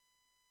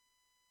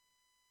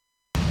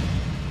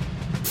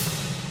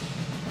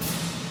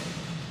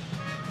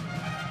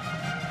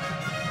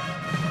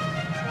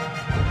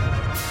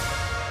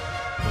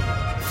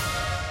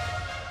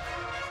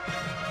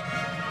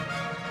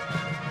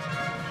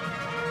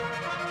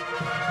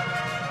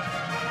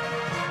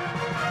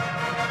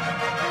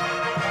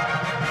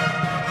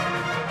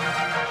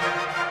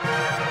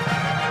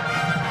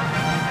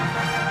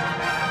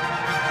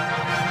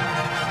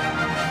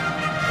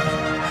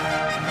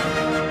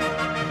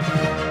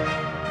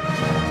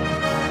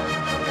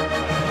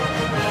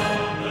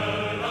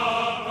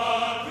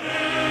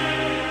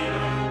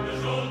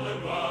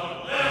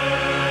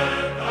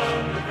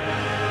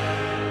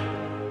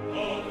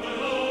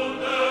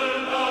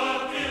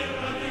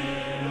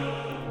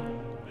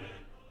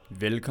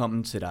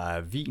Velkommen til Der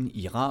er Vin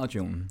i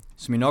radioen.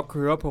 Som I nok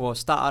kan høre på vores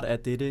start, er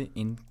dette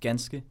en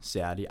ganske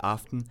særlig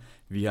aften.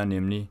 Vi har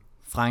nemlig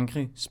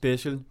Frankrig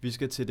special. Vi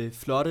skal til det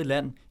flotte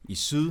land i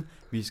syd.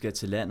 Vi skal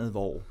til landet,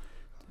 hvor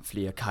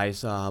flere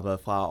kejsere har været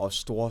fra, og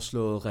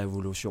storslåede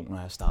revolutioner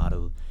er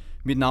startet.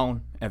 Mit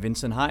navn er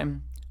Vincent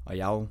Heim, og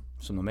jeg er jo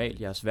som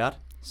normalt jeres vært,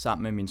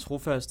 sammen med min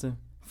trofaste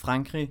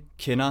Frankrig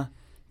kender,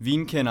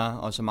 vinkender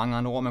og så mange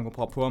andre ord, man kunne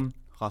prøve på ham.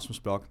 Rasmus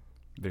Blok,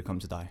 velkommen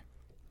til dig.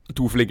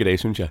 Du er flink i dag,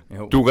 synes jeg.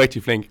 Jo. Du er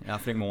rigtig flink. Jeg er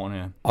flink med ordene,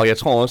 ja. Og jeg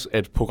tror også,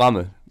 at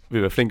programmet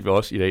vil være flink ved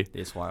os i dag.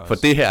 Det tror jeg også.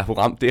 For det her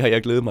program, det har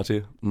jeg glædet mig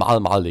til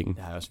meget, meget længe.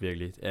 Det har jeg også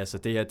virkelig. Altså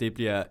det her, det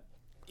bliver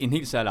en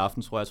helt særlig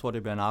aften, tror jeg. Jeg tror,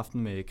 det bliver en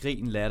aften med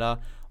grin, latter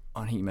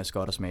og en hel masse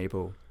godt at smage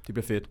på. Det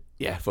bliver fedt.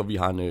 Ja, for vi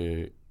har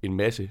en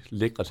masse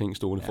lækre ting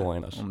stående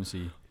foran os. Må man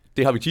sige.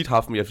 Det har vi tit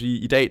haft, men jeg vil sige,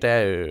 i dag,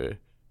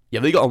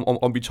 jeg ved ikke,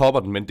 om vi topper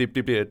den, men det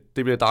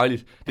bliver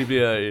dejligt. Det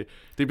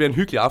bliver en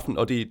hyggelig aften,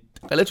 og det er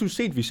relativt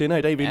sent, vi sender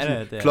i dag,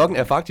 Vincent. Ja, Klokken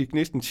er faktisk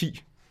næsten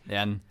 10,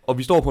 og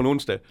vi står på en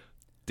onsdag.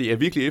 Det er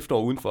virkelig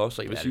efterår udenfor os,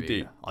 så jeg vil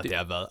sige, det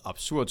har været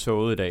absurd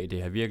tåget i dag.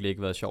 Det har virkelig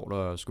ikke været sjovt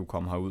at skulle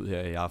komme herud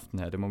her i aften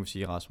her. Det må vi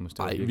sige, Rasmus.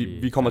 Nej,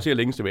 vi kommer til at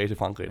længes tilbage til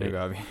Frankrig i dag. Det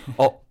gør vi.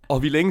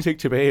 og vi længes ikke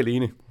tilbage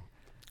alene,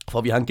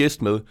 for vi har en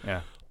gæst med. Ja.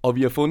 Og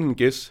vi har fundet en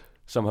gæst,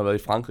 som har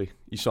været i Frankrig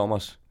i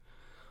sommers.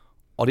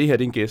 Og det her,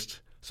 det er en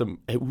gæst, som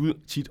er ude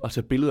tit og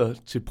tager billeder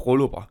til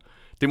bryllupper.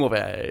 Det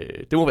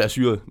må være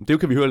syret. Det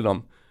kan vi høre lidt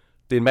om.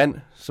 Det er en mand,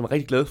 som er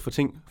rigtig glad for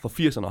ting fra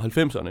 80'erne og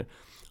 90'erne.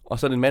 Og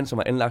så er det en mand, som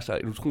har anlagt sig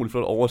et utroligt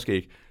flot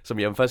overskæg, som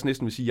jeg faktisk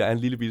næsten vil sige, jeg er en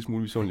lille bitte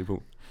smule misundelig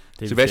på.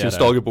 Sebastian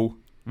Stokkebo,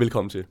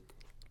 velkommen til.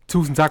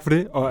 Tusind tak for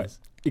det, og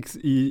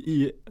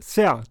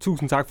især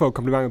tusind tak for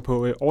komplimentet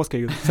på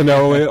overskægget, som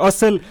jeg jo også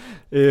selv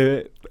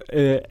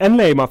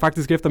anlagde mig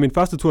faktisk efter min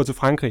første tur til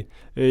Frankrig.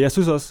 Jeg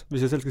synes også,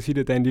 hvis jeg selv skal sige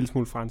det, det er en lille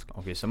smule fransk.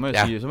 Okay, så må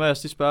jeg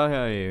også lige spørge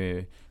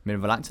her, men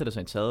hvor lang tid er det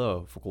så taget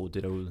at få groet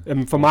det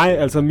derude? For mig,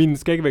 altså min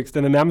skæggevækst,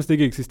 den er nærmest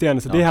ikke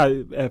eksisterende, så det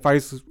her er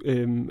faktisk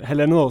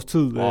 1,5 års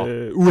tid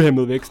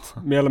uhæmmet vækst,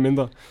 mere eller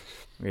mindre.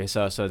 Okay,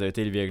 så det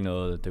er virkelig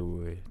noget,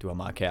 du har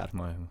meget kært,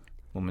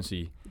 må man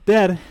sige. Det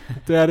er det.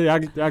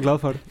 Jeg er glad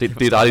for det.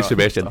 Det er dejligt,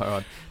 Sebastian.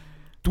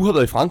 Du har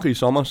været i Frankrig i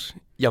sommer.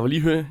 Jeg vil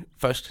lige høre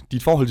først,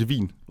 dit forhold til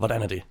vin,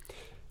 hvordan er det?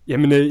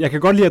 Jamen, jeg kan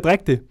godt lide at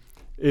drikke det,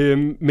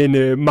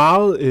 men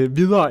meget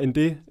videre end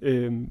det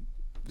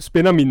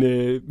spænder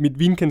mit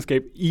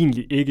vinkendskab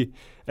egentlig ikke.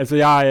 Altså,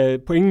 jeg er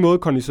på ingen måde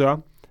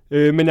connoisseur,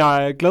 men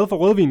jeg er glad for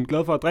rødvin,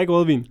 glad for at drikke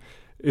rødvin,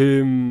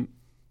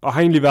 og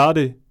har egentlig været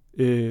det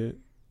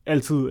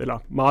altid,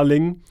 eller meget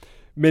længe.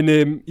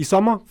 Men i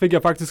sommer fik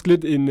jeg faktisk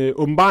lidt en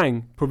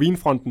åbenbaring på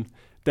vinfronten,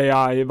 da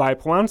jeg var i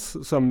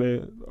Provence, som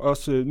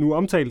også nu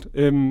omtalt,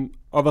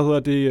 og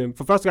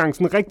for første gang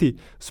sådan rigtig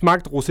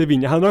smagt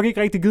rosévin. Jeg havde nok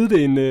ikke rigtig givet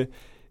det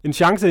en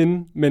chance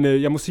inden, men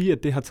jeg må sige,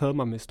 at det har taget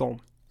mig med storm.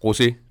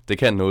 Rosé, det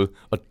kan noget,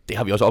 og det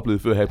har vi også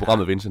oplevet før her i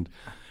programmet, Vincent.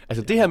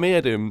 Altså det her med,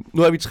 at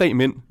nu er vi 3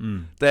 mænd.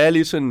 Der er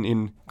lidt sådan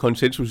en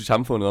konsensus i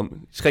samfundet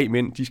om, 3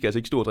 mænd, de skal altså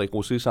ikke stå og drikke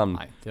rosé sammen.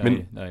 Nej,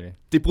 men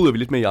det bryder vi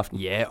lidt med i aften.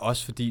 Ja,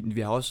 også fordi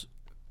vi har også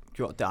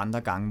gjort det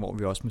andre gange, hvor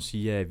vi også må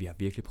sige, at vi har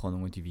virkelig prøvet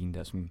nogle af de vine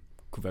der, som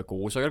kunne være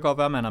gode. Så kan det godt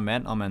være, at man er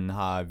mand, og man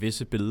har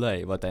visse billeder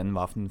af,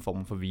 hvilken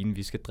form for vin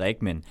vi skal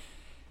drikke, men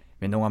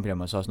nogle gange bliver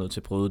man så også nødt til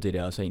at prøve det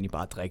der, og så egentlig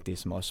bare drikke det,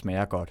 som også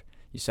smager godt.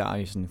 Især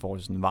i sådan forhold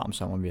til sådan en varm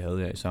sommer, vi havde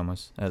her i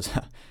sommer.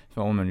 Altså, så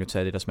må man jo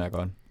tage det, der smager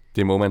godt.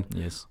 Det må man.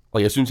 Yes.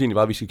 Og jeg synes egentlig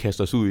bare, at vi skal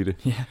kaste os ud i det.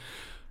 Yeah.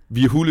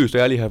 Vi er huløst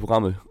ærlige her i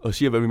programmet, og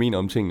siger, hvad vi mener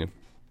om tingene.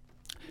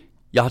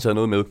 Jeg har taget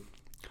noget med,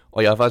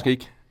 og jeg har faktisk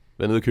ikke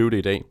været nede og købe det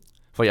i dag,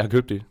 for jeg har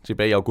købt det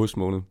tilbage i august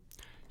måned.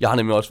 Jeg har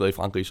nemlig også været i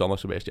Frankrig i sommer,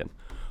 Sebastian.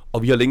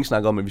 Og vi har længe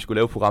snakket om, at vi skulle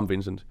lave et program,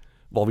 Vincent,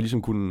 hvor vi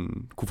ligesom kunne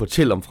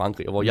fortælle om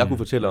Frankrig, og hvor jeg kunne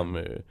fortælle om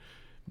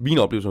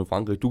mine oplevelser med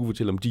Frankrig, du kunne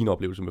fortælle om dine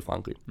oplevelser med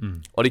Frankrig.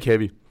 Og det kan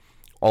vi.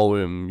 Og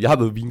jeg har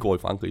været vingård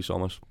i Frankrig i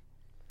sommer.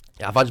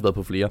 Jeg har faktisk været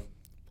på flere,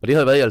 og det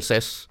har været i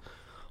Alsace.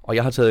 Og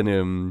jeg har taget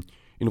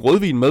en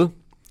rødvin med,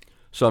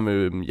 som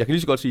jeg kan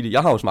lige så godt sige det,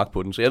 jeg har jo smagt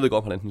på den, så jeg ved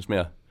godt, hvordan den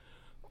smager.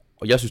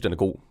 Og jeg synes, den er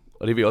god,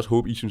 og det vil jeg også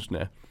håbe, I synes, den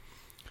er.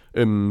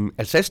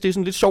 Alsace, det er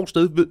sådan et lidt sjovt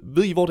sted.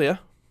 Ved I, hvor det er?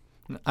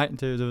 Nej,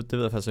 det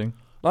ved jeg faktisk ikke.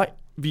 Nej,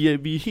 vi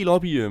er helt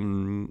oppe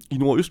i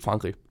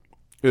Nordøst-Frankrig.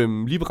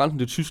 Lige på grænsen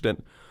til Tyskland.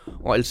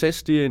 Og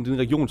Alsace, det er en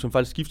region, som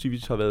faktisk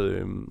skiftevis har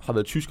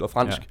været tysk og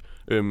fransk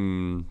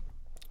gennem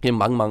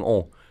mange, mange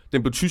år.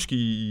 Den blev tysk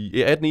i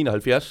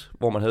 1871,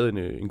 hvor man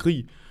havde en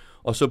krig.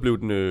 Og så blev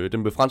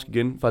den blev fransk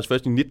igen, faktisk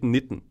først i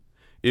 1919,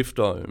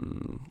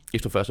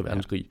 efter Første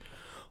Verdenskrig.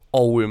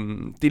 Og det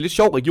er en lidt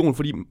sjov region,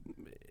 fordi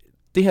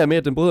det her med,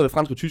 at den både er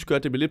fransk og tysk, gør,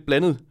 at det bliver lidt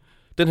blandet.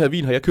 Den her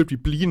vin har jeg købt i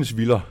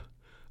Blienswiller.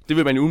 Det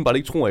vil man jo udenbart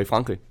ikke tro af i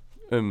Frankrig.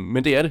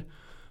 Men det er det.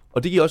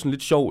 Og det giver også en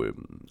lidt sjov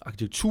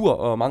arkitektur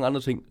og mange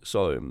andre ting.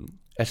 Så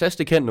Alsace,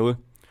 det kan noget.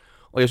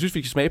 Og jeg synes,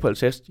 vi kan smage på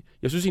Alsace.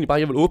 Jeg synes egentlig bare,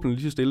 jeg vil åbne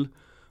lige så stille.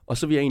 Og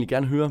så vil jeg egentlig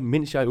gerne høre,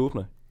 mens jeg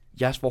åbner,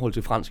 jeres forhold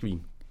til fransk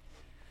vin.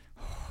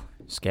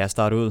 Skal jeg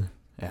starte ud?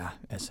 Ja,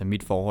 altså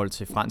mit forhold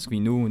til fransk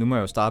vin. Nu må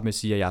jeg jo starte med at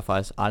sige, at jeg har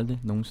faktisk aldrig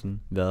nogensinde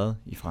været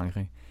i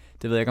Frankrig.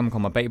 Det ved jeg ikke, om man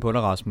kommer bag på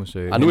dig, Rasmus.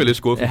 Nu er jeg lidt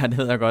skuffet. Ja, det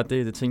ved jeg godt.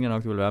 Det tænker jeg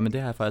nok, det vil være. Men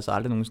det har jeg faktisk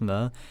aldrig nogensinde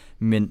været.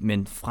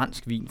 Men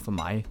fransk vin for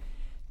mig,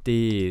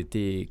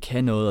 det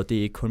kan noget, og det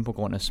er ikke kun på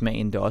grund af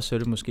smagen. Det er også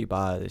selv måske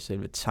bare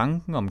selve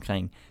tanken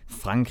omkring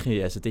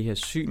Frankrig. Altså det her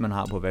syn, man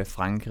har på, hvad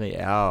Frankrig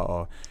er,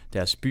 og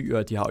deres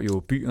byer. De har jo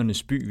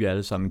byernes by, vi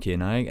alle sammen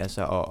kender, ikke?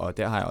 Altså, og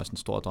der har jeg også en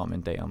stor drøm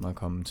en dag om at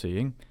komme til,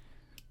 ikke?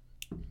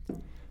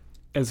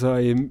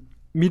 Altså,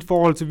 mit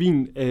forhold til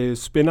vin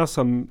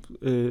spænder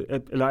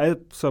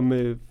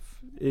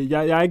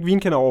jeg er ikke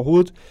vinkender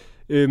overhovedet,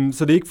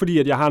 så det er ikke fordi,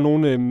 at jeg har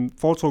nogle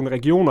foretrukne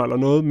regioner eller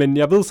noget, men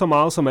jeg ved så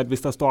meget som, at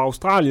hvis der står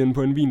Australien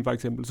på en vin for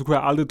eksempel, så kunne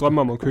jeg aldrig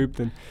drømme om at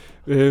købe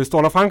den.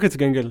 Står der Frankrig til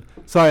gengæld,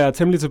 så er jeg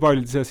temmelig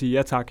tilbøjelig til at sige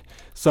ja tak.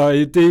 Så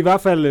det er i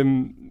hvert fald,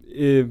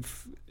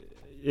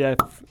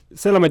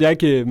 selvom at jeg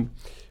ikke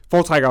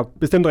foretrækker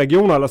bestemte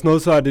regioner eller sådan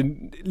noget, så er det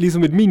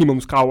ligesom et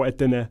minimumskrav, at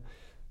den er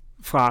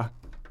fra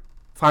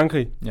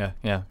Frankrig,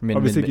 ja.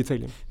 Og hvis ikke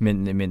Italien.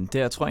 Men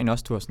der tror jeg egentlig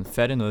også, du har sådan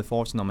fattet noget i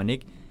forhold til, når man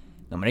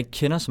ikke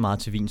kender så meget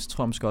til vin, så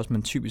tror jeg måske også, at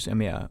man typisk er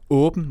mere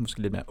åben,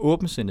 måske lidt mere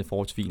åbensindet i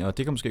forhold til vin, og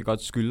det kan måske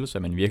godt skyldes,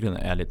 at man virkelig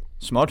er lidt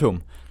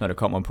småtum, når det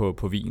kommer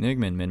på vin,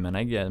 ikke? Men man er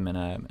ikke,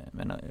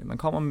 man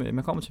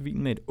kommer til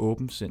vin med et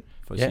åbent sind,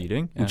 for at sige det,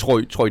 ikke? Ja.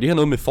 Tror I, det har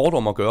noget med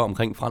fordomme at gøre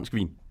omkring fransk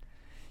vin?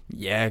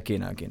 Ja,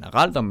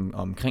 generelt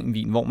omkring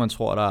vin, hvor man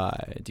tror, der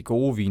er de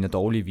gode vine og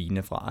dårlige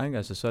vine fra, ikke?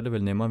 Altså, så er det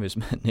vel nemmere, hvis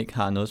man ikke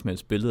har noget som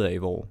helst billede af,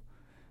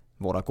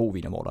 hvor der er god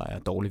vin og hvor der er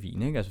dårlig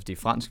vin, ikke? Altså, fordi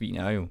fransk vin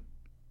er jo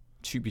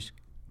typisk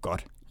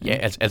godt. Ja,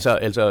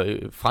 altså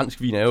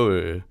fransk vin er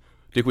jo,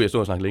 det kunne jeg stå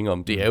og snakke længere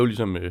om, det er jo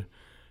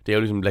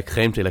ligesom la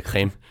crème de la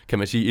crème, kan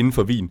man sige, inden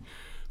for vin.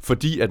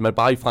 Fordi at man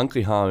bare i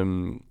Frankrig har,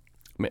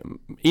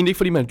 egentlig ikke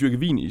fordi man har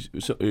dyrket vin i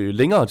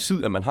længere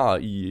tid, end man har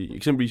i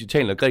eksempelvis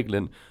Italien og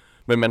Grækenland,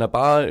 men man har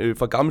bare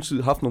fra gammel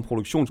tid haft nogle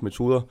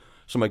produktionsmetoder,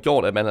 som har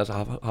gjort, at man altså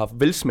har haft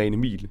velsmagende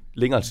mil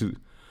længere tid.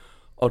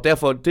 Og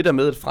derfor, det der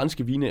med, at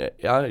franske vine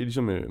er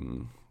ligesom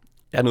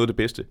er noget af det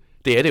bedste,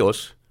 det er det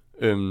også.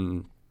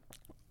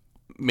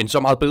 Men så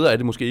meget bedre er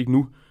det måske ikke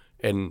nu,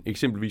 end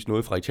eksempelvis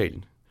noget fra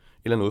Italien,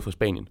 eller noget fra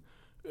Spanien.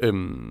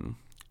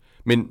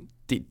 Men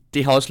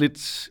det har også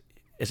lidt,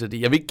 altså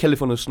jeg vil ikke kalde det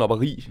for noget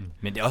snobberi.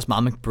 Men det er også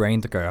meget med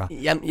brand at gøre.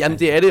 Jamen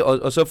det er det,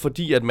 og så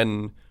fordi, at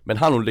man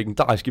har nogle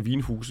legendariske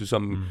vinhuse,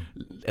 som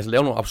altså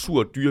laver nogle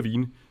absurd dyre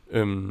vine,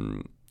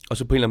 og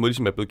så på en eller anden måde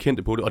ligesom er blevet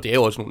kendte på det, og det er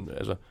jo også nogle,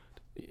 altså,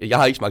 jeg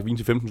har ikke smagt vin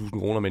til 15.000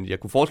 kroner, men jeg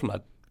kunne forestille mig,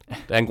 at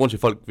der er en grund til,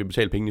 at folk vil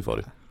betale pengene for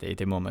det.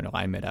 Det må man jo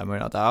regne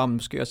med. Og der er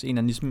måske også en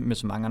af, ligesom med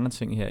så mange andre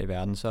ting her i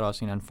verden, så er der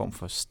også en eller anden form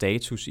for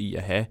status i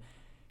at have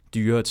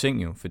dyre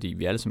ting jo, fordi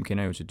vi alle sammen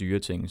kender jo til dyre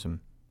ting, som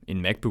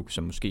en MacBook,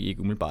 som måske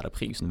ikke umiddelbart er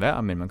prisen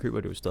værd, men man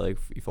køber det jo stadig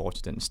i forhold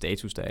til den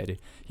status, der er det.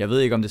 Jeg ved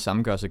ikke, om det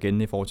samme gør sig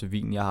gældende i forhold til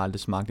vin. Jeg har aldrig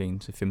smagt en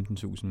til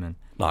 15.000, men...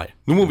 Nej,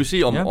 nu må vi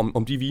se,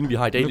 om de vine, vi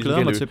har i dag,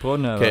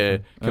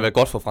 kan være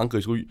godt for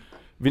Frankrigs ry.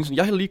 Vincent,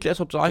 jeg hælder lige glas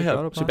op til dig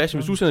her.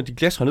 Sebastian, hvis du sender dit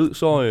glas herned,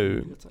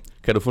 så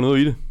kan du få noget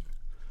i det.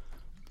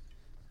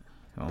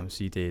 Jeg må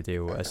sige, det er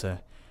jo altså...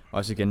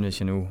 Også igen,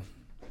 hvis jeg nu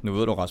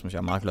ved du, Rasmus, jeg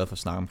er meget glad for at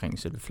snakke omkring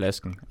selve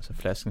flasken, altså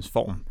flaskens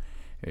form.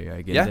 Og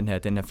igen,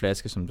 den her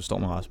flaske, som du står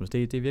med, Rasmus,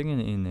 det er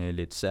virkelig en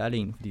lidt særlig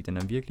en, fordi den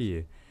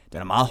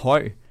er meget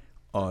høj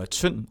og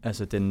tynd.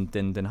 Altså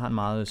den har en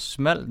meget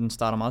smal, den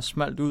starter meget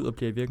smalt ud og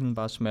bliver virkelig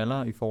bare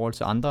smallere i forhold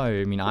til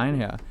andre, min egen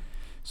her,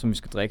 som vi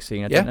skal drikke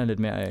senere. Ja. Den er lidt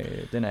mere,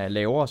 den er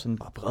lavere, sådan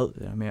bare bred,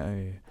 der er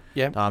mere,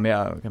 der er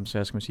mere,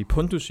 skal man sige,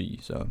 pondus i.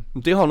 Så.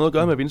 Det har noget at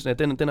gøre med,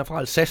 Vincent, at den er fra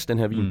Alsace, den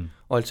her vin.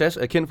 Og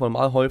Alsace er kendt for en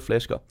meget høje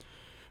flasker.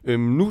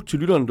 Nu til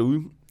lytterne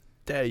derude,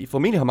 der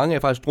formentlig har mange af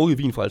jer faktisk drukket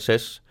vin fra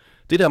Alsace.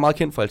 Det, der er meget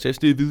kendt fra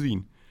Alsace, det er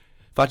hvidvin.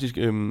 Faktisk,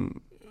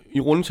 i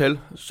rundetal,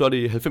 så er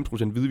det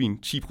 90% hvidvin,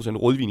 10%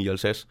 rødvin i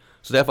Alsace.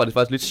 Så derfor er det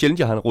faktisk lidt sjældent,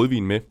 jeg har en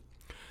rødvin med.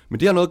 Men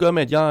det har noget at gøre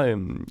med, at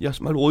jeg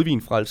smagte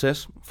rødvin fra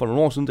Alsace for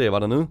nogle år siden, da jeg var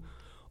dernede,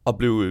 og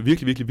blev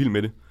virkelig, virkelig vild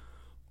med det.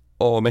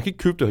 Og man kan ikke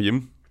købe det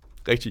herhjemme,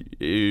 rigtig.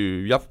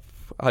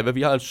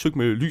 Jeg har søgt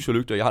med lys og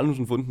lygte, og jeg har aldrig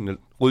nogensinde fundet en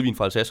rødvin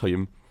fra Alsace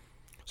herhjemme.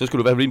 Så skal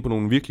du i hvert fald ind på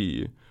nogle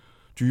virkelig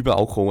dybe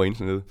afkroger ind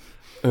sådan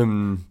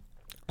noget.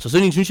 Så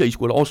sådan en synes jeg, I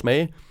skulle have lov at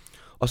smage.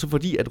 Og så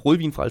fordi, at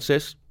rødvin fra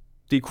Alsace,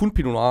 det er kun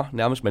Pinot Noir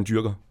nærmest, man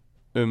dyrker.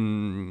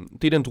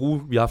 Det er den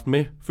drue, vi har haft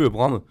med før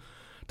programmet,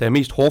 der er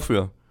mest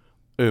hårdfør.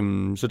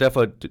 Så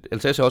derfor,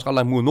 Alsace er også ret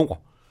langt mod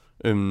nord.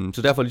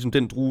 Så derfor er ligesom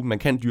den drue, man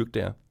kan dyrke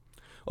der.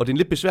 Og det er en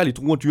lidt besværlig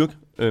drue at dyrke.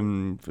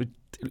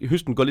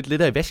 Høsten går lidt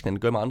lettere i vasken, end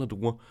det gør med andre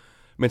druer.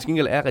 Men til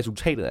gengæld er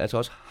resultatet altså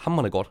også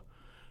hamrende godt,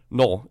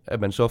 når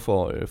at man så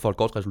får et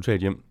godt resultat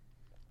hjem.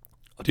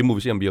 Og det må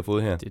vi se, om vi har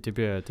fået her. Det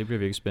bliver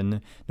virkelig spændende.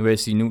 Nu vil jeg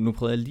sige, nu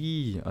prøvede jeg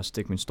lige at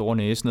stikke min store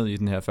næse ned i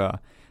den her før, og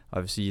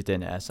jeg vil sige, at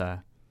den er altså...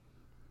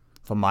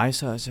 For mig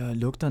så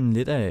lugter den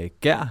lidt af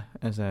gær,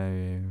 altså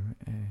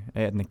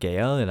af at den er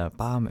gæret, eller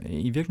bare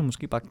i virkeligheden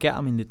måske bare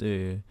gær med en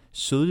lidt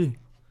sødlig,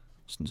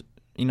 sådan, en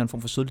eller anden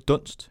form for sødlig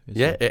dunst.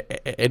 Ja,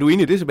 er du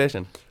enig i det,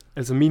 Sebastian?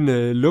 Altså min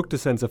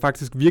lugtesans er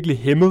faktisk virkelig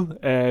hæmmet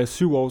af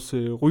 7 års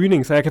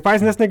rygning, så jeg kan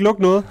faktisk næsten ikke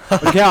lugte noget, og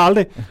det kan jeg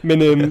aldrig.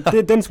 Men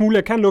den smule,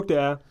 jeg kan lugte,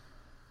 er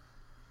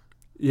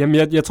Jamen,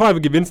 jeg tror, jeg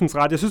vil give Vincents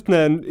ret. Jeg synes, den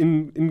er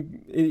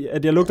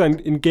at jeg lugter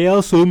en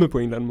gæret sødme på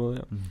en eller anden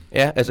måde.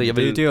 Ja, ja altså jeg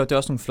vil... Det er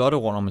også nogle flotte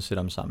ord, når man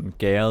sætter dem sammen.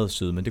 Gæret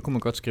sødme, det kunne man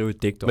godt skrive i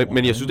digt over.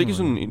 Men jeg synes, det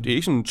er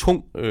ikke sådan en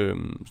tung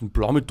sådan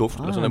blommeduft,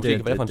 eller sådan noget, det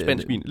kan være fra en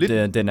spansk vin.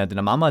 Den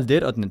er meget, meget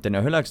let, og den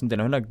er heller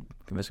ikke,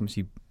 hvad skal man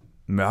sige,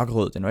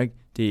 mørkrød.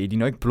 Det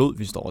ligner ikke blod,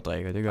 vi står og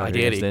drikker. Det gør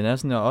det er det ikke. Den er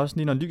sådan, og også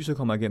lige når lyset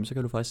kommer igennem, så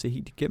kan du faktisk se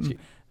helt igennem.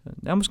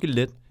 Den er måske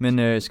lidt,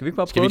 men skal vi ikke bare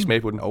prøve Skal vi ikke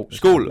smage på den?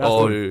 Skål,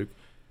 og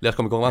lad os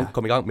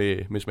komme i gang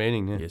med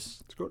smagningen her.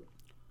 Yes. skål.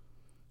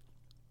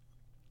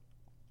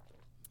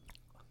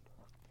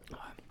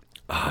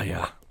 Ja.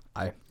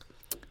 Ej.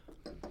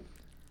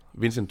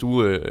 Vincent,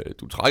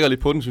 du trækker lidt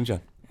på den, synes jeg.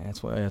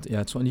 Ja,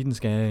 jeg tror lige, den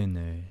skal have en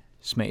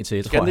smag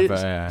til.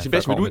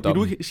 Sebastian, vil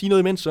du ikke sige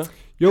noget imens, så?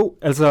 Jo,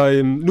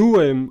 altså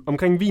nu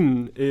omkring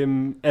vinen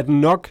er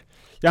den nok...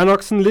 Jeg er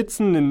nok sådan lidt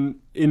sådan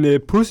en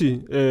pussy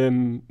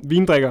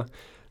vindrikker,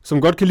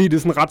 som godt kan lide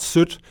det sådan ret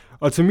sødt.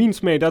 Og til min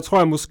smag, der tror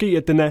jeg måske,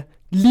 at den er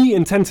lige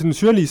en tand til den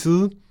syrlige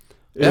side.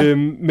 Ja.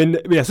 Men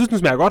jeg synes, den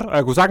smager godt, og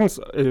jeg kunne sagtens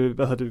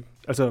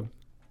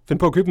finde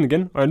på at købe den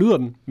igen, og jeg nyder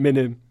den.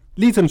 Men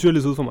lige til den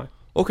syrlige side for mig.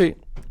 Okay.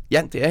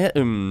 Ja, det er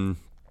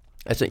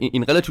altså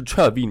en relativt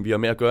tør vin, vi har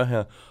med at gøre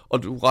her.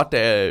 Og du ret, der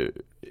er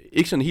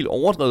ikke sådan helt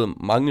overdrevet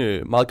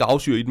meget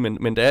gavsyre i den,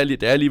 men der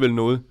er alligevel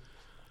noget.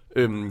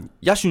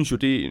 Jeg synes jo,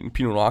 det en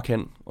Pinot Noir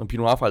kan, og en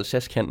Pinot Noir fra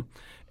Alsace kan,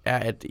 er,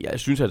 at jeg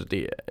synes, at det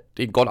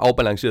er en godt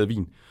afbalanceret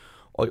vin.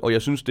 Og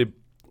jeg synes,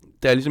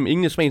 der er ligesom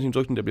ingen af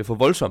smagsindtrykken, der bliver for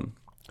voldsomme.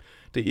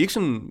 Det er ikke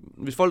sådan,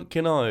 hvis folk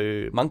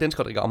kender, mange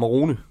danskere drikker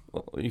Amarone,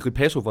 i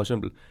Ripasso for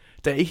eksempel,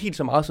 der er ikke helt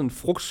så meget sådan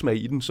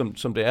frugtsmag i den,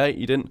 som der er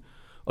i den,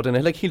 og den er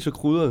heller ikke helt så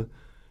krydret.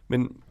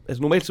 Men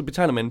altså, normalt så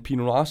betegner man en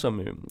Pinot Noir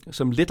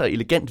som let og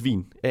elegant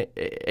vin.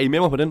 Er I med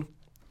mig på den?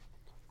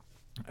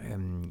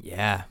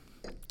 Ja.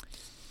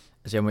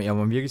 Altså jeg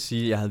må virkelig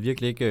sige, jeg havde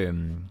virkelig ikke,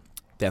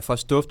 da jeg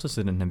først duftede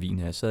til den her vin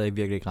her, så havde jeg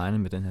virkelig ikke regnet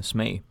med den her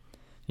smag,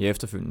 jeg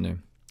efterfølgende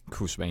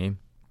kunne smage.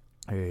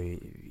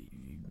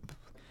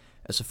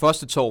 Altså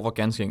første tår var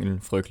ganske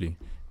enkelt frygtelig,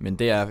 men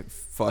det er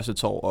første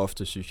tår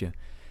ofte, synes jeg.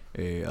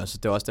 Og så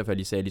det var også derfor, jeg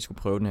lige sagde, at jeg lige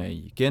skulle prøve den her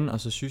igen, og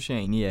så synes jeg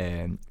egentlig,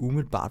 at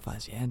umiddelbart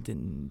faktisk, ja,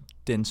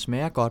 den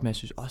smager godt, men jeg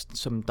synes også,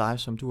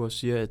 som du også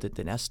siger, at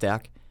den er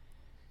stærk.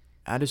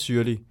 Er det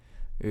syrlig?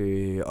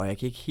 Og jeg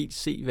kan ikke helt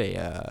se,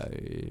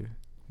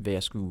 hvad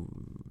jeg skulle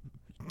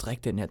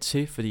drikke den her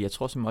til, fordi jeg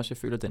tror simpelthen også, jeg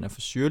føler, at den er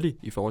for syrlig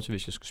i forhold til,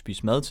 hvis jeg skulle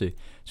spise mad til. Det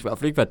skulle i hvert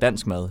fald ikke være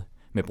dansk mad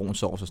med brun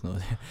sovs og sådan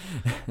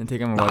noget. Det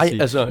kan man godt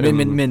sige. Altså,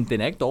 men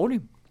den er ikke dårlig.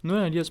 Nu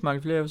har jeg lige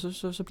smagt flere,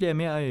 så bliver jeg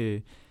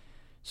mere...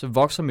 så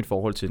vokser mit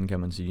forhold til den, kan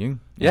man sige, ikke?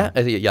 Ja,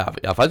 altså jeg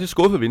er faktisk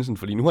skuffet, Vincent,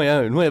 fordi nu har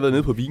jeg været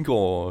nede på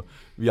vingård, og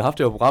vi har haft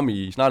det her program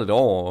i snart et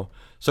år, og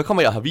så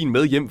kommer jeg og har vin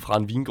med hjem fra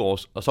en vingård,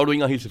 og så er du ikke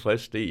engang helt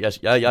tilfreds.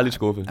 Jeg er lidt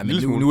skuffet. Ja,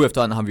 men nu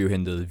efterhånden har vi jo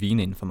hentet vin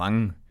ind for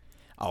mange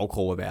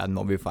afkroge af verden,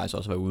 hvor vi faktisk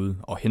også var ude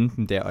og hente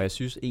den der, og jeg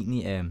synes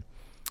egentlig, at...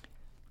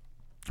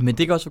 Men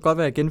det kan også godt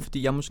være igen,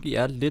 fordi jeg måske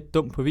er lidt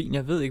dum på vin.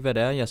 Jeg ved ikke, hvad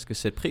det er, jeg skal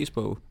sætte pris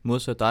på,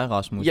 modsat dig,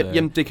 Rasmus. Ja,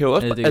 jamen, det kan jo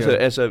også...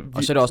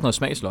 og så er det også noget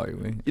smagsløg,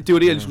 jo, ikke? Det var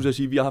det, jeg lige skulle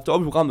sige. Vi har haft det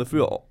oppe i programmet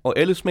før, og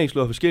alle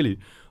smagsløg er forskellige.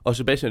 Og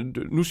Sebastian,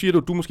 nu siger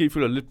du måske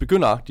føler dig lidt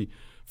begynderagtig,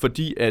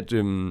 fordi at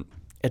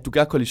du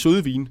gerne kan lide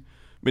søde vin.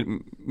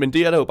 Men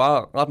det er der jo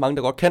bare ret mange,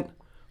 der godt kan.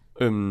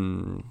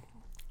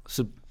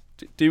 Så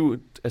det er jo...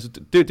 Altså,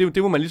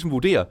 det må man ligesom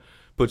vurdere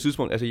på et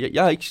tidspunkt. Altså,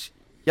 jeg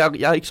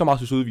er ikke så meget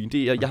til søde vin.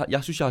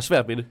 Jeg synes, jeg har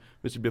svært ved det,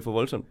 hvis det bliver for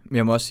voldsomt. Men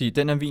jeg må også sige,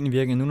 den her vin i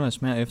virkeligheden, nu når jeg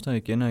smager efter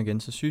igen og igen,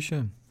 så synes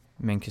jeg,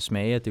 man kan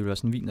smage, at det vil være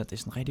sådan en vin, og det er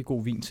sådan en rigtig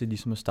god vin til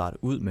ligesom at starte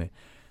ud med.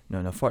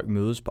 Når folk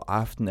mødes på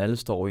aftenen, alle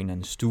står i en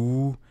anden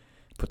stue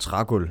på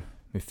trægulv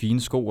med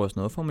fine sko og sådan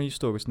noget, får man lige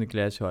stukket sådan et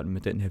glas i hånden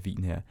med den her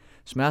vin her.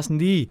 Smager sådan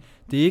lige,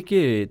 det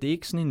er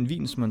ikke sådan en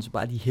vin, som man så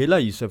bare lige hælder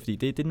i sig, fordi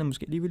det er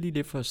måske alligevel lige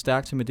lidt for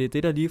stærkt til, men det er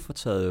det, der lige får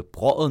taget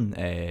brøden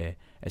af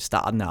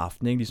starten af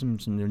aftenen, ikke? Ligesom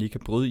sådan, jeg lige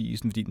kan bryde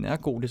isen, fordi den er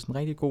god, det er sådan en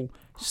rigtig god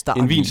start.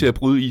 En vin til at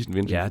bryde isen,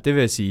 Vincent. Ja, det vil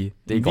jeg sige.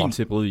 Det er en vin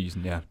til at bryde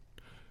isen, ja.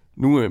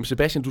 Nu,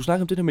 Sebastian, du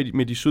snakker om det der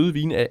med de søde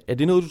vine. Er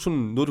det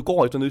noget, du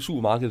går efter nede i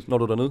supermarkedet, når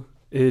du er dernede?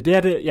 Det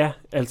er det, ja.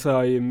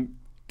 Altså,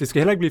 det skal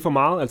heller ikke blive for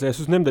meget. Altså, jeg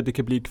synes nemt, at det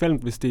kan blive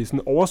kvalmt, hvis det er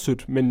sådan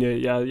oversødt. Men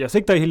jeg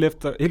sigter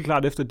helt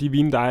klart efter de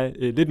vine, der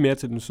er lidt mere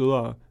til den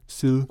sødere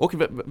side. Okay,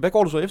 hvad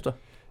går du så efter?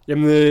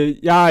 Jamen,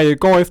 jeg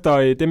går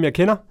efter dem, jeg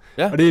kender.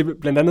 Ja. Og det er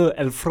blandt andet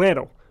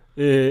Alfredo.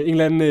 En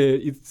eller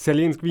anden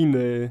italiensk vin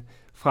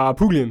fra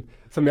Puglia,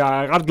 som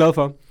jeg er ret glad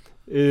for.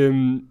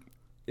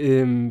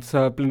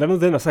 Så blandt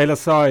andet den, og så ellers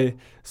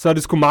så er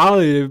det sgu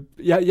meget...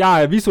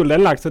 jeg er visuelt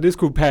anlagt, så det er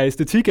sgu per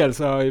æstetik,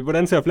 altså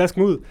hvordan ser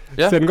flasken ud.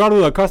 Ja. Ser den godt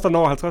ud og koster den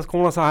over 50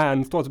 kroner, så har jeg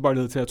en stor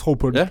tilbøjelighed til at tro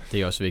på den. Ja.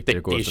 Det er også vigtigt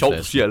at gå efter. Det er sjovt,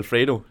 du siger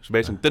Alfredo,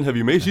 Sebastian. Den havde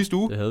vi med i sidste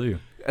uge. Det havde vi jo.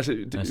 Altså,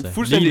 det er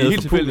fuldstændig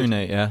helt tilfældigt.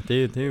 Ja,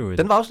 det er jo...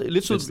 Den var også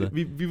lidt sød.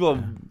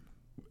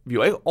 Vi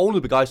var ikke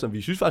ovenud begejstrede,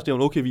 vi synes faktisk, det var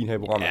en okay vin her i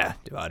programmet. Ja,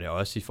 det var det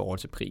også i forhold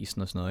til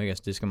prisen og sådan noget, ikke?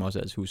 Altså, det skal man også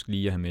altid huske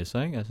lige at have med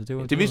sig, ikke? Altså,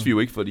 det vidste vi jo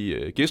ikke,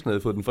 fordi gæsten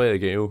havde fået den fredag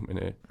gave, men...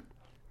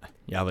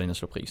 Jeg har været inde og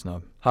slå prisen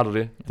op. Har du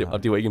det?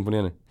 Og det var ikke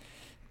imponerende?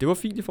 Det var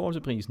fint i forhold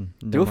til prisen.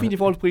 Det var fint i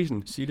forhold til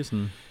prisen? Sig det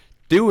sådan.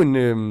 Det er jo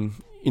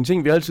en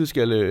ting, vi altid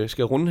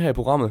skal runde her i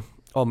programmet,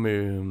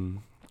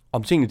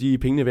 om tingene de er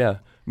pengene værd.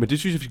 Men det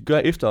synes jeg, vi skal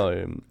gøre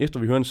efter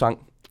vi hører en sang.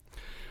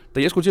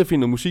 Da jeg skulle til at finde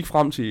noget musik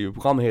frem til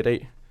programmet her i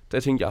dag, der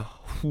tænkte jeg,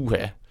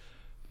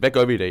 hvad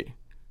gør vi i dag?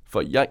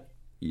 For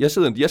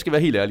jeg skal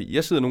være helt ærlig,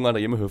 jeg sidder nogle gange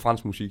derhjemme og hører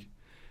fransk musik.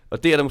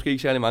 Og det er der måske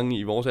ikke særlig mange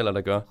i vores alder,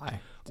 der gør. Nej,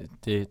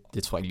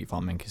 det tror jeg ikke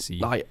ligefrem, man kan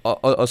sige. Nej,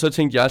 og så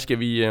tænkte jeg,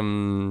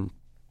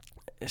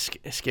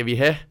 skal vi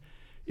have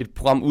et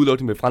program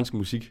udelukkende med fransk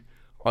musik?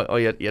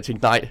 Og jeg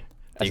tænkte, nej.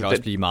 Det kan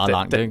også blive meget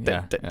langt,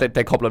 ikke?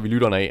 Der kobler vi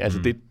lytterne af.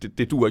 Altså,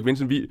 det duer ikke.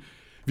 Vincent,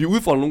 vi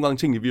udfordrer nogle gange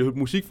tingene. Vi har hørt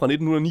musik fra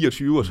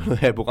 1929 og sådan noget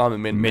her i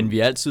programmet. Men vi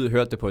har altid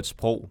hørt det på et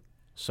sprog,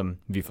 som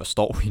vi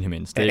forstår i det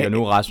mindste. Ja, og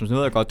nu, Rasmus, nu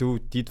ved jeg godt,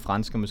 dit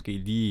fransk er måske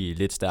lige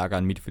lidt stærkere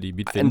end mit, fordi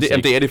mit findes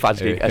ikke. Det er det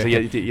faktisk ikke. Altså,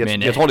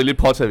 jeg tror, det er lidt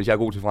påtaget, hvis jeg er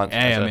god til fransk. Ja,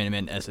 altså.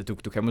 Men altså,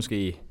 du kan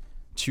måske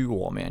 20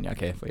 år mere, end jeg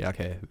kan, for jeg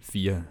kan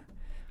 4,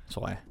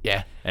 tror jeg.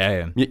 Ja.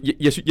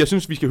 Jeg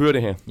synes, vi skal høre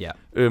det her. Ja.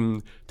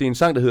 Det er en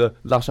sang, der hedder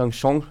La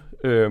Chanson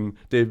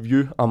des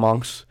Vieux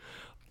Amants.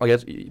 Og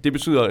det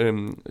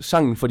betyder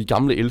sangen for de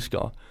gamle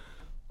elskere.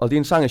 Og det er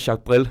en sang af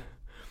Jacques Brel.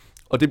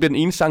 Og det bliver den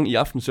ene sang i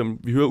aften, som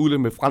vi hører ud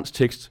med fransk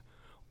tekst.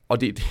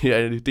 Og det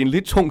er en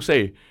lidt tung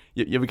sag.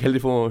 Jeg vil kalde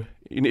det for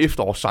en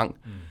efterårssang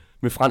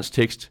med fransk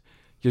tekst.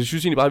 Jeg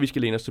synes egentlig bare, at vi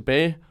skal læne os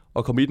tilbage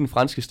og komme i den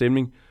franske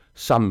stemning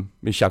sammen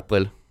med Jacques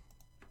Brel.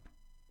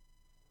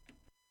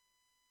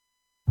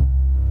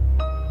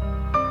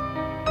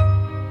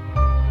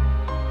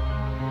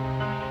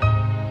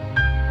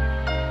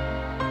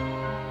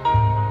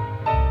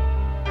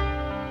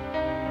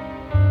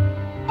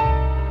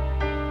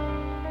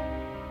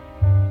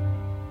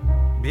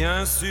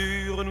 Bien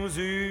sûr, nous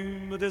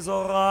eûmes des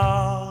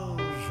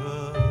orages.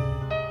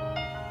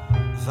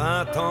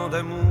 20 ans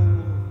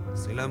d'amour,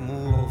 c'est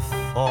l'amour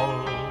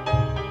folle.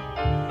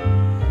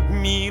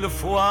 1000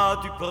 fois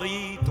tu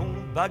pris ton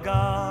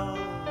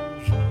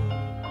bagage.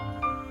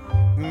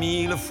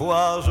 1000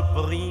 fois je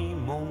pris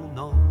mon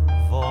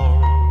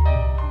envol.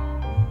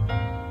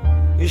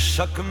 Et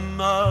chaque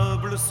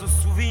meuble se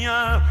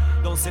souvient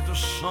dans cette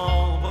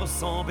chambre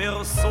sans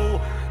berceau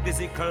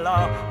des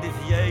éclats des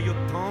vieilles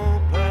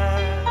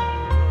tempêtes.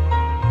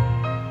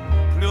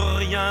 Plus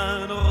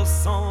rien ne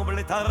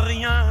ressemblait à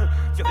rien.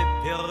 Tu avais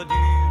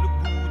perdu le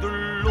goût de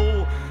l'eau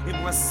et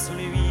moi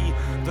celui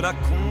de la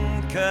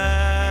conquête.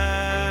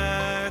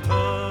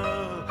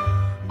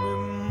 Mais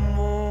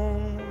mon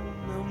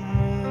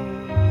amour,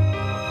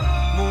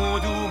 mon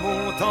doux,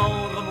 mon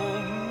tendre, mon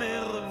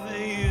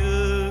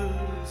merveilleux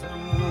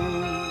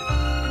amour,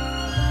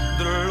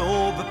 de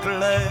l'aube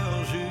claire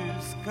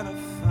jusqu'à la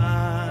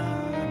fin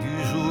du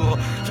jour,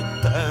 je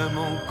t'aime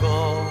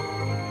encore,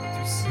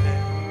 tu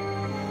sais,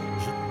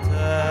 je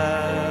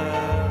t'aime.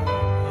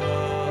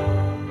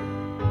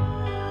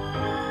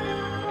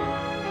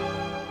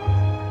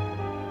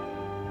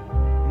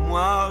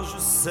 Moi je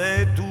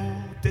sais tous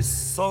tes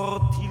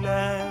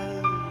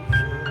sortilèges,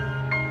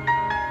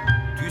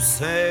 tu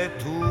sais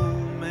tous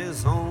mes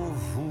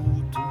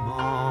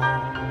envoûtements.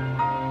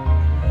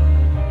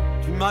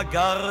 Tu m'as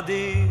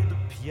gardé de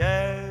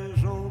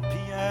piège en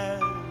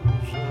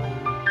piège,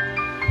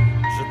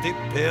 je t'ai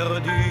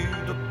perdu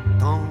de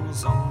temps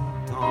en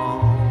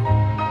temps.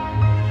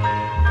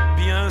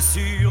 Bien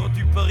sûr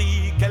tu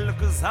pris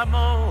quelques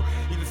amants,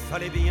 il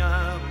fallait bien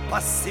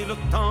passer le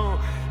temps,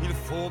 il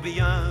faut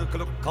bien que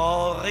le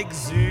corps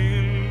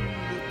exulte.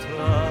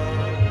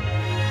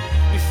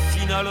 Et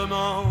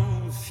finalement,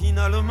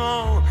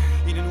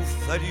 il nous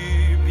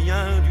fallut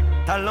bien du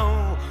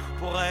talent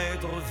pour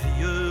être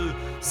vieux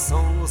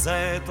sans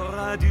être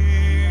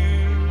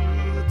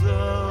adulte.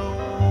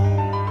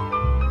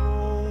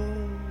 Mon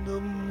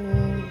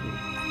amour,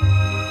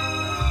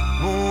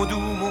 mon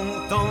doux, mon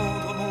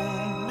tendre, mon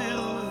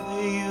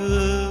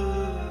merveilleux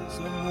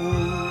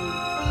amour,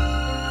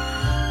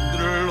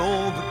 de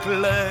l'aube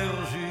claire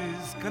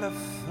jusqu'à la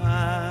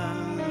fin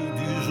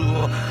du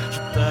jour, je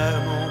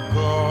t'aime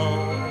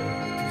encore,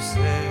 tu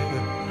sais,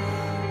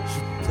 je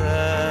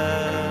t'aime.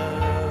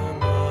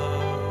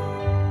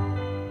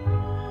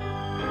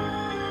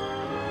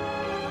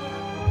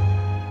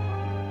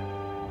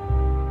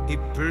 Et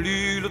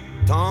plus le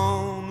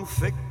temps nous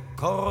fait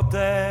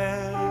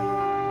cortège,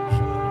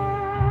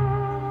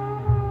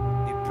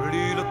 et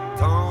plus le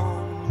temps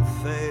nous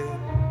fait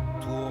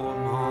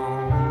tourment.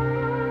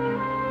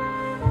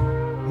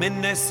 Mais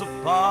n'est-ce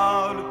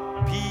pas le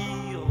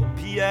pire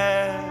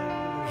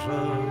piège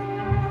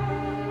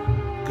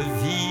que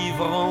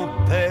vivre en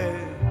paix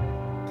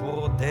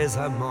pour des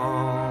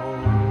amants?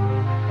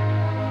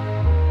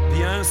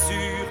 Bien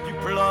sûr tu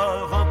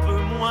pleures un peu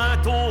moins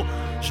tôt,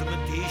 je me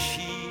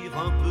déchire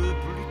un peu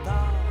plus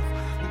tard,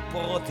 nous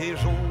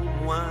protégeons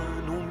moins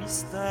nos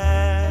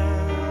mystères.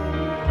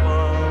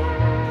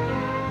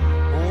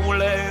 On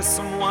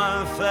laisse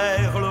moins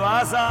faire le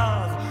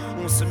hasard,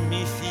 on se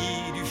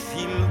méfie du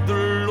fil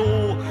de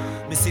l'eau,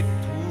 mais c'est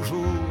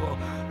toujours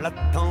la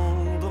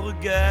tendre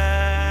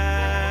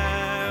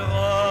guerre.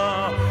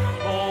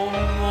 Oh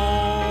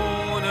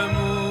mon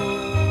amour,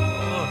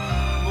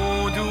 mon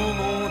doux,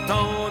 mon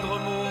tendre,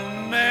 mon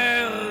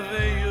merveilleux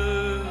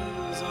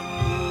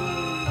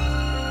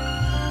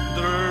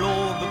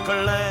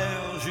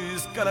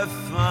jusqu'à la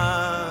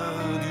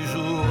fin du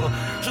jour.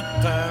 Je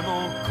t'aime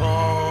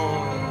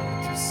encore,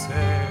 tu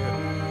sais,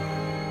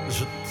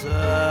 je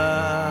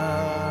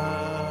t'aime.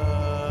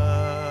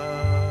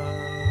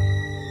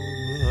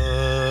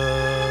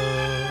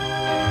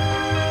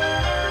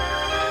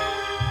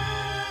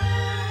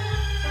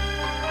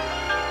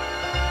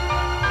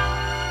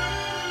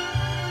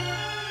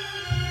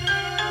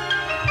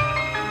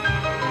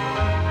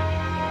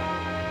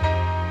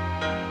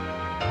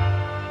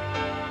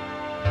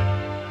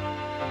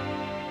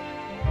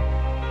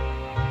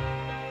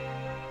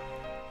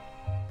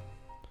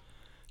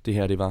 Det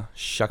her, det var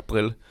Jacques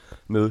Brel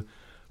med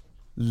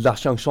La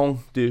chanson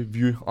de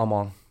vieux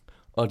amants.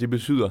 Og det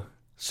betyder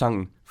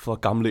sangen for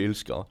gamle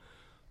elskere.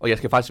 Og jeg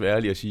skal faktisk være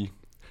ærlig og sige,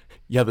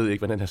 jeg ved ikke,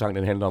 hvad den her sang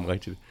den handler om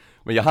rigtigt.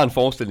 Men jeg har en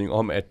forestilling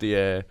om, at det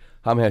er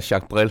ham her,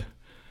 Jacques Brel.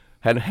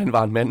 Han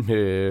var en mand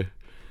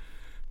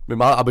med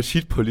meget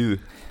appetit på livet.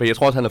 Men jeg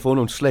tror også, han har fået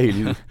nogle slag i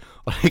livet.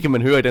 Og det kan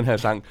man høre i den her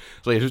sang.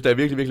 Så jeg synes, der er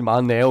virkelig, virkelig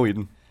meget nerve i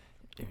den.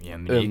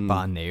 Jamen ikke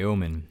bare nerve,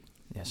 men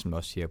jeg som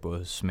også siger,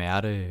 både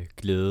smerte,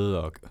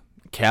 glæde og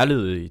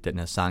kærlighed i den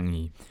her sang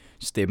i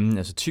stemmen.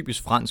 Altså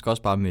typisk fransk,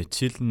 også bare med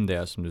titlen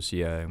der, som du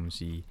siger, jeg må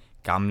sige,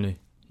 gamle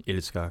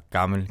elsker,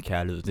 gammel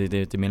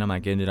kærlighed. Det minder mig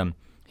igen lidt om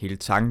hele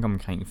tanken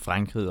omkring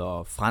Frankrig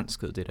og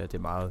franskhed,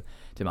 det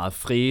meget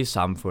frie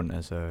samfund,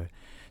 altså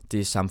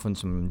det samfund,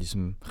 som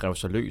ligesom rev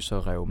sig løs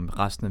og rev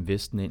resten af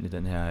Vesten ind i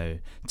den her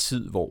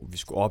tid, hvor vi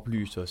skulle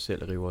oplyse os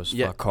selv, rive os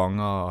fra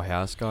konger og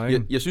herskere.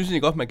 Ikke? Jeg synes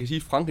egentlig godt, man kan sige,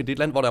 at Frankrig det er et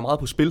land, hvor der er meget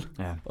på spil.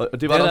 Ja.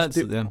 Og det var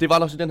der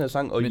også i den her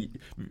sang, og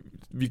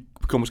vi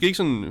kommer måske ikke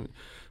sådan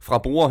fra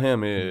bord her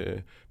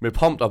med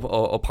pomp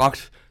og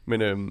pragt,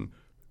 men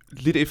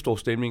lidt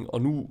efterårsstemning,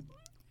 og nu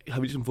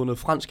har vi ligesom fået noget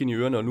fransk ind i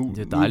ørerne, og nu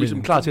er vi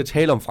ligesom klar til at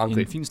tale om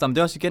Frankrig. En fin stamme. Det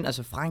er også igen,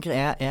 altså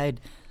Frankrig er et,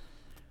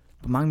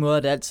 på mange måder er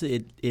det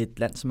altid et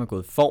land, som er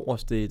gået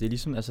forrest. Det er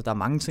ligesom, altså der er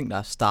mange ting, der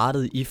er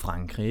startet i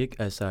Frankrig, ikke?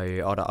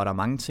 Altså, og der er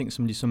mange ting,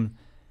 som ligesom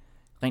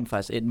rent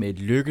faktisk endte med et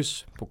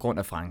lykkes på grund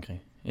af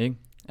Frankrig, ikke?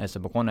 Altså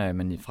på grund af, at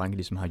man i Frankrig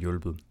ligesom har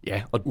hjulpet.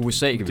 Ja, og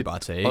USA kan vi bare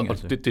tage, ikke? Og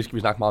altså. det skal vi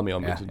snakke meget mere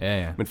om.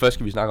 Ja. Men først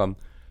skal vi snakke om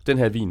den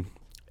her vin.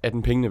 Er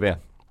den pengene værd?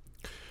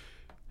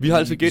 Vi har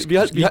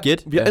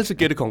altid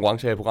gættet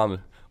konkurrence her i programmet.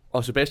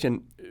 Og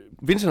Sebastian,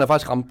 Vincent har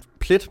faktisk ramt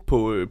plet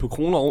på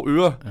kroner og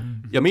øre.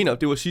 Jeg mener,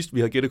 det var sidst, vi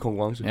havde gættet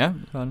konkurrence. Ja,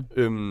 det var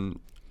det.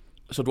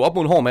 Så du er op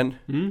mod en hård mand.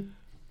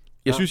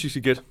 Jeg synes, I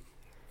skal gætte.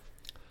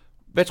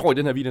 Hvad tror I,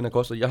 den her vin, den har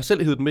kostet? Jeg har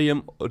selv hævet den med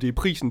hjem, og det er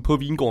prisen på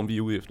vingården, vi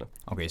er ude efter.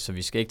 Okay, så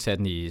vi skal ikke tage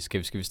den i...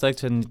 Skal vi stadig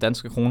tage den i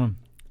danske kroner?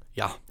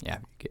 Ja. Ja,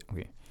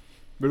 okay.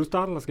 Vil du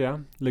starte, eller skal jeg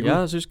lægge ud?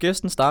 Jeg synes,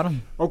 gæsten starter.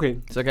 Okay.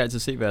 Så kan jeg altid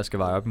se, hvad jeg skal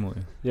veje op imod.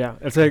 Ja,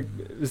 altså jeg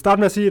vil starte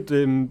med at sige, at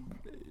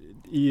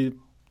i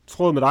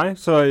tråd med dig,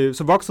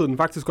 så voksede den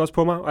faktisk også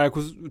på mig, og jeg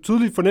kunne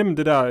tydeligt fornemme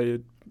det der,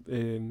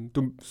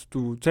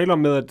 du taler om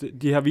med, at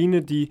de her vine,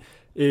 de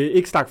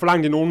ikke stak for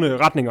langt i nogle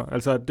retninger.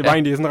 Altså det var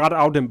egentlig sådan ret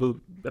afdæmpet,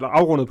 eller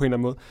afrundet på en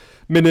eller anden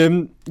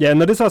måde. Men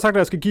når det så er sagt, at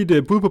jeg skal give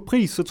et bud på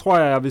pris, så tror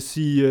jeg vil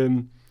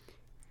sige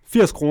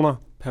 80 kroner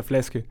per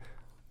flaske.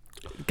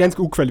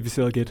 Ganske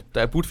ukvalificeret gæt.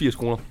 Der er budt 80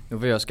 kroner. Nu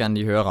vil jeg også gerne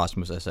lige høre,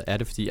 Rasmus, altså er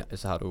det fordi,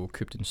 altså har du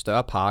købt en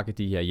større pakke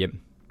de her hjem?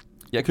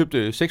 Jeg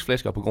købte 6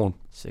 flasker på gården.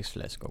 6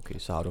 flasker, okay.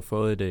 Så har du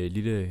fået et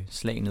lille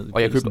slag ned i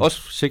og jeg købte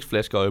også 6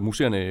 flasker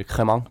museerne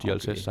Cremant, de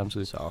altså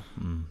samtidig. Så.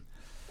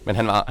 Men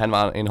han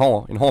var en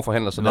hård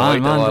forhandler, så der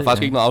var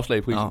faktisk ikke noget afslag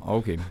i prisen.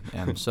 Okay,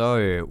 jamen så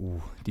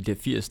de der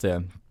 80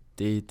 der,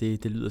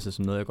 det lyder så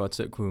som noget, jeg godt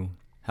selv kunne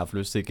have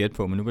lyst til at gætte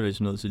på, men nu bliver jeg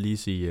så nødt til lige at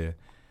sige,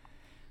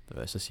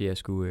 så siger jeg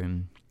sgu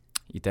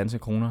i danske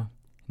kroner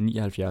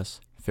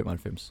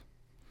 79,95.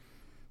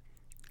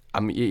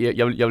 Jamen,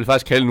 jeg vil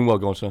faktisk kalde nu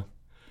uafgjort så.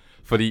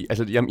 Fordi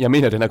altså, jeg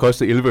mener, at den har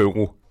kostet 11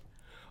 euro.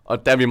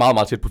 Og der er vi meget,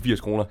 meget tæt på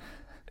 80 kroner.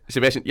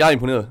 Sebastian, jeg er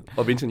imponeret,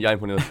 og Vincent, jeg er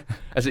imponeret.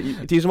 Altså,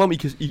 det er som om,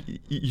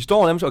 I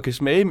står nærmest og kan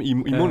smage i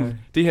munden.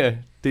 Det her,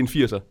 det er en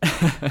 80'er.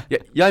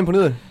 Jeg er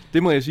imponeret,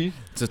 det må jeg sige.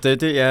 Så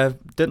det er,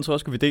 den tror jeg,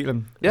 skal vi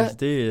dele. Ja,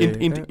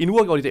 altså, en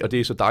uafgjort i dag, og det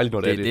er så dejligt,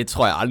 når det er det. Det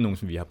tror jeg aldrig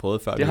nogensinde, vi har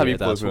prøvet før. Det har vi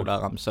ikke prøvet før. Der er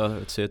ramt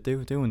så tæt.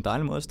 Det er jo en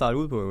dejlig måde at starte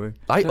ud på.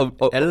 Nej,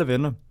 og alle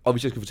venner. Og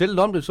hvis jeg skal fortælle lidt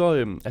om det,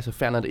 så altså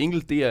Fernand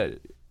Engel, det er...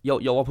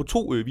 Jeg var på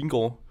 2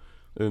 vingårde,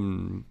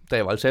 da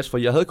jeg var i Alsace, for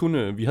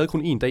vi havde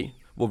kun en dag,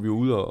 hvor vi var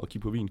ude og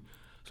kigge på vin.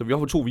 Så vi var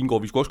på 2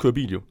 vingårde, vi skulle også køre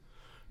bil jo.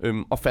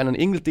 Og Fernand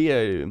Engel, det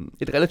er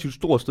et relativt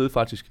stort sted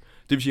faktisk.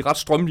 Det vil sige ret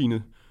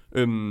strømlignet.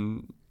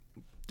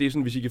 Det er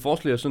sådan, hvis I kan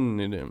forestille jer sådan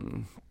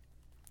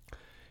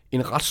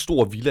en ret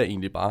stor villa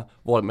egentlig bare,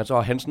 hvor man så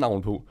har hans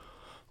navn på.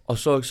 Og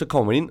så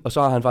kommer man ind, og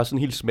så har han faktisk sådan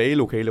en helt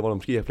smagelokale, hvor der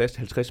måske er plads til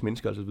 50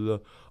 mennesker og så videre.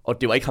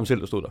 Og det var ikke ham selv,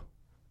 der stod der.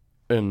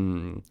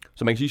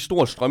 Så man kan sige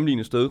stort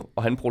strømlignet sted,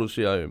 og han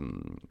producerer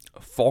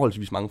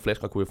forholdsvis mange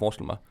flasker, kunne jeg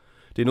forestille mig.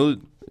 Det er noget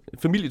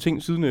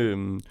familieting siden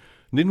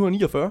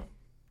 1949,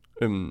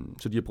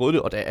 så de har prøvet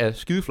det, og det er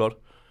skideflot.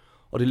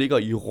 Og det ligger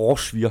i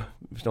Rorsvier,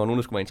 hvis der var nogen,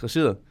 der skulle være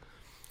interesseret.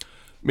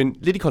 Men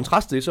lidt i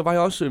kontrast til det, så var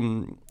jeg også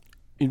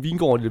en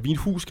vingård, eller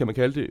vinhus, kan man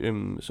kalde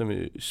det, som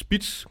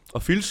Spitz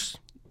og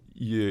Fils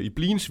i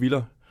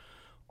Bliensviller.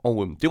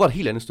 Og det var et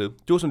helt andet sted.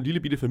 Det var sådan en lille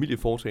bitte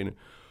familieforetagende,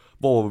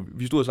 hvor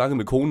vi stod og snakkede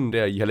med konen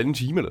der i 1,5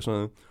 time eller sådan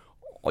noget.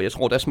 Og jeg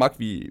tror, der smagte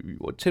vi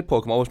var tæt på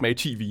at komme over og smage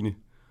 10 vine.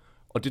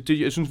 Og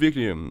det jeg synes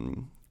virkelig,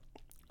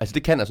 altså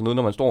det kan altså noget,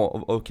 når man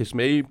står og kan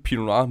smage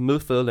Pinot Noir med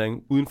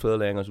faderlagring, uden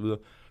faderlagring og så videre.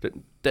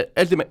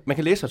 Alt det, man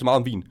kan læse sig så meget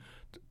om vin.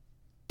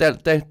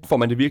 Der får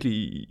man det virkelig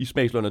i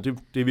smagslønner. Det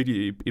er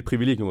virkelig et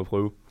privilegium at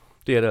prøve.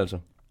 Det er det altså.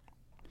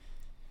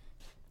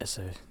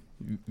 Altså,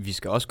 vi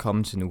skal også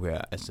komme til nu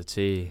her, altså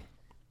til,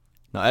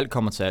 når alt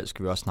kommer til alt,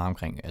 skal vi også snakke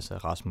omkring, altså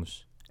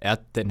Rasmus, er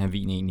den her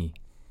vin egentlig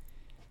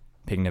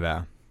pengene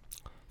værd?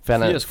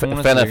 Fan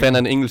af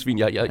en engelsk vin.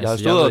 Jeg har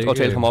stået og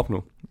talt ham op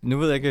nu. Nu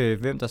ved jeg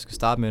ikke, hvem der skal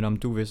starte med, om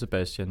du vil,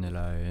 Sebastian,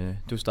 eller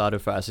du startede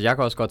før. Altså, jeg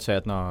kan også godt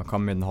tage den og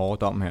komme med den hårde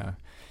dom her,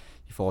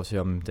 i forhold til,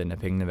 om den er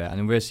pengene værd.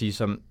 Nu vil jeg sige,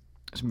 som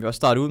vi også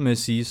startede ud med at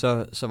sige,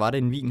 så var det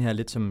en vin her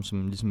lidt,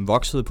 som ligesom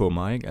voksede på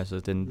mig, ikke? Altså,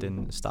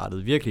 den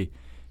startede virkelig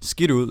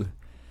skidt ud.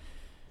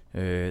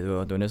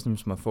 Det var næsten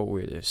som at få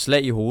et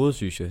slag i hovedet,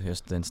 synes jeg,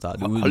 den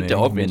startede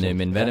ud med.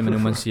 Men hvad er det nu,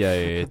 man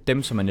siger?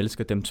 Dem, som man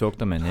elsker, dem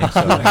tugter man, ikke? Så,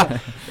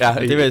 ja,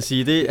 det vil jeg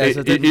sige. Det,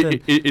 altså,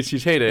 et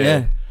citat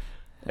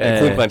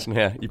af kronprinsen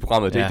her i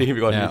programmet, det kan vi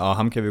godt lide. Og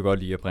ham kan vi godt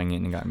lide at bringe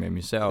ind en gang med,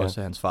 især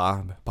også hans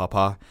far,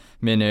 papa.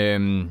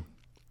 Men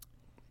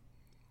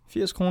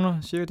 80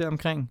 kroner, cirka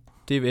deromkring,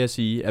 det vil jeg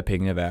sige, er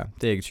pengene værd.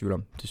 Det er jeg ikke i tvivl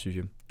om, det synes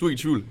jeg. Du er ikke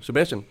i tvivl,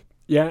 Sebastian?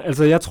 Ja,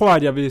 altså jeg tror,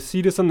 at jeg vil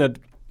sige det sådan, at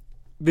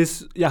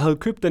hvis jeg havde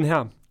købt den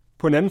her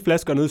på en anden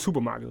flaske nede i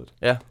supermarkedet,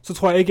 så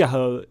tror jeg ikke, jeg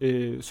havde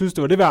synes,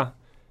 det var det værd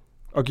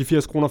at give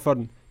 80 kroner for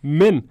den.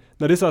 Men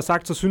når det så er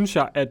sagt, så synes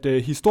jeg,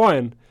 at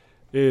historien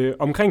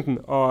omkring den,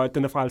 og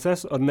den er fra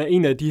Alsace, og den er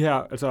en af de her,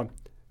 altså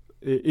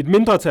et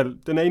mindretal,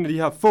 den er en af de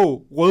her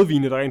få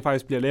rødvine, der rent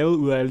faktisk bliver lavet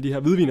ud af alle de her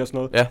hvidvine og sådan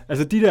noget. Ja.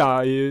 Altså de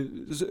der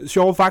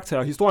sjove fakta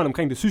og historien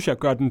omkring det, synes jeg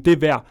gør den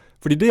det værd.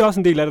 Fordi det er også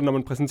en del af det, når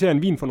man præsenterer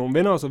en vin for nogle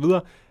venner og så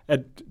videre, at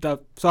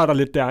så er der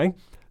lidt der, ikke?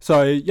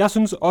 Så jeg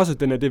synes også, at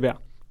den er det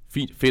værd.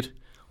 Fint, fedt.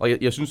 Og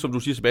jeg synes, som du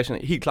siger, Sebastian,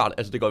 helt klart,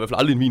 altså det gør i hvert fald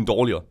aldrig en vin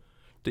dårligere.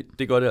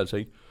 Det gør det altså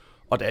ikke.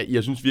 Og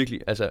jeg synes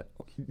virkelig, altså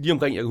lige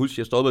omkring, jeg kan huske, at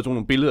jeg stoppede og tog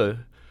nogle billeder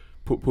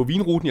på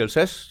vinruten i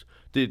Alsace.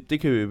 Det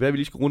kan være, vi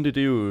lige skal runde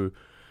det er jo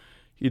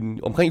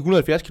omkring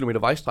 170 km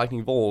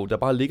vejstrækning, hvor der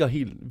bare ligger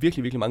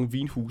virkelig, virkelig mange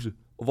vinhuse,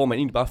 og hvor man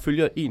egentlig bare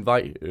følger en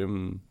vej,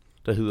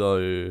 der hedder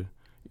et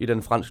eller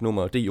andet fransk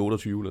nummer,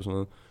 D28 eller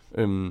sådan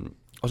noget.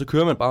 Og så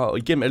kører man bare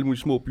igennem alle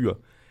mulige små byer.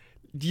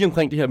 Lige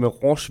omkring det her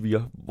med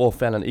Rorsvier, hvor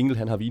Fernand Engel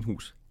han har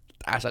vinhus.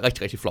 Det er altså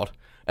rigtig, rigtig flot.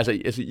 Altså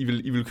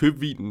I vil købe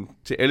vinen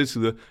til alle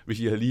tider, hvis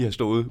I lige har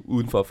stået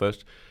udenfor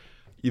først.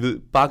 I ved,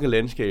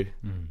 bakkelandskab,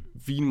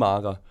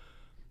 vinmarker,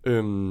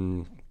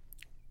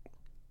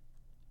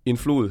 en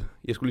flod.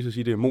 Jeg skulle lige så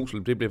sige, det er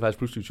Mosel. Det blev faktisk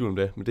pludselig i tvivl om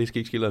det, men det skal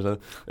ikke skille os ad.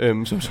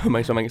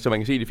 Så man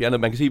kan se det fjerne.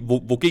 Man kan se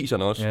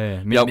Vogeserne også.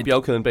 Ja.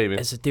 Bjergkæden bagved.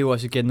 Altså, det er jo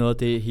også igen noget af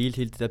det hele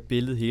det der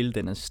billede, hele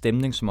den her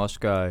stemning, som også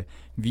gør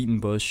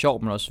vinen både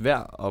sjov, men også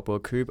værd at både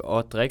købe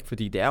og drikke,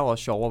 fordi det er jo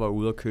også sjovere at være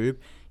ude og købe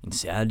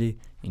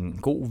en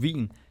god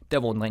vin, der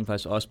hvor den rent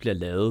faktisk også bliver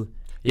lavet.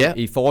 Ja.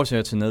 I forhold til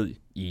at tage ned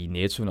i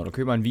Netto, når du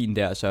køber en vin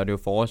der, så er det jo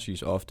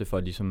forholdsvis ofte for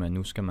ligesom, at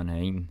nu skal man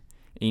have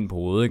en på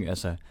hovedet, ikke?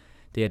 Altså,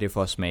 det er det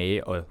for at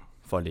smage og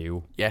for at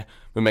leve. Ja,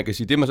 men man kan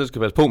sige, det man så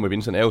skal passe på med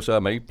vinserne er jo så,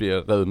 at man ikke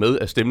bliver revet med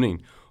af stemningen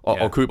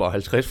og køber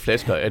 50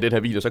 flasker af den her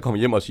vin, og så kommer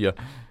hjem og siger,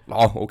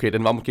 okay,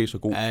 den var måske så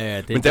god.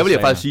 Ja, men der vil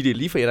jeg faktisk sige, det er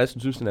lige for jeg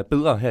næsten synes, den er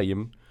bedre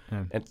herhjemme,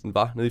 end den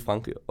var nede i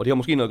Frankrig. Og det har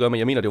måske noget at gøre med,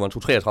 jeg mener, det var en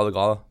 33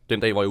 grader den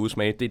dag, hvor jeg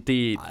udsmagede.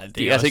 Det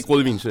er altså ikke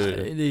rødvins.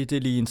 Det er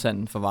lige en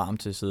sand for varm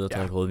til at sidde og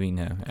drikke rødvin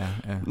her.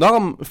 Ja. Nok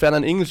om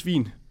Fernand Engels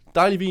vin.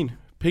 Dejlig vin.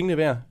 Pengene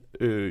værd.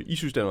 I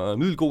synes, den er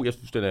middelgod. Jeg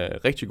synes, den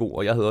er rigtig god,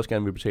 og jeg havde også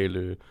gerne vil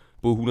betale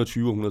både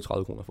 120 og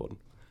 130 kroner for den.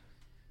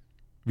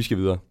 Vi skal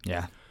videre.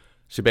 Ja.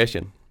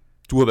 Sebastian,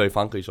 du har været i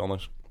Frankrig i sommer.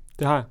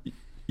 Det har jeg.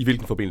 I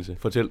hvilken forbindelse?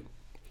 Fortæl.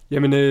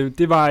 Jamen,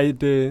 det var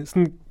et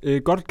sådan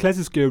godt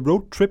klassisk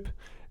roadtrip.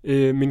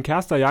 Min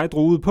kæreste og jeg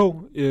drog ud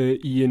på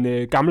i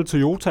en gammel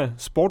Toyota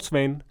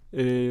sportsvan.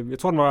 Jeg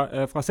tror, den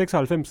var fra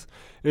 96.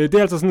 Det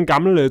er altså sådan en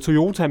gammel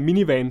Toyota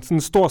minivan, sådan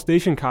en stor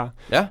stationcar.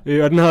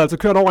 Ja. Og den havde altså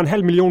kørt over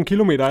 500.000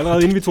 kilometer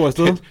allerede inden vi tog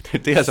afsted.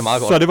 det er altså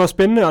meget godt. Så det var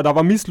spændende, og der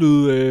var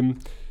mislydet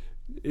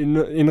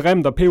en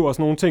rem, der pev og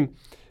sådan nogle ting.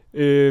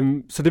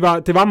 Så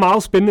det var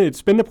meget spændende, et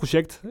spændende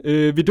projekt.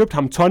 Vi døbte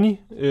ham Tony,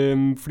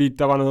 fordi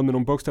der var noget med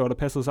nogle bogstaver, der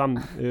passede sammen.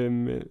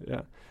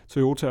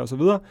 Toyota og så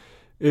videre.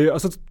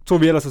 Og så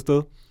tog vi ellers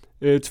afsted.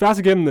 Tværs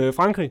igennem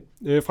Frankrig,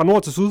 fra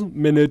nord til syd,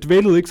 men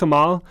dvælede ikke så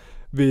meget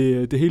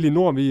ved det hele i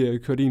nord. Vi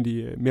kørte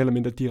egentlig mere eller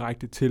mindre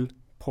direkte til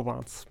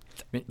Provence.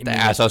 Men der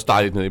er altså også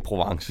dejligt nede i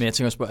Provence. Men jeg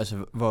tænker også på, altså,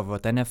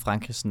 hvordan er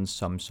Frankrig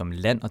som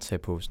land at tage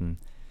på sådan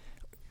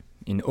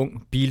en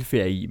ung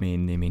bilferie i med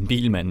en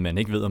bil, man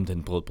ikke ved, om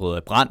den bryder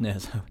af brand?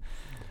 Altså.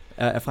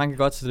 Er Frankrig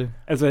godt til det?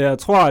 Altså, jeg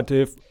tror, at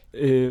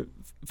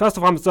først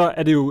og fremmest så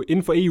er det jo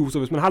inden for EU, så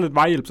hvis man har lidt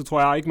vejhjælp, så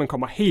tror jeg ikke, man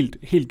kommer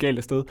helt galt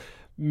afsted.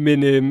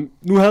 Men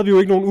nu havde vi jo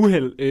ikke nogen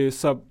uheld,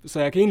 så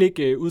jeg kan egentlig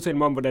ikke udtale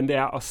mig om, hvordan det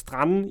er at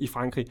strande i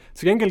Frankrig.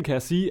 Til gengæld kan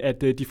jeg sige,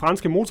 at de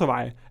franske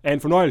motorveje er en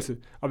fornøjelse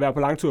at være på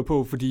langtur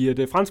på, fordi at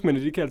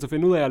franskmændene, de kan altså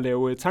finde ud af at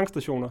lave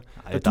tankstationer.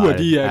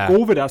 De er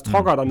gode ved deres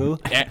trokker dernede.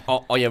 Ja,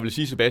 og jeg vil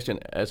sige, Sebastian,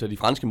 altså de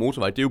franske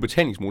motorveje, det er jo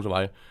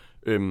betalingsmotorveje,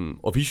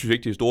 og vi synes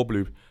ikke, det er store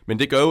beløb. Men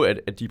det gør jo,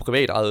 at de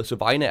privatejede, så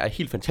vejene er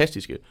helt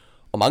fantastiske.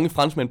 Og mange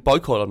franskmænd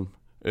boykotter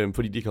dem,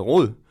 fordi de kan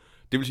råd.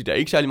 Det vil sige, der er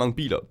ikke særlig mange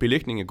biler.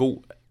 Belægningen er god.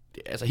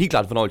 Det er altså helt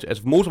klart fornøjelse.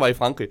 Altså motorvej i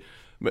Frankrig,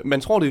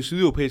 man tror, det er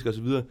sydeuropæisk og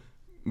så videre,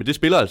 men det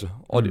spiller altså.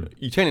 Og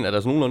i Italien er der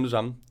altså nogenlunde det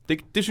samme.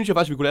 Det synes jeg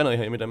faktisk, vi kunne lære noget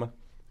her i Danmark.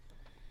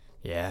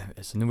 Ja,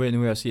 altså nu vil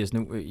jeg også sige, altså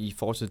nu i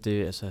fortsæt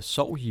det, altså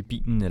sov I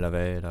bilen, eller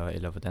hvad,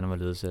 eller hvordan var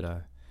ledes, eller?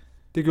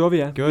 Det gjorde vi,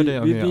 ja. Gjorde det,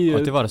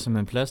 og det var der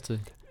simpelthen plads til?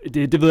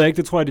 Det ved jeg ikke,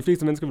 det tror jeg, de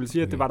fleste mennesker vil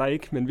sige, at det var der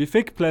ikke, men vi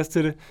fik plads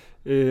til det.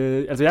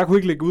 Altså jeg kunne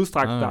ikke ligge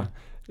udstrakt der.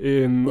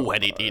 Det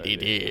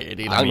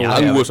er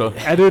lange uger så.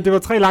 Ja, det var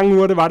 3 lange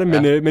uger, det var det,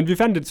 men vi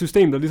fandt et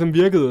system, der ligesom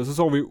virkede, og så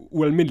sov vi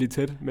ualmindeligt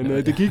tæt, men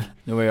det gik.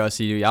 Nu vil jeg også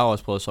sige, at jeg har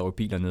også prøvet at sove i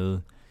biler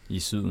nede i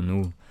syden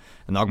nu.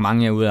 Nok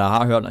mange af jer ude, jeg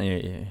har hørt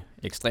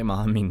ekstremt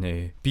meget om min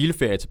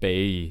bilferie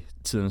tilbage i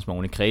tidens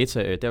morgen i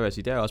Kreta. Der vil jeg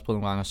sige, der har jeg også prøvet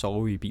nogle gange at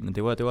sove i bilen.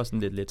 Det var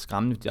sådan lidt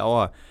skræmmende. Det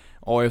var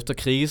år efter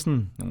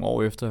krisen, nogle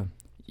år efter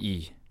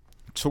i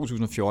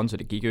 2014, så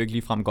det gik jo ikke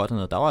lige frem godt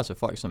hernede. Der var altså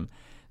folk,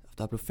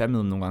 der blev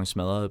fandme nogle gange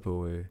smadret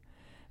på...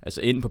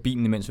 Altså ind på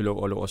bilen, imens vi lå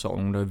og sov,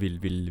 nogen der ville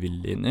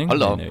ind, ikke? Hold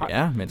da op.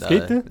 Men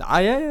skete det?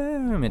 Nej, ja,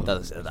 men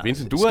der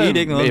Vincent, du er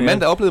en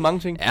mand, der oplevede mange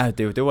ting. Ja,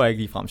 det var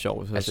ikke lige frem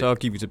sjovt, så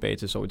gik vi tilbage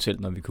til at sove i telt,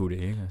 når vi kunne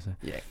det, ikke? Altså.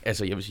 Ja,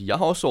 altså jeg vil sige, jeg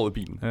har også sovet i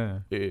bilen. Ja.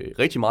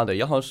 Rigtig meget der.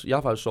 Jeg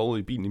har faktisk sovet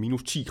i bilen i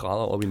minus 10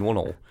 grader oppe i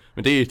Nord-Norge.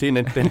 Men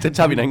den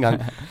tager vi en anden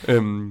gang.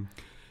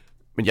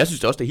 Men jeg synes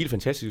det også, det er helt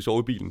fantastisk at sove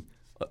i bilen.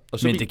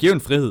 Men det giver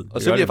en frihed.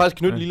 Og så vil jeg faktisk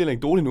knytte en lille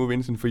anekdote nu,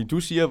 Vincent, fordi du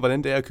siger,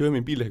 hvordan det er at køre med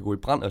en bil, der kan gå i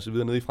brand og så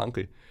videre nede i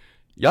Frankrig.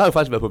 Jeg har jo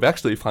faktisk været på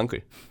værksted i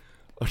Frankrig,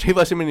 og det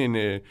var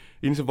simpelthen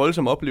en så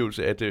voldsom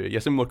oplevelse, at jeg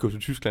simpelthen måtte køre til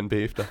Tyskland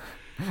bagefter.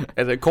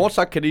 Altså kort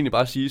sagt kan det egentlig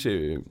bare siges,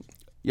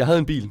 jeg havde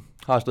en bil,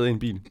 har stadig en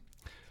bil.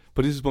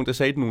 På det tidspunkt, der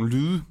sagde den nogle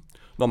lyde,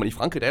 når man i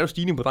Frankrig, der er jo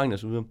stigning på drengen og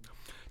så videre.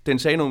 Den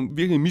sagde nogle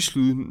virkelig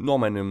mislyde,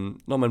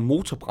 når man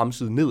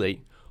motorbremsede nedad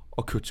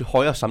og kørte til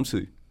højre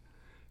samtidig.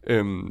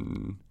 Ja,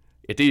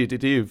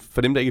 det er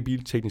for dem, der ikke er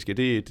biltekniske,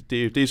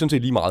 det er sådan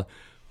set lige meget.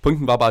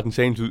 Punkten var bare, at den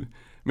sagde en lyd.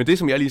 Men det,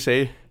 som jeg lige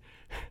sagde,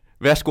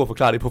 værsgo at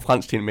forklare det på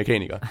fransk til en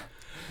mekaniker.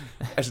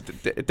 Altså,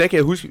 der kan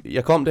jeg huske,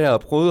 jeg kom der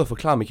og prøvede at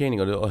forklare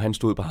mekanikerne, og han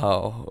stod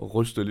bare og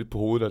rystede lidt på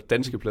hovedet, og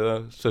danske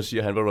plader, så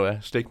siger han, hvad du er,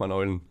 stik mig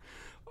nøglen.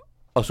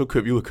 Og så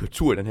kører vi ud og kører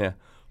tur i den her,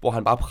 hvor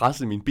han bare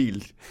pressede min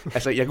bil.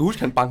 Altså, jeg kan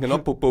huske, han bankede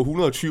op på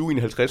 120 i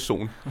en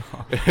 50-zone.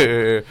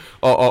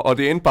 Og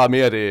det endte bare med,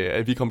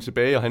 at vi kom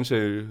tilbage, og han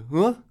sagde,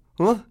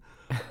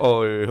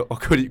 og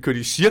kørte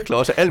i cirkler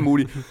også, alt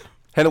muligt.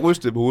 Han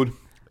rystede på hovedet.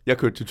 Jeg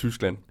kørte til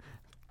Tyskland.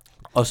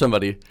 Og så var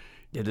det.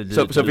 Ja,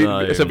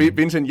 så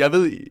Vincent, jeg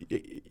ved,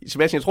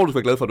 Sebastian, jeg tror, du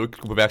er glad for, at du ikke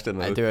skulle på værkstedet.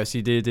 Nej, det vil jeg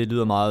sige, det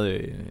lyder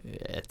meget,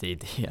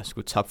 det jeg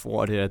skulle tabe for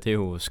ord, det er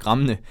jo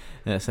skræmmende.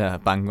 Altså,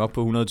 banken op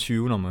på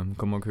 120, når man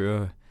kommer og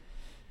kører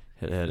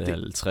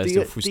 50, det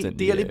er fuldstændig...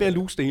 Det er lidt mere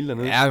lus det hele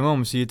dernede. Ja, det må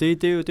man sige.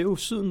 Det er jo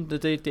syden,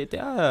 det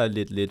er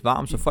lidt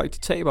varmt, så folk de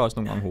taber også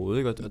nogle gange hovedet,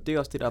 ikke? Og det er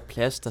også det, der er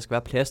plads, der skal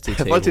være plads til at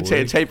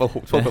tabe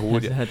hovedet. Folk taber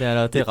hovedet,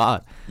 ja. Det er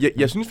rart.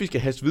 Jeg synes, vi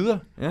skal haste videre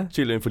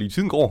til, fordi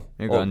tiden går,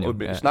 og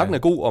snakken er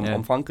god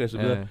om Frankrig og så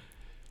videre.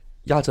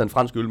 Jeg har taget en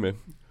fransk øl med.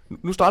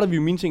 Nu starter vi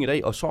jo mine ting i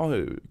dag, og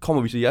så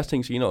kommer vi til jeres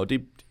ting senere, og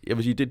jeg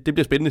vil sige, det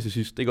bliver spændende til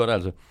sidst. Det gør det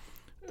altså.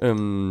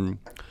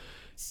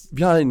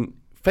 Vi har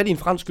fat i en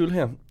fransk øl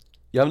her.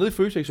 Jeg har været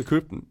nede i Føtex og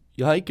købt den.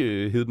 Jeg har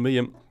ikke hævet den med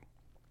hjem.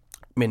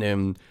 Men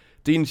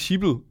det er en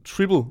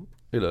triple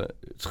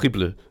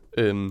Secret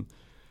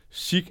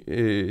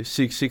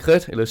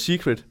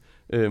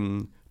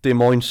de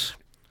Moins.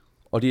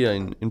 Og det er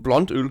en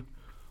blond øl.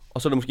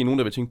 Og så er der måske nogen,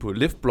 der vil tænke på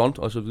Left Blond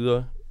og så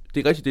videre.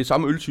 Det er rigtigt, det er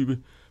samme øltype.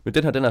 Men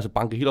den her, den er altså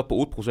banket helt op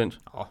på 8%.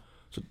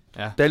 Så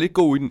der er lidt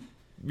god i den.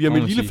 Vi har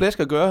med en lille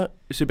flaske at gøre.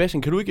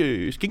 Sebastian, kan du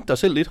ikke skinke dig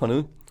selv lidt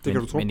hernede? Det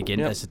kan du tro. Men igen,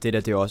 altså det der,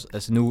 det er også...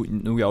 Altså nu er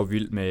jeg jo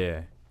vild med...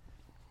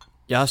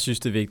 Jeg synes,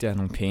 det er vigtigt at have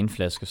nogle pæne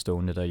flasker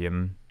stående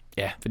derhjemme.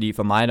 Ja. Fordi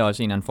for mig er der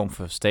også en eller anden form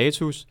for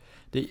status.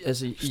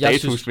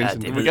 Status,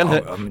 Vincent. Du vil gerne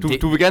have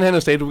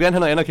noget status. Du vil gerne have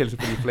noget anerkendelse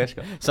på dine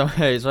flasker.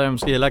 så jeg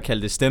måske hellere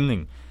kalde det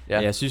stemning. Ja.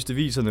 Jeg synes, det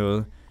viser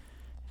noget.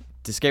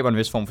 Det skaber en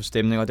vis form for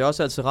stemning. Og det er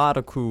også altid rart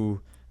at kunne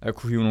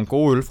hive nogle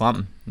gode øl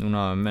frem. Nu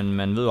når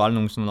man ved jo aldrig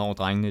nogensinde, hvornår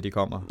drengene de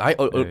kommer. Nej,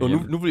 og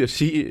nu vil jeg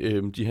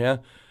sige, de her...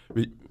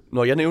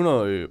 Når jeg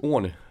nævner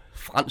ordene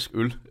fransk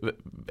øl,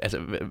 altså,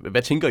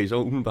 hvad tænker I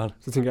så umiddelbart?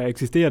 Så tænker jeg,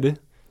 eksisterer det?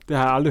 Det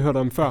har jeg aldrig hørt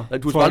om før. Nej,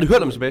 du har aldrig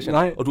hørt om, Sebastian?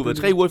 Nej. Og du har været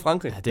 3 uger i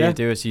Frankrig? Ja, det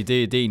vil jeg sige,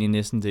 det er egentlig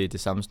næsten det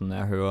samme, som når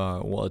jeg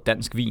hører ordet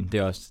dansk vin.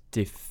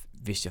 Det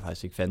vidste jeg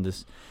faktisk ikke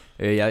fandtes.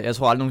 Jeg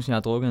tror aldrig nogensinde, jeg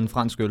har drukket en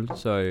fransk øl,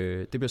 så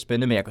det bliver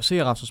spændende. Men jeg kan se,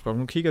 at Rasmus Brock,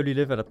 nu kigger jeg lige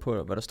lidt, hvad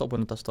der står på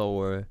den. Der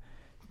står,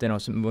 den har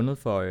simpelthen vundet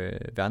for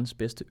verdens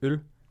bedste øl.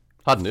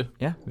 Har den det?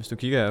 Ja, hvis du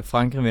kigger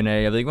Frankrig, men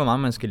jeg ved ikke, hvor meget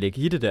man skal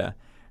lægge i det der.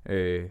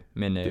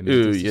 Men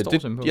det står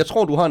simpelthen på. Jeg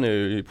tror, du har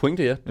en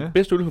pointe, ja.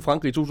 Bedste øl for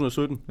Frankrig i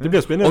 2017. Det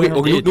bliver spændende.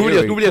 Okay,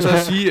 nu vil jeg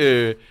så sige,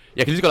 jeg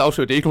kan lige så godt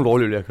afsløre, det er ikke nogen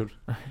dårlig øl, jeg har købt.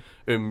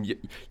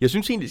 Jeg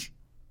synes egentlig,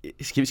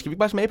 skal vi ikke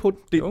bare smage på det?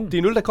 Det er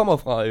en øl, der kommer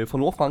fra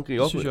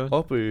Nordfrankrig,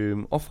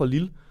 op fra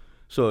Lille.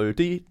 Så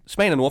det er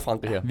smagen af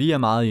Nordfrankrig her. Vi er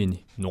meget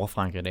i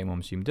Nordfrankrig i dag, må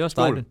man sige. Men det er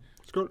også dejligt.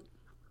 Skål.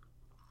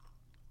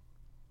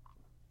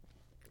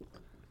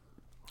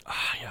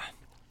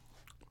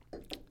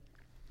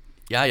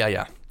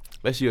 Ja.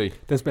 Hvad siger I?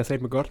 Den smager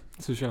satme godt,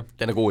 synes jeg.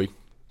 Den er god, ikke?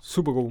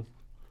 Super god.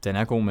 Den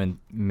er god,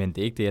 men det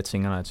er ikke det, jeg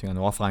tænker, når jeg tænker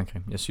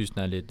Nordfrankrig. Jeg synes,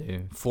 den er lidt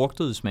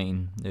frugtet i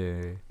smagen.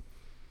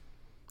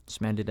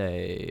 Smager lidt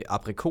af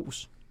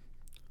aprikos.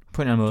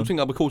 På en eller anden måde. Du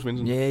tænker aprikos,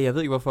 Vincent? Ja, jeg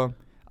ved ikke hvorfor.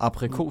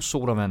 Aprikos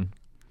sodavand.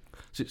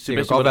 Det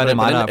kan godt være, det er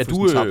mig, der er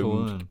fuldstændig tabt på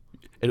hovedet.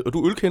 Er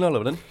du ølkender,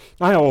 eller hvordan?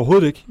 Nej,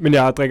 overhovedet ikke. Men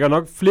jeg drikker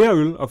nok flere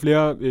øl, og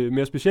flere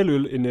mere specielle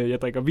øl, end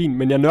jeg drikker vin.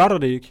 Men jeg nørder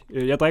det ikke.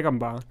 Jeg drikker dem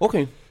bare.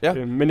 Okay,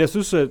 ja. Men jeg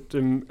synes, at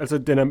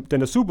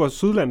den er super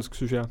sydlandsk,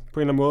 synes jeg, på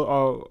en eller anden måde.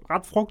 Og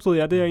ret frugtet,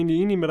 ja, det er jeg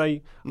egentlig enig med dig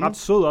i. Ret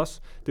sød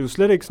også. Det er jo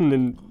slet ikke sådan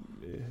en...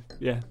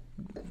 det er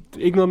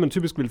ikke noget, man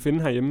typisk vil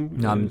finde herhjemme.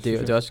 Nej, men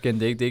det er også igen,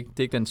 det er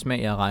ikke den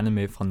smag, jeg regner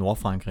med fra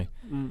Nordfrankrig.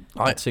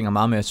 Jeg tænker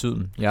meget mere af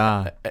syden.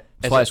 Jeg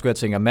tror, jeg skulle have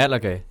tænkt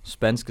Malaga,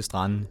 spanske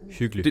strande,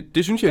 hyggeligt.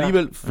 Det synes jeg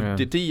alligevel.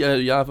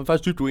 Jeg er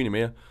faktisk dybt uenig med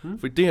jer.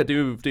 For det her,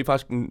 det er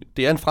faktisk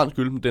det er en fransk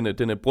øl, men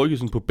den er brygget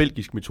sådan på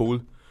belgisk metode.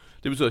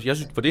 Det betyder, at jeg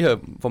synes,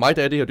 for mig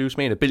der er det her, det er jo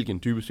smagen af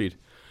Belgien dybest set.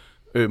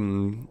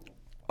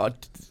 Og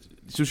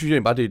så synes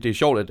jeg bare, det er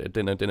sjovt, at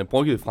den er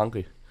brygget i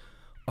Frankrig.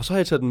 Og så har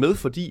jeg taget den med,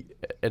 fordi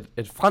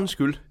at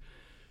fransk øl,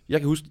 jeg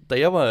kan huske, da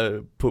jeg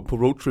var på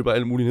roadtrip og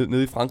alt muligt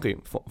nede i Frankrig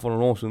for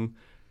nogle år siden,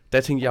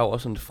 der tænkte jeg jo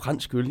også sådan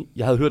fransk øl.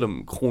 Jeg havde hørt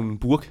om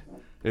Kronenbourg.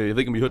 Jeg ved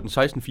ikke, om I hørte den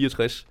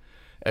 1664.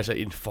 Altså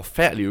en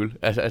forfærdelig øl.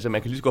 Altså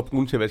man kan lige så godt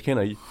bruge den til at vaske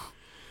hænder i.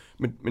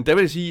 Men der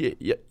vil jeg sige,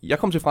 jeg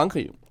kom til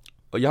Frankrig,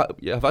 og jeg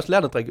har faktisk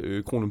lært at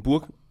drikke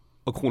Kronenbourg.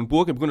 Og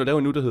Kronenbourg er begyndt at lave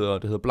en nu, der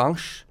hedder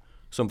Blanche,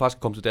 som faktisk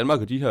kom til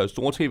Danmark, og de her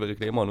store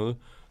tv-reklamer og noget,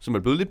 som er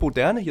blevet lidt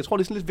moderne. Jeg tror,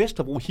 det er sådan lidt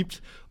Vesterbro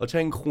hipt at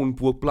tage en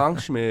Kronenbourg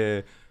Blanche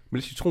med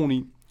lidt citron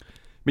i.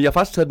 Men jeg har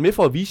faktisk taget det med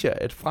for at vise jer,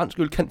 at fransk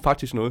øl kan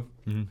faktisk noget.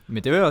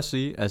 Men det vil jeg også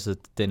sige, altså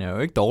den er jo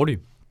ikke dårlig.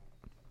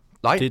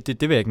 Nej.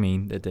 Det vil jeg ikke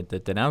mene.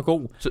 Den er jo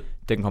god.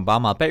 Den kom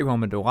bare meget bagpå,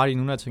 men det er jo ret i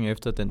nu, når jeg tænker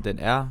efter, den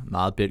er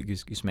meget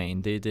belgisk i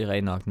smagen. Det er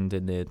rent nok,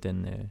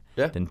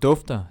 den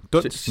dufter.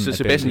 Så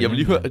Sebastian, jeg vil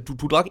lige høre, at du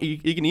drak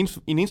ikke en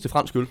eneste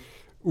fransk øl.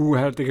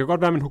 Det kan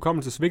godt være, at min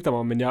hukommelse svigter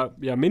mig, men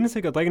jeg mindes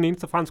ikke at drikke en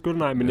eneste fransk øl,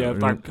 nej, men jeg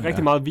drak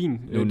rigtig meget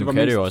vin. Nu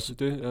kan det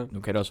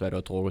også være, at du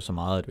har drukket så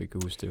meget, at du ikke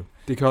kan huske det.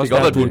 Det kan også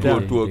være, at du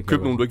har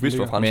købt nogen, du ikke vidste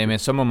var fransk. Men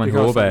så må man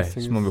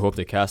håbe, det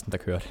er kæresten, der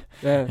kørte.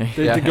 Ja,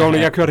 det gjorde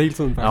jeg kørte hele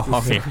tiden, faktisk.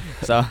 Okay.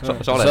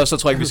 Så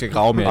tror jeg ikke, vi skal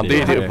grave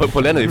mere. På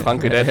landet i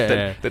Frankrig,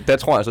 der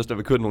tror jeg så, der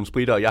vil køre nogle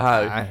spritter. Jeg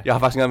har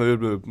faktisk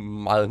engang været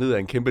meget ned af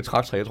en kæmpe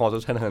traktor. Jeg tror også,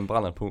 at han havde en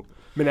brænder på.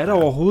 Men er det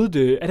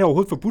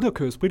overhovedet forbudt at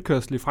køre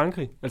spritkørsel i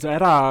Frankrig? Altså er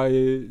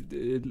der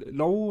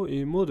lov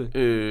imod det?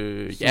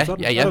 Ja.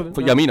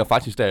 For jeg mener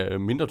faktisk, der er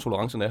mindre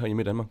tolerance end er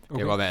herhjemme i Danmark. Okay. Det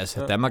kan godt være,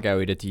 altså Danmark er jo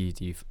et af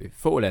de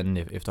få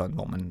lande efterhånden,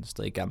 hvor man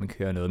stadig gerne vil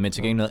køre noget. Men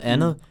til gengæld noget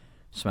andet,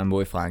 som man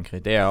må i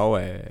Frankrig, det er jo,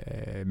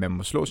 at man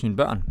må slå sine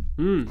børn.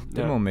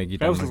 Det må man ikke i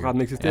Danmark.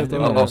 Revselsretten eksisterer.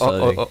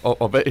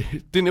 Og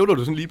det nævner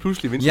du sådan lige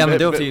pludselig, Vincent. Jamen,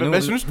 det var fordi,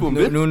 hvad synes du om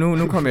det?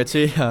 Nu kommer jeg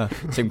til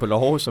at tænke på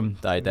lov, som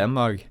der er i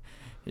Danmark,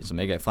 som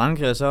ikke er i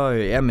Frankrig, og så,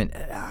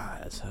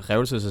 altså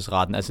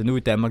revselsesretten, altså nu i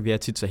Danmark, vi er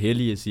tit så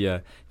heldige, og siger,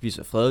 vi er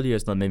så fredelige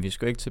og sådan noget, men vi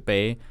skal ikke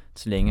tilbage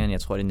til længere end,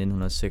 jeg tror det er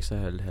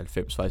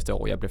 1996, faktisk det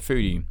år, jeg blev født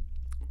i. Det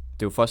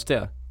er jo først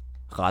der,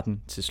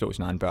 retten til at slå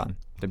sine egne børn,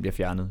 den bliver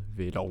fjernet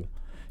ved lov.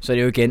 Så det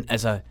er jo igen,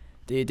 altså,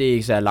 det er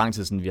ikke så lang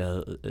tid siden, vi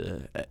havde,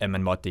 at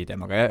man måtte det i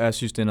Danmark, og jeg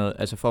synes, det er noget,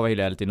 altså for at være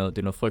helt ærlig, det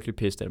er noget frygteligt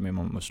pis, at man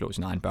må slå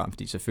sine egne børn,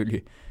 fordi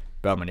selvfølgelig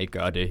bør man ikke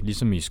gøre det,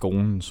 ligesom i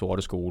skolen,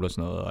 sorte skole og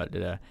sådan noget, og alt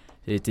det der.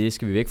 Det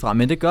skal vi væk fra.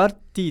 Men det gør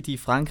de i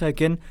Frankrig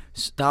igen.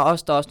 Der er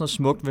også noget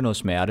smukt ved noget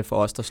smerte for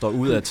os, der står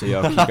udad til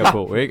og kigger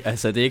på. Ikke?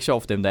 Altså, det er ikke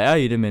sjovt for dem, der er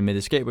i det, men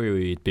det skaber jo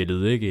et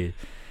billede. Ikke?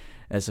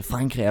 Altså,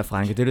 Frankrig er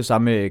Frankrig. Det er det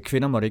samme med,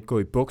 kvinder måtte ikke gå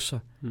i bukser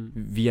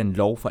via en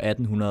lov fra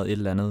 1800 et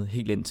eller andet,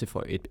 helt indtil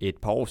for et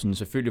par år siden.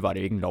 Selvfølgelig var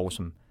det ikke en lov,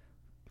 som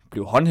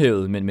blev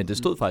håndhævet, men det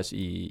stod faktisk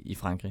i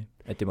Frankrig,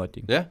 at det måtte de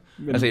ikke. Ja,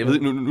 altså jeg ved,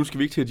 nu skal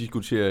vi ikke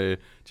til at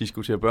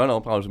diskutere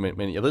børneopdragelse,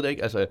 men jeg ved det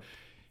ikke,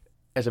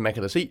 altså man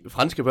kan da se,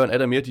 franske børn er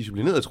der mere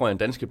disciplinerede, tror jeg, end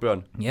danske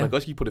børn. Ja. Man kan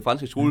også kigge på det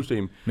franske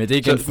skolesystem. Men det er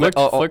igen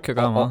frygt kan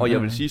gøre meget. Og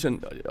jeg vil sige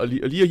sådan, og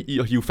lige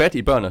at hive fat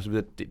i børn og så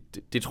videre,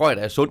 det tror jeg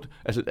da er sundt.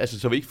 Altså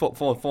så vi ikke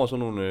får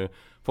sådan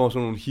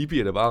nogle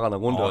hippier, der bare render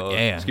rundt og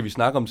skal vi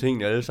snakke om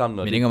tingene alle sammen.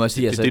 Og men det kan man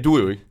sige, altså, det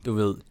duer jo ikke. Du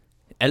ved,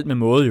 alt med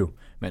måde jo.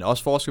 Men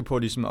også forskel på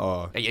ligesom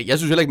at... Jeg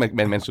synes heller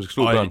ikke, man skal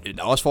slå børn.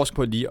 Der er også forskel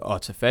på lige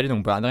at tage fat i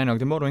nogle børn.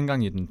 Det må du ikke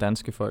engang i den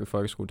danske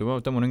folkeskole. Der må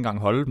du ikke engang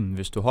holde dem.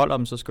 Hvis du holder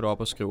dem, så skal du op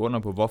og skrive under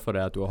på, hvorfor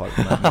det er, du har holdt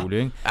dem alt muligt.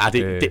 Ikke?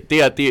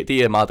 Ja,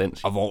 det er meget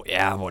dansk. Og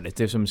hvor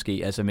det er så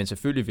måske... Altså, men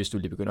selvfølgelig, hvis du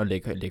lige begynder at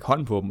lægge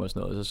hånd på dem og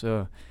sådan noget,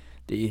 så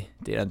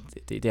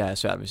det er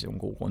svært, hvis det er en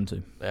god grund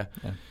til. Ja.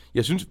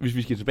 Jeg synes, hvis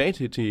vi skal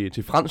tilbage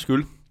til fransk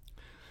øl,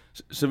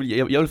 så vil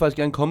jeg vil faktisk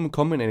gerne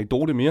komme med en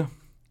anekdote mere.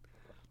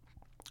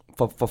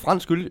 For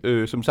fransk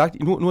øl, som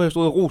sagt, nu har jeg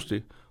stået og rost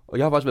det, og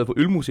jeg har faktisk været på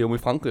ølmuseum i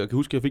Frankrig, og kan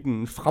huske, at jeg fik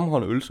en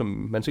fremragende øl, som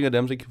man sikkert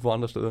nærmest ikke kan få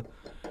andre steder.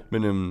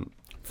 Men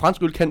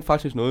fransk øl kan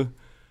faktisk noget,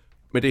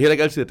 men det er heller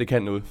ikke altid, at det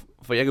kan noget.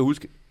 For jeg kan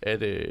huske,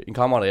 at en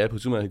kammerat og jeg på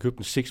et tidspunkt havde købt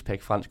en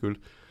 6-pack fransk øl,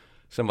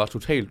 som var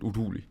totalt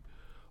uduelig.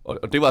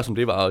 Og det var som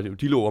det var,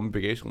 og de lå om i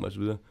bagagerummet og så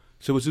videre.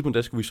 Så på et tidspunkt,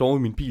 der skulle vi sove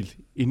i min bil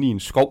inde i en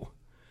skov,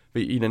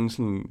 ved en eller anden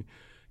sådan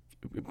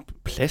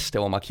plads, der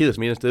var markeret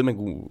som et sted, man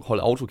kunne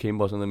holde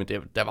autocamper og sådan noget,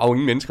 men der var jo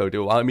ingen mennesker, det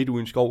var bare midt ude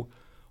i en skov.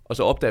 Og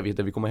så opdager vi,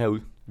 da vi kommer herud,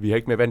 vi har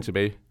ikke mere vand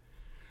tilbage.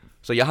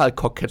 Så jeg har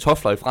kogt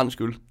kartofler i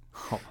fransk øl,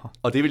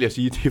 og det vil jeg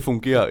sige, det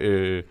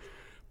fungerer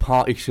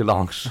par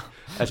excellence.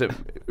 Altså,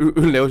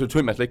 øl laver så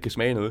tynd, man slet ikke kan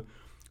smage noget.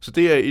 Så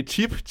det er et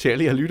tip til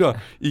alle jer lyttere.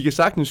 I kan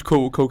sagtens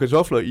koge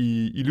kartofler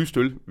i lyst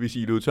øl, hvis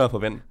I er løbet tør for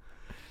vand.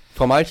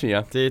 Fra mig til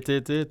jer.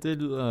 Det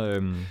lyder...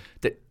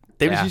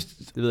 Det vil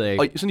sige, det ved jeg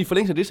ikke. Og sådan i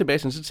forlængelse af det,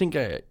 Sebastian, så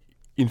tænker jeg,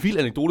 en vild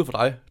anekdote for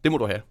dig, det må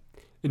du have.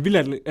 En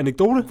vild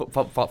anekdote?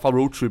 Fra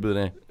roadtrippet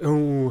af.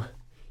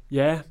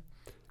 Ja,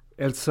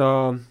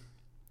 altså...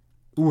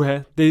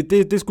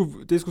 Det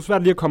er sgu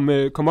svært lige at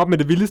komme op med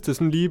det vildeste,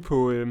 sådan lige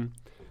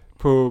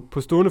på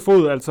stående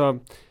fod. Altså,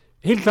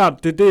 helt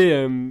klart, det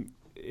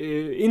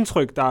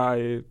indtryk,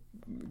 der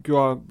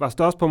var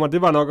størst på mig,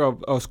 det var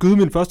nok at skyde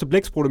min første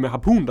blæksprutte med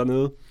harpun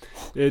dernede.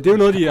 Det er jo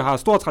noget, de har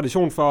stor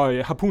tradition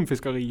for,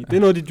 harpunfiskeri. Det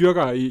er noget, de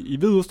dyrker i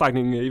vid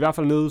udstrækning, i hvert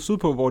fald nede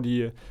sydpå, hvor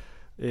de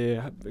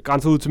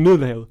grænser ud til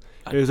Middelhavet.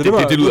 Så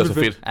det lyder så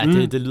fedt.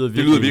 Ja, det lyder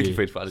virkelig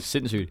fedt, faktisk.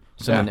 Sindssygt.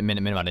 Så ja.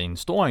 men var det en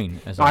stor en?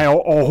 Altså? Nej,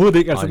 overhovedet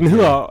ikke. Altså, den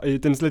hedder,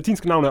 dens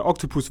latinske navn er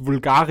Octopus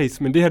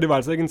vulgaris, men det her, det var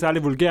altså ikke en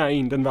særlig vulgær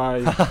en. Den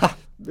var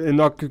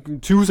nok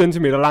 20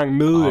 cm lang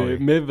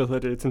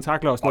med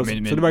tentakler og sådan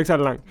noget, så det var ikke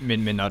særlig langt.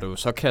 Men når du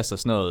så kaster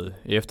sådan noget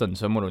efter den,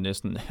 så må du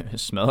næsten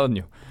smadre den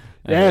jo.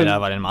 Ja, eller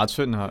var det en meget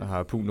tynd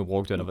harpun, du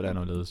brugte, eller hvordan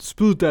noget ledes?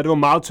 Spydet der, det var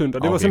meget tyndt,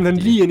 og det var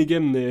simpelthen lige ind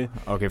igennem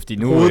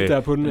fordi hovedet der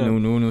på den her.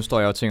 Nu står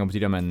jeg og tænker på de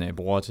der, man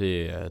bruger til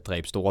at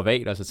dræbe store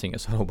hvaler, så tænker jeg,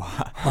 så er det jo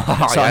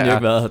bare... så har det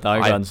ikke været, der har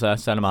ikke været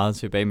særlig meget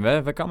tilbage.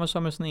 Men hvad gør man så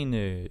med sådan en...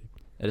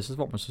 er det så,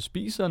 hvor man så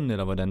spiser den,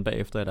 eller hvordan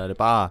bagefter, eller er det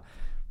bare...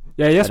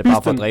 Ja, jeg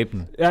spiste den. Dræbe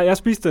den? Ja, jeg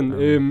spiste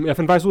den. Jeg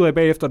fandt faktisk ud af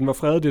bagefter, at den var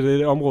fredet i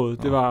det område.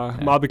 Det var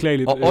meget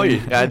beklageligt. Jeg håber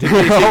ikke,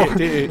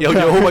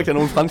 der er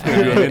nogen franskmænd,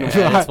 der med.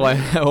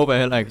 Jeg håber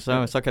heller ikke.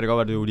 Så kan det godt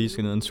være, at du lige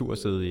skal ned en tur og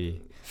sidde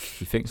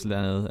i fængsel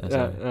dernede. Altså,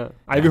 ja.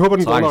 Ej, vi håber,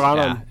 den går under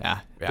radaren. Ja,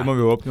 det må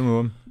vi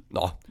håbe.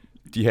 Nå,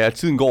 de her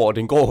tiden går, og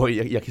den går,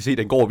 jeg kan se, at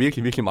den går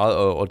virkelig, virkelig meget,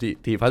 og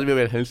det er faktisk ved at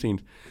være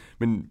halvsent.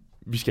 Men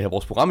vi skal have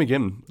vores program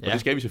igennem, og det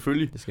skal vi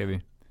selvfølgelig. Det skal vi.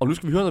 Og nu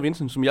skal vi høre noget,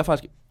 Vincent, som jeg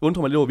faktisk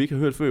undrer mig lidt over, vi ikke har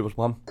hørt før i vores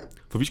program.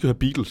 For vi skal høre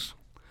Beatles.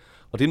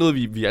 Og det er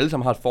noget, vi alle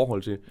sammen har et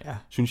forhold til,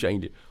 synes jeg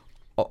egentlig.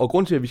 Og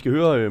grunden til, at vi skal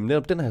høre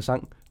netop den her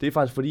sang, det er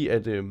faktisk fordi,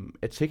 at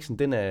teksten,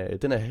 den er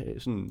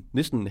sådan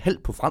næsten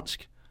halvt på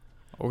fransk.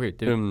 Okay,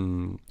 det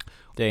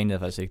er egentlig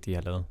faktisk ikke, de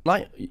har lavet.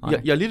 Nej.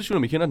 Jeg er lidt i tvivl,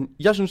 om I kender den.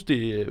 Jeg synes,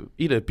 det er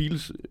et af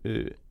Beatles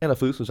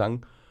allerfedeste sange.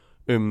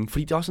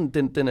 Fordi det er også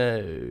sådan, den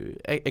er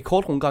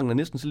akkordrundgangen er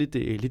næsten så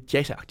lidt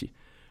jazzagtig.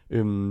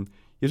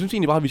 Jeg synes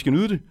egentlig bare, at vi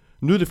skal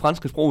nyde det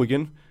franske sprog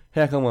igen.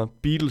 Her kommer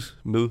Beatles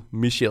med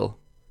Michelle.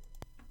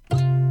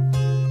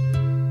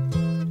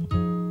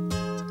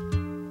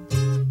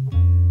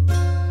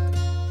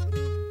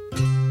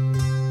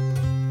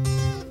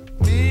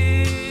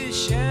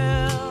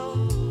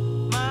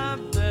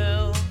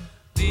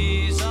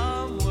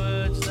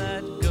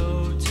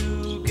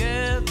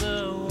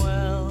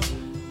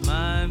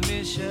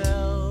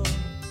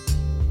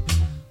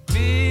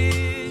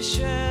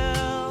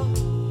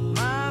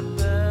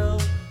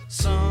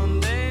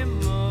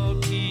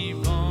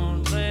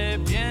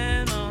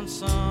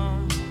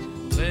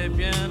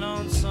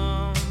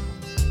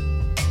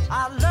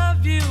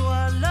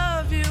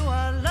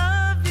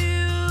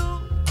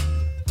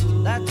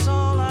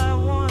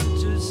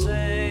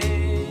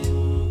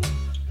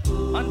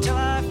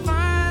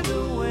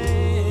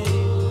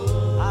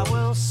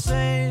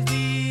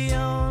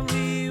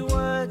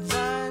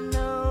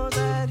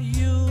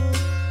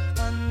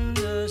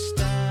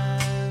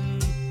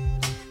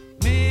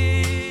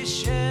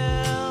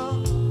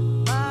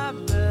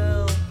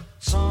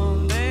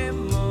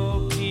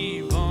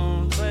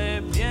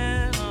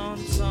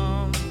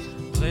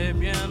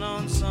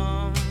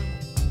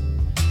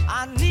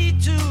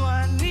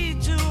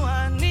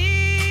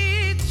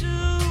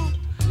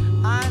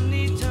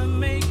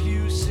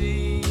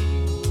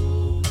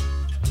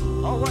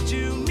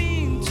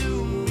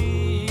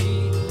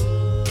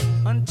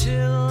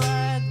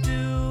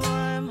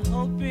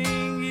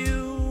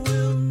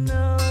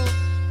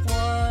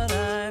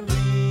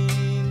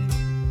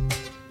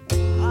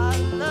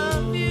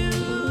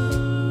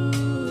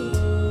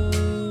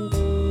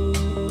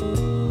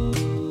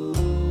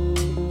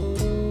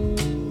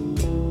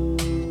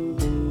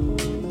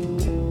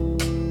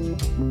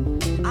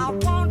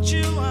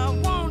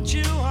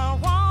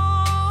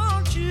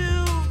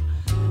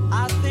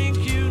 I think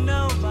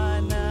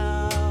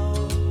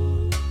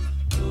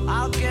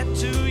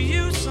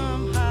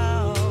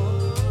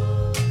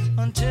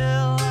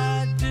Michelle,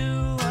 I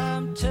do,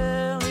 I'm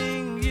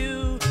telling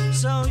you,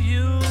 so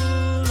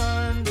you'll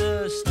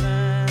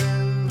understand.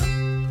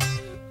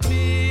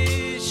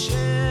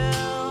 Michelle,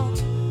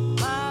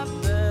 ma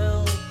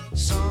belle,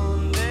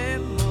 sont des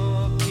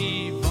mots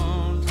qui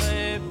vont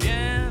très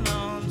bien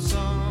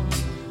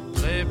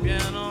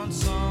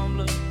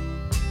ensemble.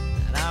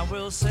 And I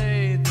will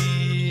say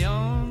the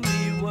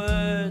only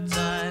words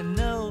I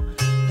know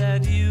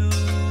that you'll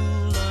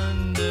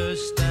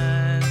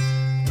understand,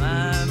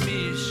 my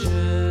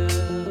Michelle.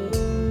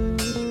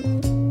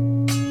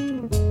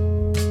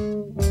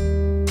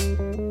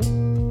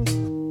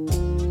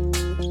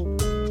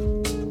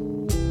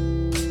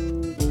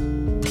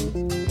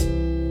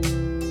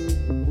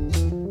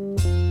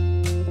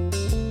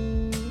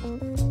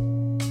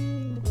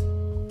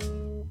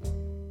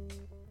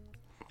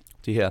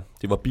 Det her,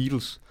 det var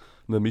Beatles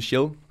med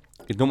Michelle.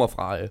 Et nummer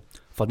fra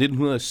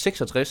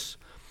 1966.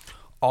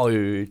 Og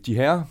de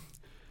her...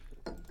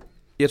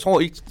 Jeg tror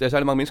ikke, der er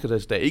særlig mange mennesker,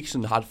 der ikke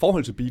sådan har et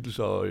forhold til Beatles,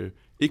 og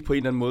ikke på en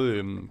eller anden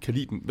måde kan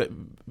lide dem.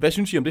 Hvad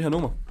synes I om det her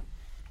nummer?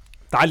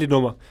 Dejligt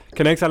nummer.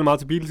 Kender ikke særlig meget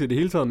til Beatles i det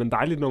hele taget, men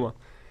dejligt nummer.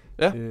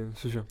 Ja.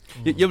 Synes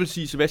jeg. Jeg vil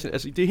sige, Sebastian,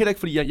 altså, det er heller ikke,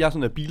 fordi jeg er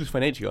sådan en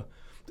Beatles-fanatiker.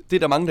 Det er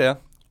der mange, der er.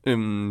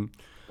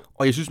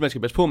 Og jeg synes, man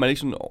skal passe på, at man ikke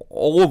sådan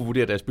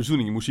overvurderer deres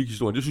betydning i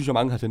musikhistorien. Det synes jeg,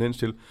 mange har tendens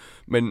til.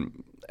 Men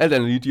alt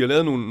andet lige, de har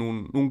lavet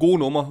nogle gode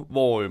numre,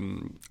 hvor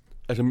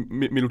altså,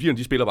 melodierne,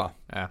 de spiller bare.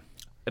 Ja. Er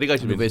det ikke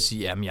rigtigt? Nu vil jeg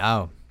sige, jamen jeg er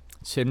jo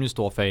temmelig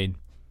stor fan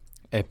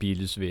af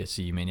Beatles, vil jeg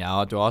sige. Men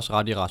jeg er jo også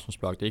ret i Rasmus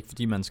Bloch. Det er ikke,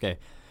 fordi man skal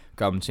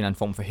gøre dem til en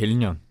form for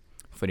helgener.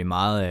 For det er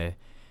meget af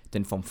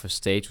den form for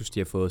status, de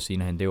har fået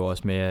senere hen. Det er jo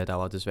også med, at der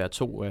var desværre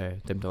 2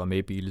 af dem, der var med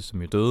i Beatles,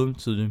 som jo døde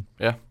tidligt.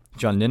 Ja.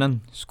 John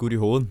Lennon, skudt i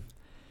hovedet.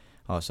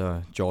 Og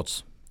så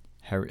George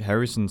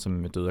Harrison,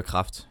 som døde af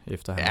kræft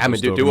efter han. Ja, men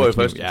det var jo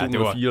først i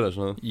 2004 eller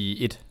sådan noget.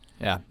 I 1.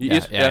 Ja. I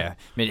 1? Ja.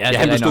 Men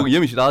han blev stukket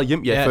hjem i sit eget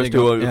hjem. Ja, først. Det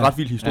var en ret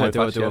vild historie,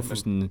 faktisk. Det var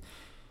sådan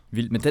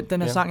vildt. Men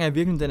den her sang er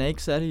virkelig, den er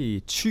ikke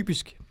særlig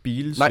typisk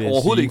Beatles. Nej,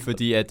 overhovedet ikke.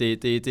 Fordi at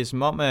det er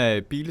som om,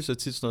 at Beatles er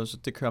tit sådan noget, så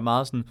det kører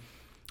meget sådan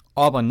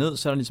op og ned,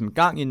 så er der ligesom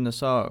gang i den, og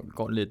så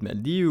går det lidt mere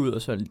lige ud,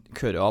 og så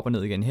kører det op og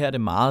ned igen. Her er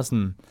det meget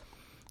sådan...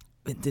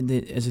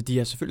 altså, de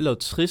har selvfølgelig lavet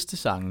triste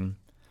sange,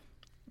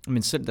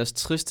 men selv deres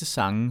triste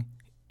sange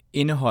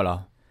indeholder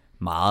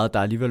meget. Der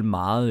er alligevel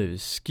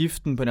meget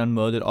skiften på en anden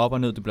måde, lidt op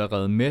og ned, det bliver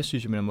revet med,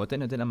 synes jeg, på en måde.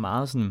 Den er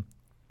meget sådan...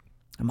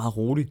 er meget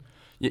rolig.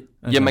 Ja,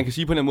 altså. Ja, man kan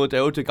sige på en måde, der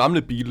er jo det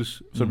gamle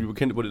Beatles, som vi var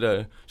kendte på det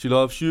der She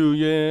Loves You,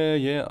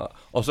 yeah, yeah.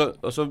 Og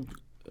så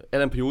er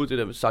der en periode, det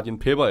der Sgt.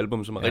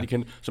 Pepper-album, som er rigtig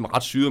kendt, som er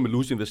ret syret med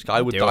Lucy in the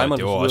Sky with Diamonds.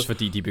 Det var også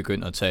fordi, de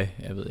begyndte at tage,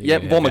 jeg ved ikke...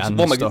 Ja,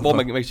 hvor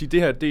man kan sige, det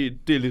her,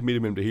 det er lidt midt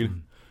imellem det hele.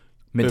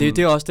 Men det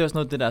er også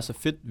noget, det der er så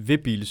fedt ved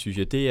Beatles, synes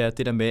jeg. Det er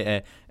det der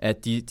med,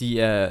 at de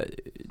er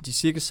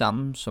cirka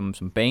sammen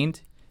som band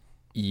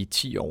i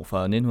 10 år, fra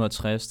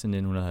 1960 til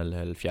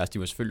 1970. De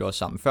var selvfølgelig også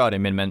sammen før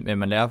det, men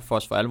man lærer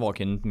først for alvor at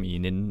kende dem i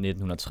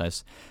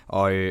 1960.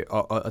 Og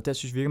der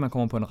synes vi virkelig, man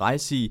kommer på en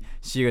rejse i,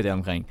 cirka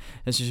deromkring.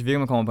 Jeg synes virkelig,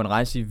 man kommer på en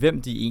rejse i,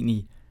 hvem de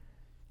egentlig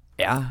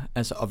er,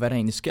 altså, og hvad der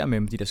egentlig sker med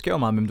dem. Der sker jo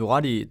meget med dem. Du er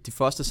ret i, de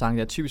første sange,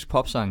 der er typisk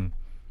popsange,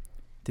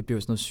 det bliver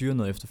jo sådan noget syre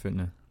noget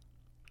efterfølgende.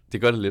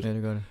 Det gør det lidt. Ja,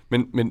 det gør det.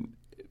 Men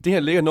det her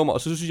lækker nummer,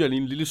 og så synes jeg, at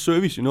en lille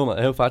service i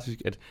nummeret er jo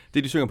faktisk, at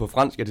det, de synger på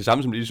fransk, er det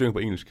samme, som det, de synger på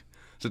engelsk.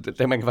 Så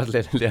der man kan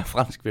faktisk lære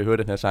fransk ved at høre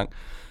den her sang.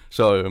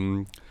 Så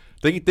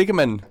det kan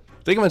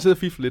man sidde og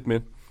fifle lidt med.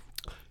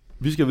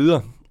 Vi skal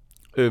videre.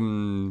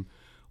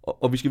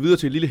 Og vi skal videre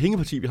til et lille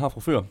hængeparti, vi har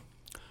fra før.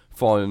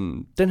 For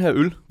den her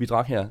øl, vi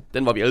drak her,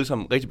 den var vi alle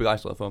sammen rigtig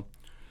begejstrede for.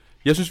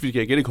 Jeg synes, vi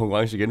skal gætte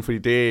konkurrence igen, fordi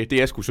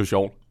det er sgu så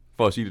sjovt,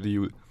 for at sige det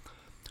lige ud.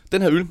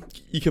 Den her øl,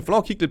 I kan få lov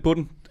at kigge lidt på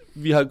den.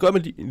 Vi har at gøre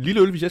med en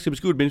lille øl, hvis jeg skal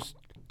beskrive det, mens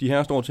de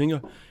her står og tænker.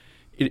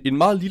 En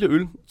meget lille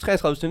øl,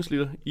 33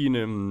 centiliter, i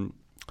en...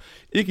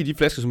 ikke i de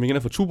flasker, som vi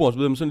kender fra Tuborg,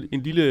 men sådan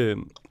en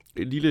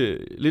lille,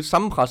 lidt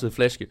sammenpresset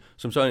flaske,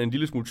 som så er en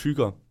lille smule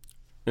tykkere.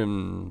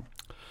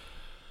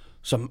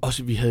 Som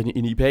også, vi havde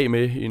en IPA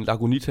med, en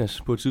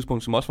Lagunitas på et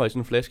tidspunkt, som også var i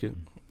sådan en flaske.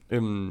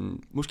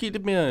 Måske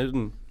lidt mere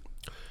sådan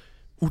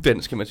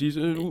udansk, kan man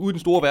sige. Ude i den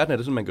store verden er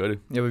det sådan, man gør det.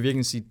 Jeg vil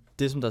virkelig sige,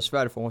 det som der er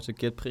svært i forhold til at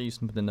gætte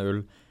prisen på den der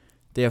øl,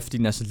 det er, fordi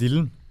den er så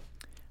lille.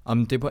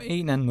 Om det på en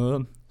eller anden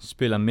måde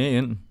spiller med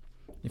ind,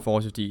 i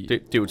forhold til de...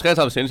 Det er jo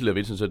 33 centiliter,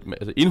 Vincent, så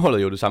altså, indholdet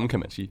er jo det samme, kan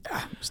man sige. Ja,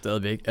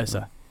 stadigvæk.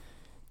 Altså,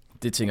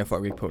 det tænker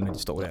folk ikke på, når de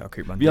står der og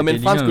køber den. Vi har med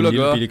en fransk øl at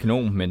gøre. Det er en lille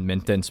kanon, men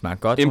den smager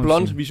godt. En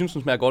blond, vi synes,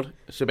 den smager godt.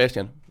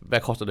 Sebastian, hvad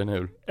koster den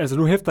her øl? Altså,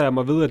 nu hæfter jeg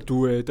mig ved, at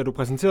du, da du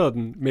præsenterede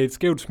den med et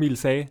skævt smil,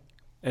 sagde,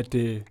 at på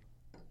en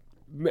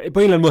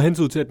eller anden måde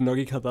hensyn til, at den nok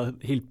ikke havde været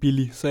helt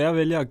billig. Så jeg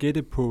vælger at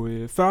gætte på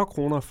 40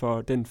 kroner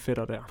for den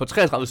fætter der. For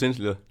 33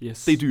 centiliter?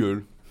 Yes. Det er dyr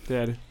øl. Det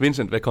er det.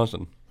 Vincent, hvad koster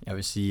den? Jeg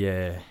vil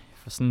sige,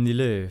 for sådan en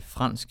lille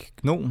fransk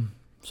gnom,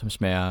 som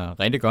smager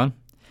rigtig godt,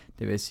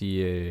 det vil jeg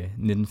sige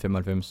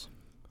 1995.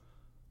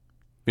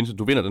 Vincent,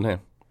 du vinder den her.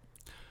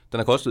 Den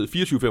har kostet 24,95.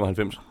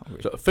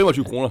 Okay. Så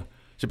 25 kroner.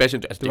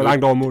 Sebastian, altså, det var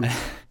langt over målet.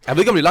 Jeg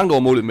ved ikke, om det er langt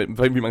over målet, men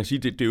man kan sige,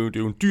 det er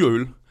jo en dyr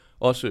øl.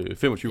 Også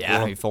 25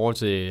 kroner. Ja, i forhold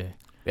til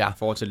Ja. I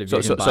forhold til det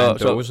virkelig bare en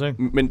dåse,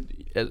 ikke? Men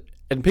er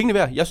den pengene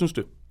værd? Jeg synes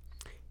det.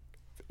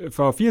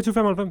 For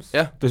 24,95?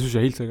 Ja. Det synes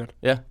jeg helt sikkert.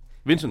 Ja.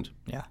 Vincent?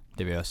 Ja,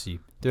 det vil jeg også sige.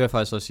 Det vil jeg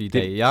faktisk også sige i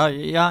dag.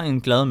 Jeg er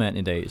en glad mand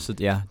i dag, så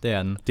ja, det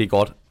er den. Det er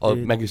godt, og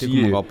man kan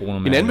sige, man godt bruge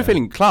en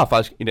anbefaling, klar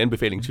faktisk en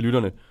anbefaling til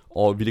lytterne,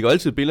 og vi lægger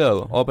altid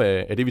billeder op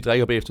af det, vi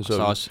drikker bagefter,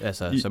 så også,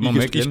 så må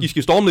man ikke I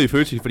skal storme ned i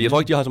Føtex, fordi jeg tror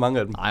ikke, de har så mange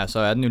af dem. Nej, og så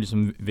er den jo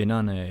ligesom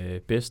vinderen af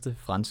bedste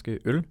franske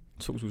øl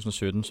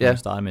 2017, som jeg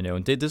startede med at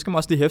nævne. Det skal man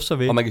også lige hæfte sig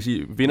ved. Og man kan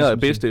sige, vinder af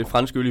bedste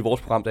franske øl i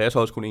vores program, der er så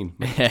også kun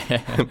én.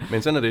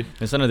 Men sådan er det.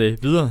 Men sådan er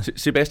det. Videre.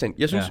 Sebastian,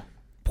 jeg synes,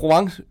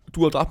 Provence,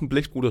 du har dræbt en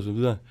blæksprut og så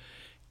videre.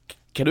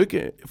 Kan du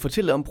ikke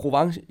fortælle om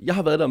Provence? Jeg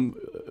har været der,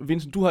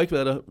 Vincent, du har ikke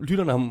været der.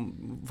 Lytterne har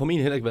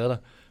formentlig heller ikke været der.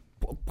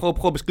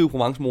 Prøv at beskrive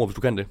Provence mor, hvis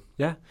du kan det.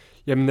 Ja,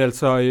 jamen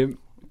altså,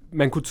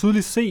 man kunne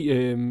tydeligt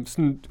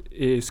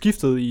se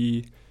skiftet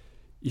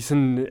i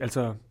sådan,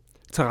 altså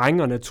terræn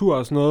og natur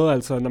og sådan noget.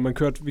 Altså, når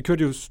vi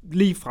kørte jo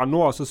lige fra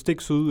nord og så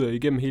stik syd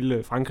igennem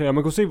hele Frankrig, og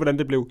man kunne se, hvordan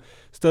det blev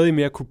stadig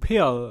mere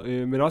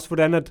kuperet, men også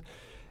hvordan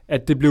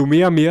at det blev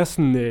mere og mere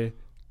sådan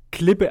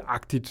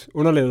klippeagtigt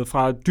underlaget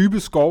fra dybe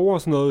skove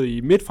og sådan noget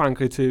i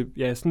Midt-Frankrig til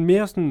sådan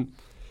mere sådan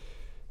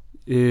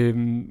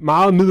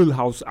meget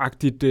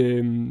middelhavsagtigt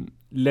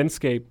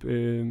landskab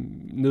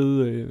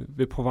nede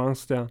ved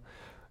Provence der.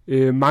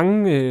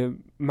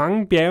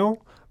 Mange bjerge,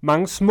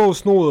 mange små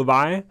snodede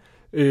veje.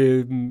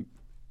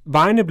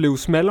 Vejene blev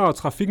smallere, og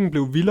trafikken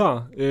blev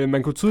vildere.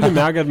 Man kunne tydeligt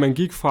mærke, at man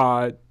gik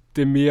fra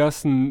det mere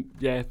sådan,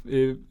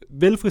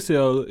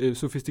 velfriserede,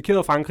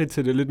 sofistikerede Frankrig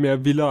til det lidt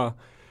mere vildere,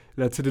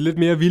 eller til det lidt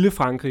mere vilde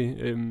Frankrig.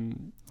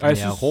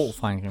 Rå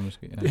Frankrig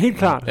måske. Ja. Helt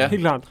klart,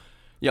 helt klart.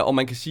 Ja, og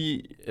man kan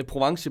sige, at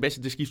Provence,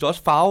 Sebastian, det skifter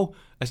også farve.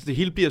 Altså det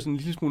hele bliver sådan en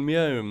lille smule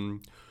mere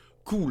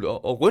gul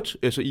og rødt,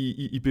 altså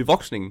i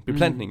bevoksningen,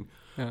 beplantningen.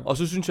 Ja. Og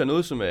så synes jeg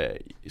noget, som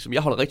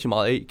jeg holder rigtig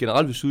meget af,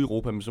 generelt ved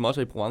Sydeuropa, men som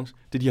også er i Provence,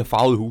 det er de her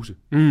farvede huse.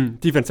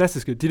 De er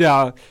fantastiske.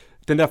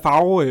 Den der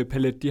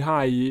farvepalet, de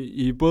har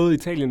i både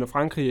Italien og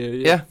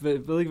Frankrig, jeg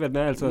ved ikke, hvad den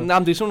er. Altså. Nej,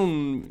 men det er sådan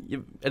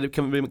nogle,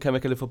 kan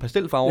man kalde det for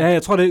pastelfarver? Ja,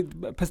 jeg tror, det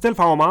er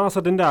pastelfarver meget, og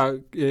så den der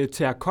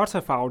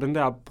terracotta-farve, den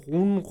der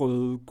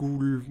brunrøde,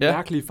 gule,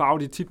 mærkelige farve,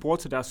 de tit bruger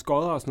til deres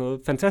skodder og sådan noget.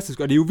 Fantastisk,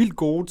 og de er jo vildt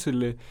gode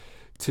til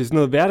sådan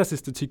noget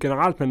hverdagsæstetik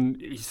generelt, men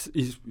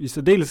i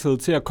særdeleshed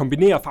til at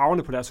kombinere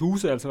farverne på deres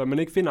huse, altså at man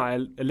ikke finder af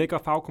lækre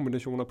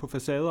farvekombinationer på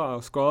facader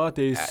og skodder,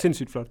 det er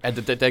sindssygt flot.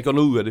 Ja, der går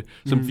noget ud af det,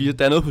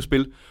 der er noget på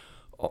spil.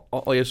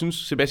 Og jeg synes,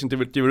 Sebastian, det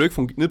vil jo ikke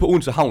fungere nede på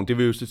Odense Havn, det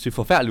vil jo se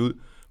forfærdeligt ud.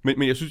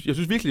 Men jeg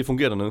synes virkelig, det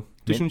fungerer dernede.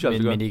 Det synes jeg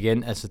altså godt. Men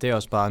igen, altså det er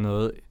også bare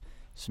noget,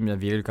 som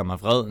jeg virkelig gør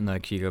mig vred, når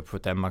jeg kigger på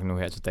Danmark nu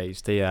her til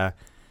dags. Det er,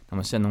 når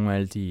man ser nogle af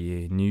alle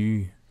de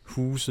nye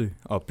huse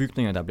og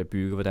bygninger, der bliver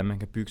bygget, hvordan man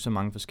kan bygge så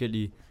mange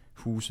forskellige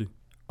huse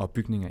og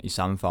bygninger i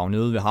samme farve.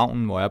 Nede ved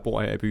havnen, hvor jeg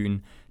bor her i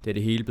byen, det er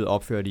det hele blevet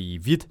opført i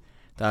hvidt.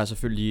 Der er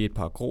selvfølgelig et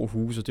par grå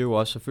huse, og det er jo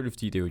også selvfølgelig,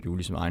 fordi det er jo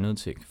ligesom egnet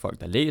til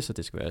folk, der læser.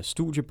 Det skal være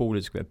studiebolig,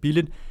 det skal være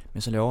billigt,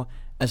 men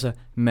så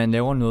man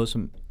laver noget,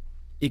 som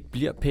ikke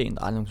bliver pænt,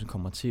 aldrig nogensinde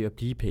kommer til at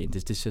blive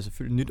pænt. Det ser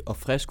selvfølgelig nyt og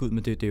frisk ud,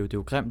 men det er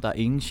jo grimt, der er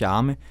ingen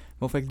charme.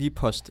 Hvorfor ikke lige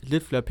poste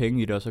lidt flere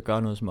penge i det, og så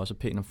gøre noget, som også er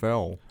pænt om 40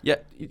 år? Ja,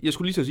 jeg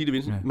skulle lige så sige det,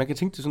 Vincent. Ja. Man kan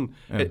tænke det sådan,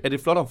 er det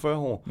flot om 40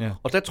 år? Ja.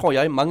 Og der tror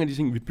jeg, mange af de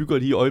ting, vi bygger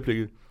lige i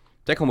øjeblikket,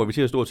 der kommer vi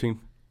til at stå og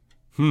tænke,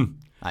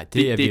 nej,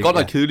 det er godt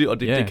nok kedeligt, og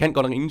det kan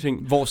godt nok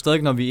ingenting. Hvor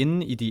stadig, når vi er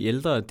inde i de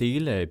ældre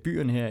dele af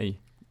byerne her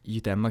i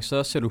Danmark,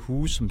 så ser du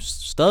huse, som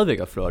stadigvæk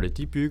er flotte.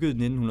 De er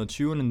bygget i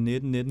 1920'erne,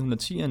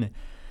 1910'erne,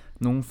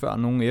 nogen før,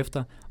 nogen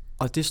efter,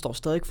 og det står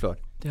stadig flot.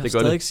 Det har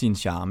stadig sin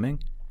charme, ikke?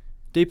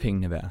 Det er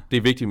pengene værd. Det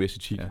er vigtigt med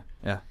æstetik,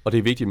 og det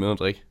er vigtigt med at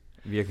drikke.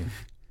 Virkelig.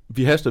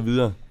 Vi haster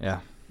videre. Ja.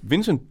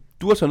 Vincent,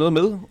 du har taget noget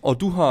med, og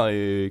du har,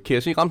 kan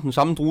jeg se, ramt den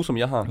samme drue, som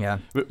jeg har. Ja.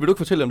 Vil du ikke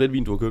fortælle om den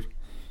vin, du har købt?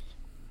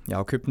 Jeg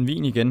har købt en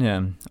vin igen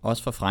her,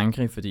 også fra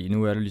Frankrig, fordi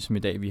nu er det ligesom i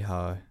dag, vi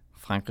har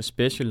Frankrig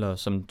Special, og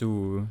som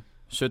du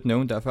sødt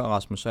nævnte derfor,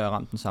 Rasmus, så har jeg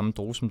ramt den samme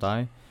drue som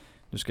dig.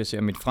 Nu skal jeg se,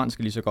 om mit fransk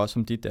er lige så godt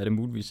som dit, det er det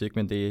muligvis ikke,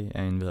 men det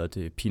er en,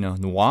 Pinot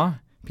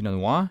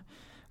Noir,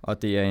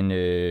 og det er en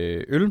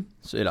øl,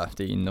 eller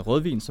det er en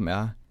rødvin, som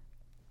er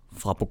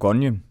fra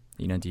Bourgogne,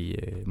 en af de,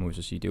 må jeg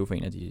så sige, det er jo for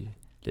en af de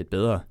lidt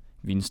bedre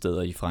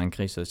vinsteder i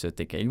Frankrig, så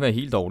det kan ikke være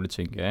helt dårligt,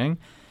 tænker jeg, ikke?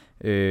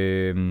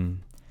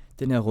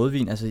 Den her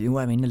rødvin, altså nu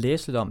er jeg inde og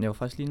læse lidt om den. Jeg var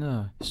faktisk lige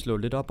nede og slå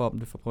lidt op om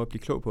det, for at prøve at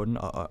blive klog på den,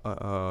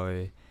 og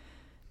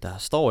der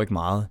står ikke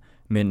meget.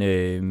 Men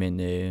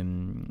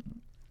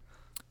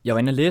jeg var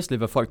inde og læse lidt,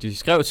 hvad folk de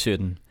skrev til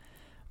den,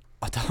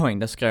 og der var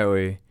en, der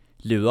skrev,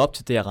 levede op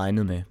til det, jeg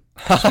regnede med.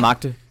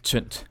 Smagte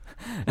tyndt.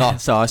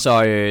 så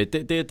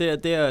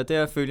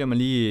der følger mig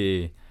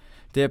lige...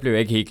 Der blev jeg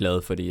ikke helt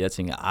glad, fordi jeg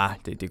tænker,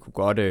 det kunne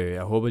godt...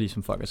 jeg håber, de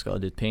som folk har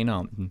skrevet lidt pænere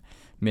om den.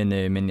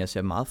 Men jeg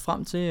ser meget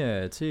frem til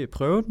at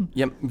prøve den.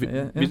 Jamen,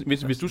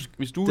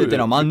 hvis du den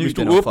er meget ny, hvis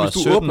du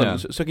åbner den,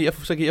 så kan jeg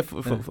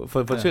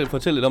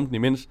fortælle lidt om den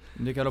imens.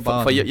 Det kan du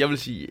bare. For jeg vil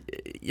sige,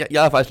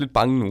 jeg er faktisk lidt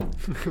bange nu.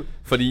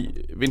 Fordi,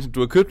 Vincent, du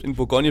har købt en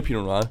Bourgogne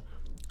Pinot Noir,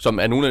 som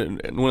er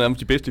nogle af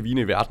de bedste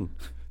vine i verden.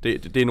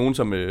 Det er nogen,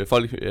 som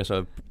folk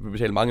altså, vil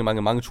betale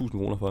mange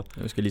tusind kroner for.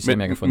 Jeg skal lige se, om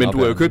jeg kan få men du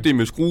har jo købt det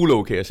med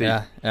skruelåg, kan jeg se.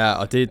 Ja,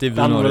 og det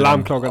der er nogle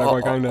alarmklokker, der går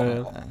i gang der.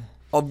 Ja.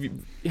 Og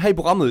her i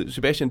programmet,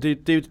 Sebastian,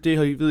 det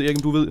ved jeg ikke,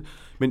 om du ved,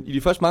 men i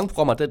de første mange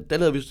programmer, der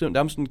lavede vi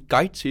nærmest en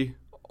guide til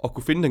at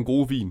kunne finde den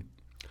gode vin.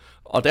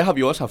 Og der har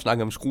vi også haft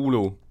snakket om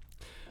skruelåg.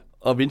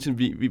 Og Vincent,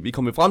 vi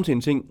kommer frem til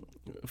en ting,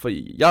 for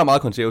jeg er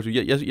meget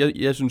konservativ.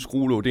 Jeg synes,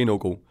 skruelåg, det er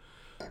no-go.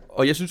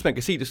 Og jeg synes, man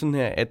kan se det sådan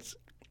her, at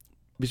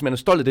hvis man er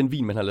stolt af den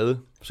vin, man har lavet,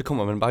 så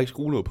kommer man bare ikke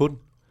skruelåg på den.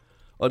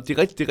 Og det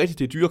er rigtigt,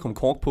 det er dyrt at komme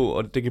kork på,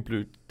 og den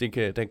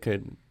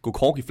kan gå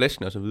kork i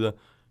flasken og så videre.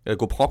 Eller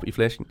gå prop i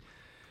flasken.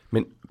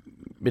 Men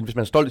hvis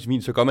man er stolt af sin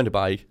vin, så gør man det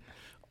bare ikke.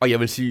 Og jeg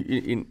vil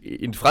sige,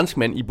 en fransk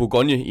mand i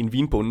Bourgogne, en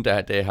vinbonde,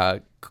 der har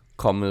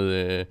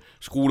kommet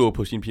skruelåg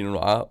på sin Pinot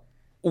Noir,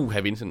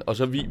 herr Vincent. Og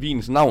så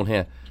vinens navn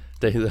her,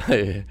 der hedder...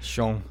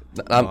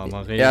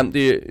 Jean-Marie. Ja,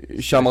 det er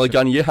Jean-Marie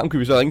Garnier, ham kan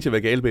vi så ringe til at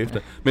være gale bagefter.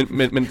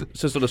 Men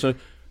så står der så,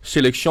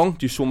 Sélection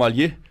du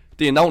Sommelier,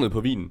 det er navnet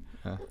på vinen.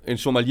 Ja. En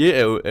sommelier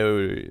er jo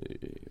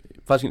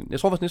faktisk, jeg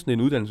tror faktisk næsten det er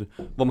en uddannelse,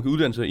 hvor man kan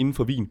uddanne sig inden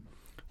for vin,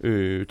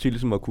 til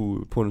ligesom at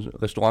kunne på en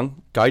restaurant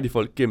guide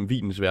folk gennem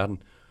vinens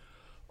verden.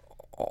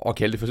 Og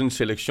kalde det for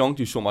sådan en Sélection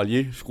du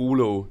Sommelier,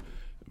 skruelåg.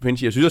 Jeg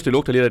synes også, det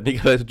lugter lidt, at den ikke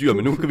har været så dyr,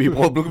 men nu kan vi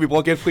prøve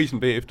at gætte prisen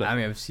bagefter. Nej,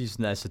 men jeg vil sige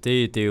sådan, altså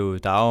det er jo,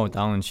 der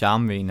er jo en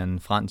charme ved en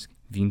fransk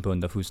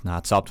vinbund, der fuldstændig har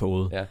tabt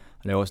hovedet. Ja.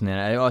 Og laver sådan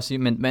her. Jeg vil også sige,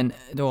 men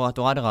du har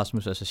ret,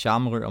 Rasmus, altså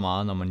charme rører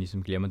meget, når man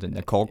ligesom glemmer den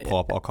der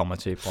korkprop og kommer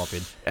til at proppe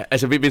ind. Ja,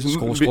 altså hvis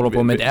skruer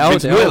på, men det er jo...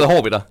 Hvis nu er det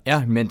hård ved dig.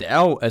 Ja, men det er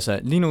jo, altså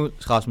lige nu,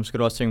 Rasmus, skal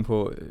du også tænke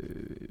på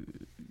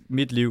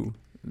mit liv,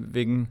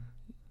 hvilken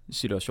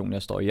situation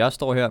jeg står i. Jeg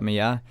står her med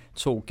jer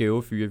 2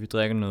 gævefyre, vi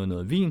drikker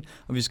noget vin,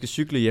 og vi skal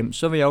cykle hjem.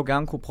 Så vil jeg jo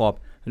gerne kunne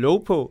proppe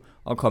låg på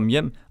og komme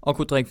hjem og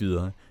kunne drikke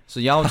videre. Så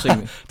jeg har jo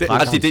tænkt... det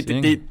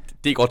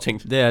er godt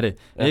tænkt. Det er det.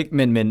 Ja. Ikke?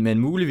 Men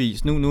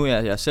muligvis, nu er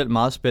jeg selv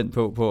meget spændt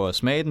på at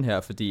smage den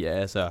her, fordi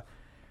altså,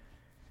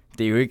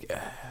 det er jo ikke...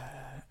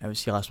 Jeg vil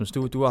sige, Rasmus,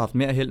 du har haft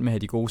mere held med at have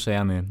de gode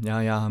sager med.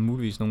 Jeg har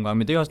muligvis nogle gange,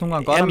 men det er også nogle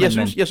gange godt. Jamen,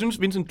 jeg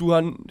synes, Vincent, du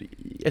har...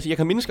 Altså, jeg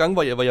kan mindes gange,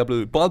 hvor jeg er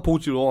blevet meget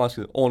positivt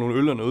overrasket over nogle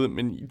øl og noget,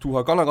 men du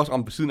har godt nok også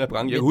ramt på siden af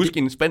branchen. Jeg kan huske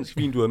en spansk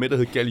vin, du havde med, der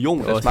hed Gallion,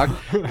 der smagte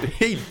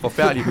helt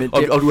forfærdeligt.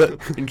 Og du havde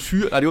en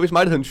syre... Nej, det var vist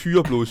mig, der havde en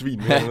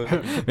syreblodsvin. Ja.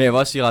 Men jeg vil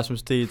også sige,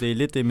 Rasmus, det er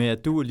lidt det med,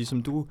 at du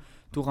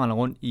render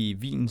rundt i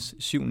vinens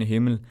 7.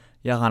 himmel.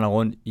 Jeg render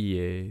rundt i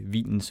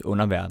vinens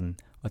underverden.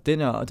 Og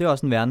det er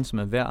også en verden, som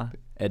er værd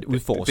at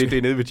udforske. Det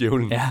er nede ved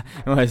djævlen. Ja,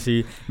 må jeg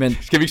sige. Men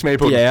skal vi ikke smage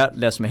på det? Ja,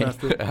 lad os smage.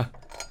 Ja.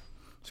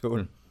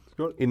 Skål.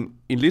 En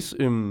lidt...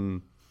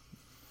 Meget,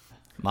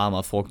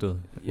 meget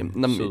frugtet.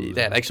 Jamen,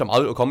 der er der ikke så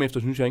meget at komme efter,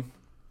 synes jeg ikke.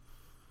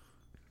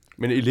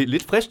 Men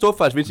lidt frisk duft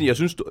faktisk, Vincent. Jeg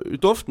synes,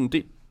 duften,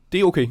 det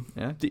er okay.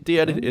 Ja. Det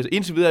er det. Altså,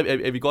 indtil videre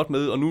er vi godt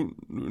med, og nu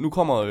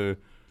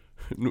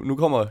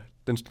kommer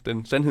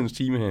den sandhedens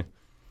time her.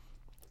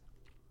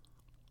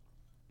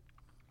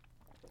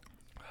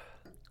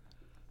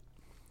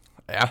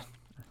 Ja.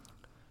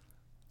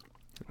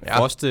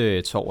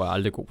 Frostetår er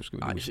aldrig god, skal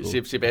vi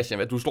huske.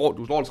 Sebastian, du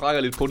står og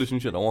trækker lidt på det,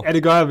 synes jeg derovre. Ja,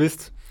 det gør jeg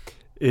vist.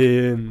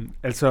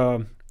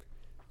 Altså,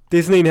 det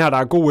er sådan en her, der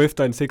er god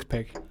efter en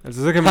sixpack.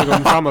 Altså, så kan man gå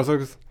frem, og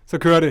så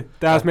kører det.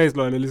 Der er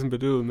smagsløgene ligesom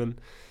bedøvet,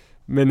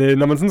 men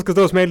når man sådan skal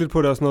stå og smage lidt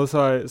på det og sådan noget,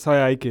 så er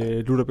jeg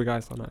ikke lutter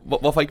begejstret. Nej.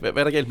 Hvorfor ikke? Hvad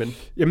er der galt med den?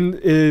 Jamen,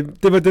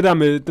 det var det der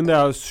med den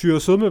der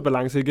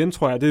syre-sødme-balance igen,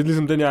 tror jeg. Det er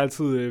ligesom den, jeg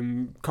altid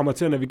kommer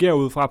til at navigere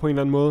ud fra på en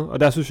eller anden måde. Og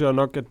der synes jeg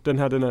nok, at den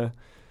her, den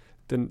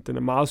er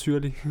meget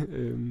syrlig.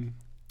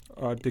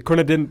 Og det kun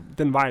er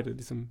den vej, det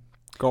ligesom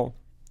går.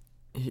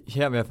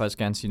 Her vil jeg faktisk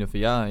gerne sige noget, for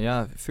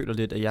jeg føler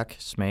lidt, at jeg kan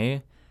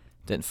smage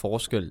den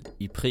forskel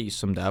i pris,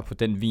 som der er på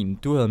den vin,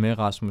 du havde med,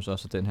 Rasmus, og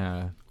så den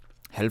her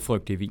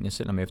halvfrygtige vin, jeg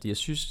selv har med. Fordi jeg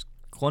synes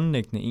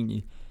grundlæggende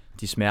egentlig,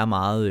 de smager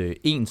meget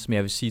ens, men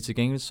jeg vil sige til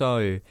gengæld,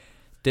 så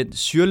den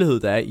syrlighed,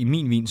 der er i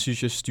min vin,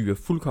 synes jeg styrer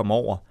fuldkommen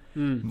over,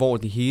 hvor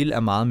det hele er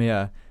meget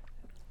mere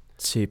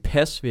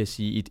tilpas, vil jeg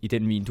sige, i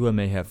den vin, du havde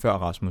med her før,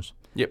 Rasmus.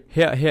 Yep.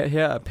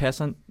 Her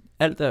passer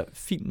alt er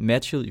fint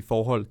matchet i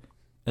forhold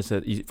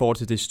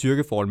til det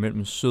styrkeforhold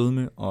mellem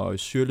sødme og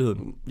syrlighed.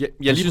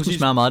 Jeg synes, det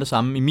smager meget det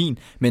samme i min,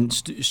 men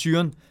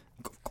syren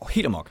går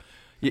helt amok.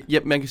 Ja,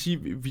 man kan sige,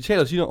 vi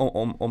taler tit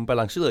om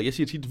balanceret. Jeg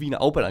siger tit, at vin er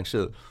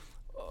afbalanceret.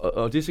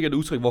 Og det er sikkert et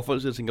udtryk, hvor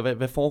folk sidder og tænker,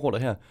 hvad foregår der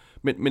her?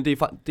 Men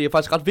det er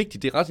faktisk ret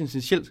vigtigt, det er ret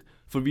essentielt,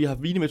 for vi har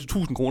vine med til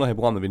 1000 kroner her i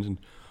programmet, Vincent.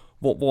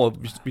 Hvor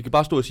vi kan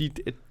bare stå og sige,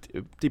 at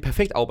det er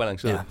perfekt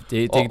afbalanceret. Ja,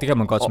 det kan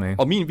man godt smage.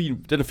 Og min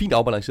vin, den er fint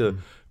afbalanceret.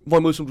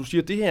 Hvorimod, som du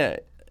siger, det her,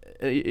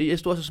 jeg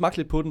står også og smagte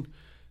lidt på den.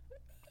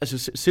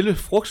 Altså, selve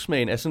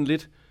frugtsmagen er sådan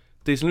lidt,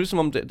 det er sådan lidt som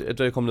om,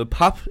 der er kommet noget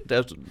pap, der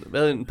har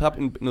været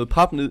noget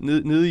pap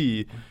nede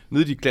i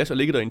dit glas og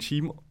ligger der i en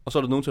time, og så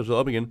er der nogen, der tager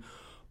op igen.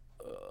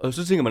 Og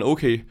så tænker man,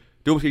 okay, det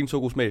var måske ikke en så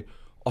god smag.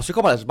 Og så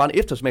kommer der altså bare en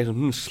eftersmag,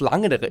 som en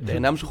slange, der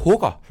nærmest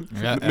hugger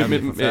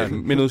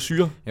med noget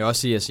syre. Jeg vil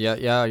også sige, altså,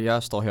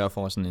 jeg står her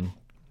for sådan en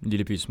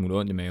lille bitte smule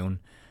ondt i maven.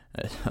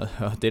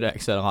 Og det er da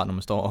ikke så rart, når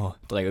man står og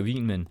drikker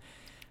vin, men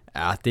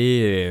ja,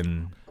 det...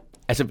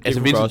 Altså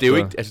Vincent,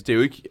 det er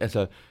jo ikke...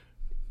 Altså,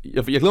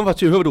 jeg glæder mig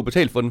til at høre, hvad du har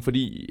betalt for den,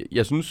 fordi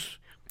jeg synes...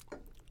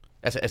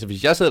 Altså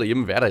hvis jeg sad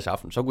derhjemme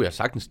hverdagsaften, så kunne jeg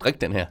sagtens drikke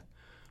den her.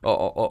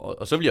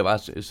 Og så ville jeg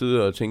bare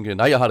sidde og tænke,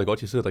 nej, jeg har det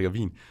godt, jeg sidder og drikker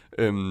vin.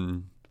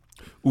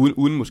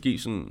 Uden måske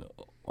sådan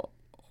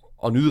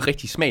at nyde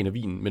rigtig smagen af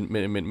vinen,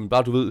 men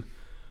bare du ved...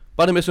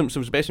 Bare det med som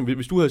Sebastian,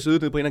 hvis du havde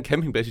siddet nede på en eller anden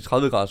campingplads i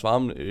 30 graders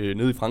varme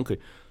nede i Frankrig,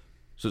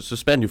 så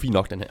spænder den jo fint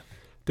nok, den her.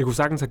 Det kunne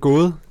sagtens have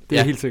gået, det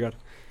er helt sikkert.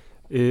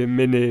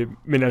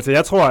 Men altså,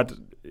 jeg tror, at...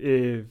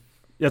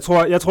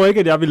 Jeg tror ikke,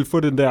 at jeg ville få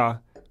den der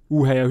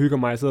jeg hygger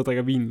mig, jeg sidder og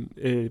drikker vin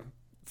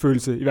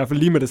følelse, i hvert fald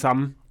lige med det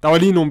samme. Der var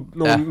lige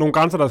nogle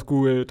grænser,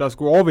 der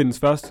skulle overvindes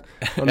først,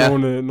 og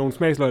nogle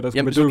smagsløg, der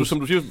skulle bedøves. Som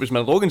du siger, hvis man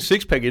har drukket en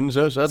sixpack inden,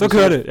 så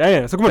kører det.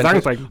 Ja, så kunne man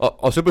sagtens drikke.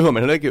 Og så behøver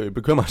man heller ikke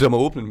bekymre sig om at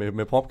åbne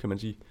med prop, kan man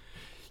sige.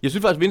 Jeg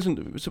synes faktisk, Vincent,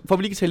 for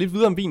vi lige kan tale lidt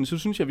videre om vinen, så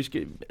synes jeg, vi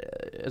skal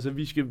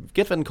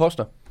gætte, hvad den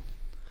koster.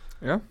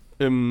 Ja.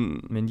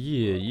 Men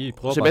I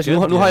prøver Sebastian,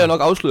 bare nu har jeg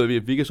nok afsløret,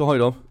 at vi ikke er så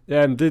højt op.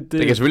 Ja, men det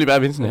kan selvfølgelig være,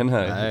 at Vincent han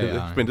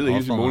har spændt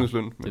hele sin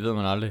månedsløn. Det ved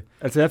man aldrig.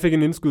 Altså, jeg fik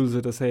en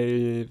indskydelse, der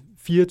sagde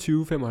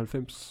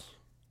 24,95.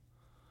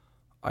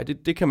 Ej,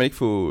 det kan man ikke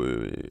få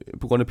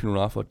på grund af Pinot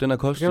Noir for. Den har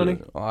kostet... Kan man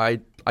ikke? Ej,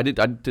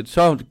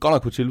 så er det godt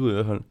nok på tilbud i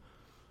hvert fald.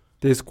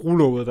 Det er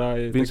skruelåget, der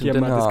giver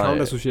mig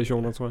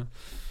discount-associationer, tror jeg.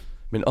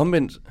 Men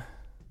omvendt...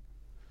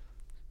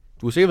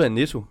 Du har sikkert været i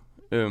Netto.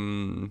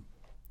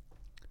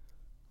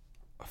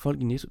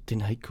 Folk i Netto,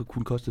 den har ikke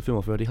kun kostet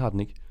 45, det har den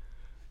ikke.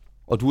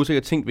 Og du har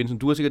sikkert tænkt,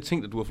 Vincent,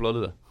 at du har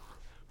flottet dig.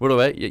 Ved du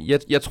hvad,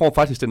 jeg tror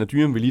faktisk, den er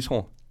dyrere, end vi lige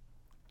tror.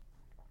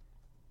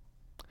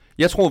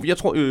 Jeg tror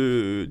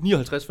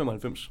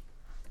 59,95.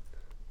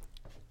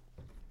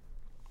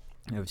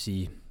 Jeg vil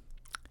sige,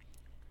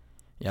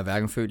 jeg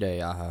hverken føler, at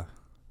jeg har,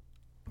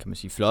 kan man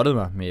sige, flottet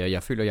mig, men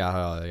jeg føler, at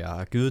jeg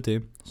har givet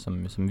det,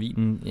 som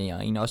vinen. Jeg er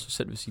egentlig også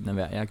selv ved siden af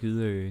hver. Jeg har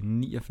givet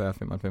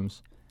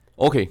 49,95.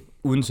 Okay.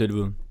 Uden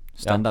tilbud.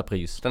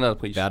 Standardpris.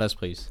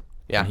 Hverdagspris.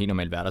 Ja. En helt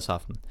normal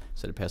hverdagsaften.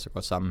 Så det passer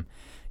godt sammen.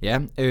 Ja,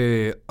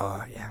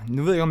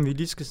 nu ved jeg om vi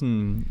lige skal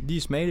sådan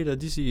lige smage lidt, og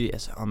lige sige,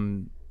 altså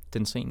om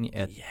den så egentlig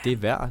er det er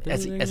værd.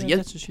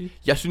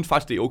 Jeg synes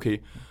faktisk, det er okay.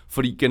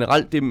 Fordi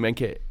generelt, det man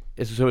kan...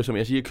 Altså, så, som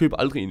jeg siger, jeg køber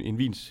aldrig en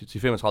vin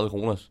til 35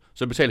 kroner.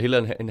 Så betaler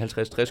hellere en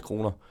 50-60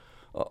 kroner.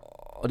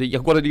 Og det, jeg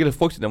kunne godt have lige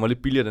frugt, den var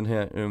lidt billigere, den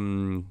her.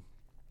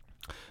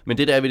 Men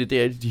det der er ved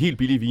det er, de helt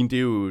billige vin, det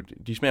er jo,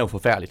 de smager jo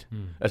forfærdeligt.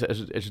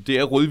 Altså, det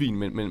er rødvin,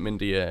 men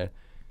det er...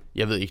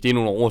 Jeg ved ikke, det er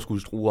nogle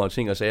overskudstruer og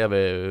ting og sager,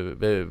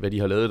 hvad de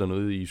har lavet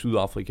dernede i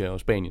Sydafrika og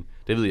Spanien.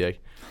 Det ved jeg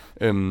ikke.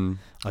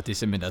 Og det er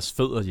simpelthen deres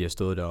fødder, de har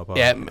stået deroppe.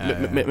 Ja,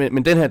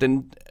 men den her,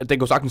 den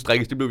går sagtens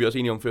drikkes. Det blev vi også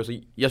enige om før. Så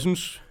jeg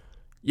synes...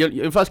 Jeg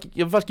vil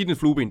faktisk give den et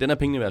flueben. Den er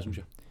pengene værd, synes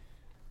jeg.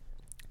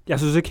 Jeg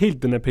synes ikke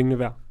helt, den er pengene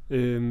værd.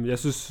 Jeg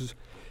synes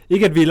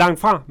ikke, at vi er langt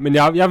fra, men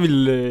jeg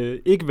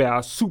vil ikke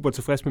være super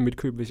tilfreds med mit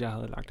køb, hvis jeg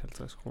havde lagt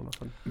 50 kroner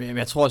for den. Men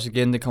jeg tror også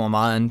igen, det kommer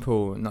meget an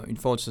på, når i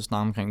forhold til at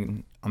snakke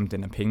omkring, om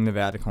den er pengene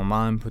værd, det kommer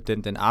meget an på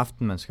den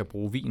aften, man skal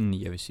bruge vinen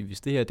i. Jeg vil sige,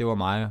 hvis det her, det var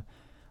mig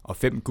og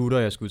 5 gutter,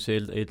 jeg skulle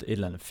til et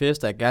eller andet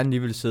fest, og jeg gerne lige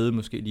ville sidde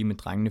måske lige med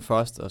drengene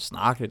først og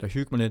snakke lidt og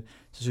hygge mig lidt,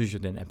 så synes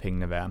jeg, den er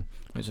pengene værd.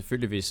 Men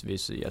selvfølgelig,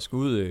 hvis jeg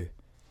skulle ud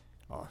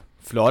og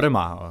flotte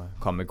mig og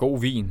komme med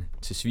god vin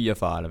til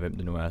svigerfar, eller hvem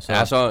det nu er, så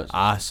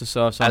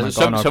er man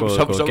godt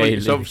nok gået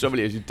galt. Så vil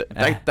jeg sige,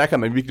 der kan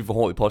man virkelig få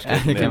hårdt i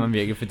postkassen. Ja, det kan man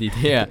virkelig, fordi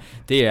det er hvad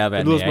det er.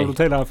 Det lyder som, du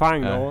taler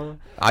erfaring derovre.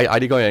 Ej,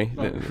 det gør jeg ikke.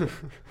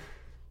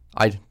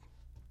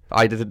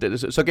 Ej,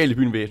 så galt i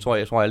byen ved jeg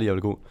tror aldrig, jeg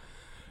vil gå.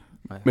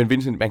 Nej. Men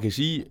Vincent, man kan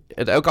sige,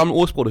 at der er jo et gammelt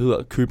ordsprog, der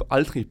hedder, køb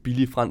aldrig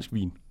billig fransk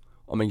vin.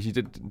 Og man kan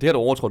sige, det har du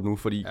overtrådt nu,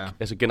 fordi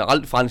altså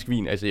generelt fransk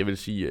vin, altså jeg vil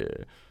sige,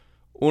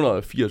 under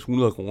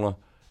 800 kroner,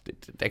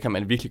 der kan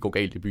man virkelig gå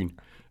galt i byen.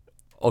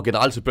 Og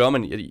generelt så bør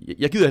man...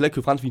 Jeg gider heller ikke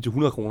købe fransk vin til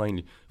 100 kroner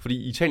egentlig. Fordi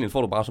i Italien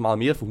får du bare så meget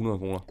mere for 100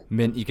 kroner.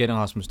 Men igen,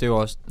 Rasmus, det er jo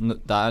også...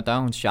 Der er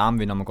jo en charme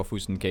ved, når man går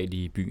fuldstændig galt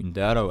i byen.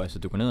 Der er der jo, altså,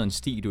 du går ned ad en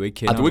sti, du ikke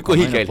kender. Du er ikke gået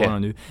helt galt her.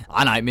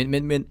 Nej,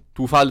 men...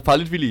 Du er faret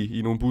lidt vild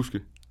i nogle buske.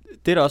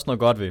 Det er der også noget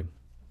godt ved.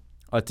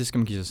 Og det skal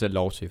man give sig selv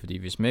lov til, fordi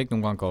hvis man ikke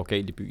nogen gange går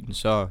galt i byen,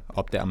 så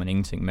opdager man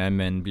ingenting. Men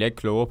man bliver ikke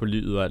klogere på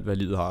livet og alt, hvad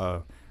livet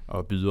har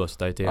at byde os.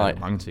 Det er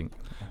mange ting.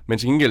 Men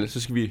til gengæld,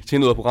 så skal vi til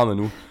noget af programmet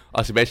nu.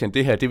 Og Sebastian,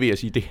 det her, det vil jeg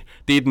sige,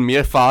 det er den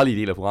mere farlige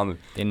del af programmet.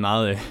 Det er en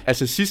meget...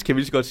 Altså sidst kan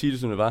vi lige så godt sige det,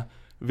 som det var.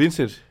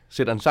 Vincent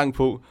sætter en sang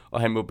på,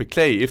 og han må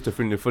beklage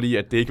efterfølgende, fordi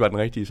at det ikke var den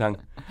rigtige sang.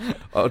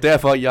 Og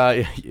derfor,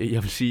 jeg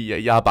vil sige,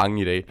 at jeg er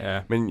bange i dag. Ja.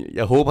 Men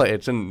jeg håber,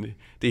 at sådan,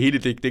 det hele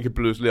det kan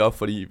bløse lidt op,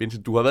 fordi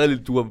Vincent, du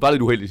var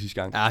lidt uheldig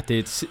sidste gang.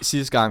 Ja,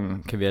 sidste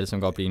gang kan vi alle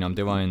sammen godt blive enige om.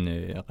 Det var en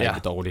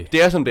rigtig dårlig.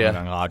 Det er som det er.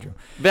 Radio.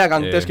 Hver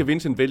gang, der skal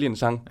Vincent vælge en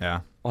sang. Ja.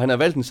 Og han har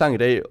valgt en sang i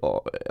dag,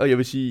 og jeg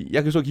vil sige,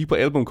 jeg kan så kigge på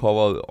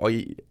albumcoveret, og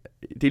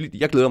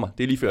jeg glæder mig.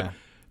 Det er lige før. Ja.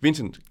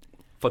 Vincent,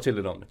 fortæl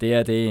lidt om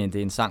det. Det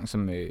er en sang,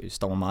 som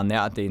står mig meget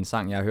nær. Det er en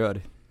sang, jeg har hørt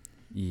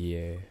i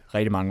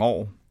rigtig mange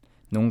år.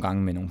 Nogle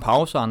gange med nogle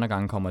pauser, andre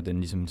gange kommer den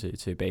ligesom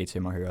tilbage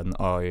til mig at høre den.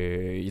 Og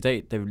i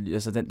dag,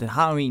 den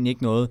har jo egentlig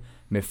ikke noget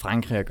med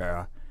Frankrig at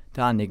gøre.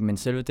 Det har den ikke, men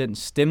selve den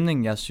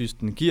stemning, jeg synes,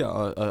 den giver,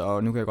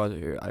 og nu kan jeg godt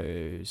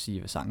sige,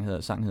 hvad sangen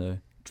hedder. Sangen hedder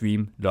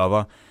Dream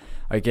Lover.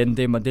 Og igen,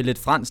 det er lidt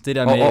fransk, det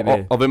der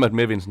med... Og hvem er det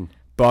med, Vincent?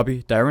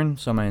 Bobby Darin,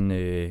 som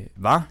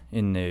var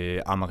en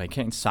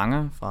amerikansk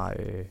sanger fra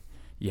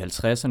i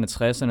 50'erne,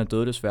 60'erne,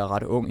 døde desværre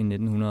ret ung i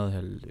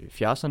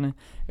 1970'erne.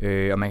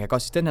 Og man kan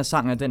godt sige, at den her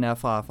sang, den er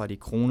fra de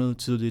kronede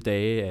tidlige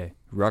dage af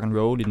rock and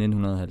roll i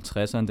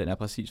 1950'erne. Den er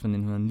præcis fra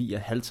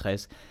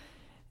 1959.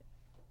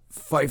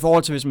 For i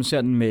forhold til, hvis man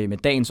ser den med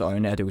dagens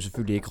øjne, er det jo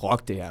selvfølgelig ikke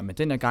rock, det her. Men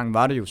den her gang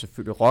var det jo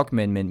selvfølgelig rock,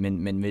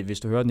 men hvis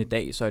du hører den i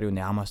dag, så er det jo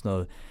nærmere sådan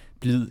noget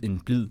en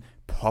blid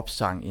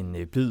popsang, en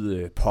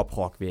blid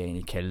poprock, vil jeg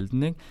egentlig kalde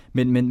den, ikke?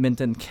 Men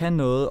den kan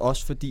noget,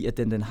 også fordi, at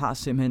den har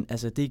simpelthen,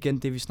 altså det er igen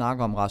det, vi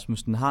snakker om,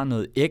 Rasmus, den har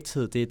noget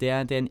ægthed, det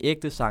er en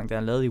ægte sang, der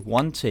er lavet i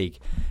one take,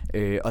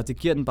 og det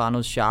giver den bare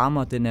noget charme,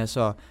 og den er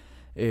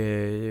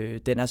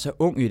så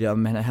ung i det, og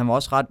han var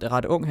også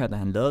ret ung her, da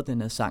han lavede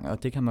den her sang,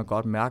 og det kan man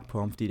godt mærke på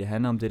ham, fordi det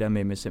handler om det der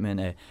med simpelthen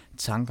at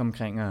tanke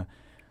omkring at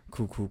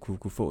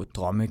kunne få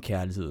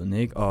drømmekærligheden,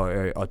 ikke?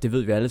 Og det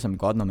ved vi alle sammen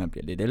godt, når man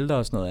bliver lidt ældre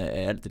og sådan noget,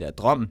 af alt det der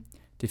drøm,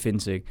 det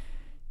findes ikke.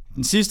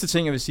 Den sidste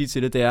ting, jeg vil sige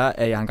til det er,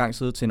 at jeg engang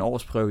siddet til en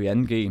årsprøve i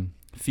 2G,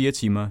 4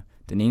 timer.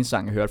 Den ene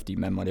sang, jeg hørte, fordi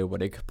man måtte jo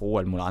ikke bruge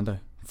alle mulige andre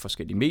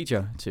forskellige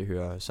medier til at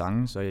høre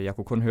sange, så jeg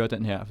kunne kun høre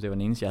den her, for det var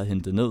den eneste, jeg havde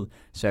hentet ned.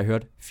 Så jeg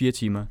hørte 4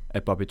 timer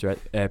af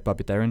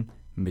Bobby Darin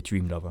med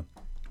Dream Lover.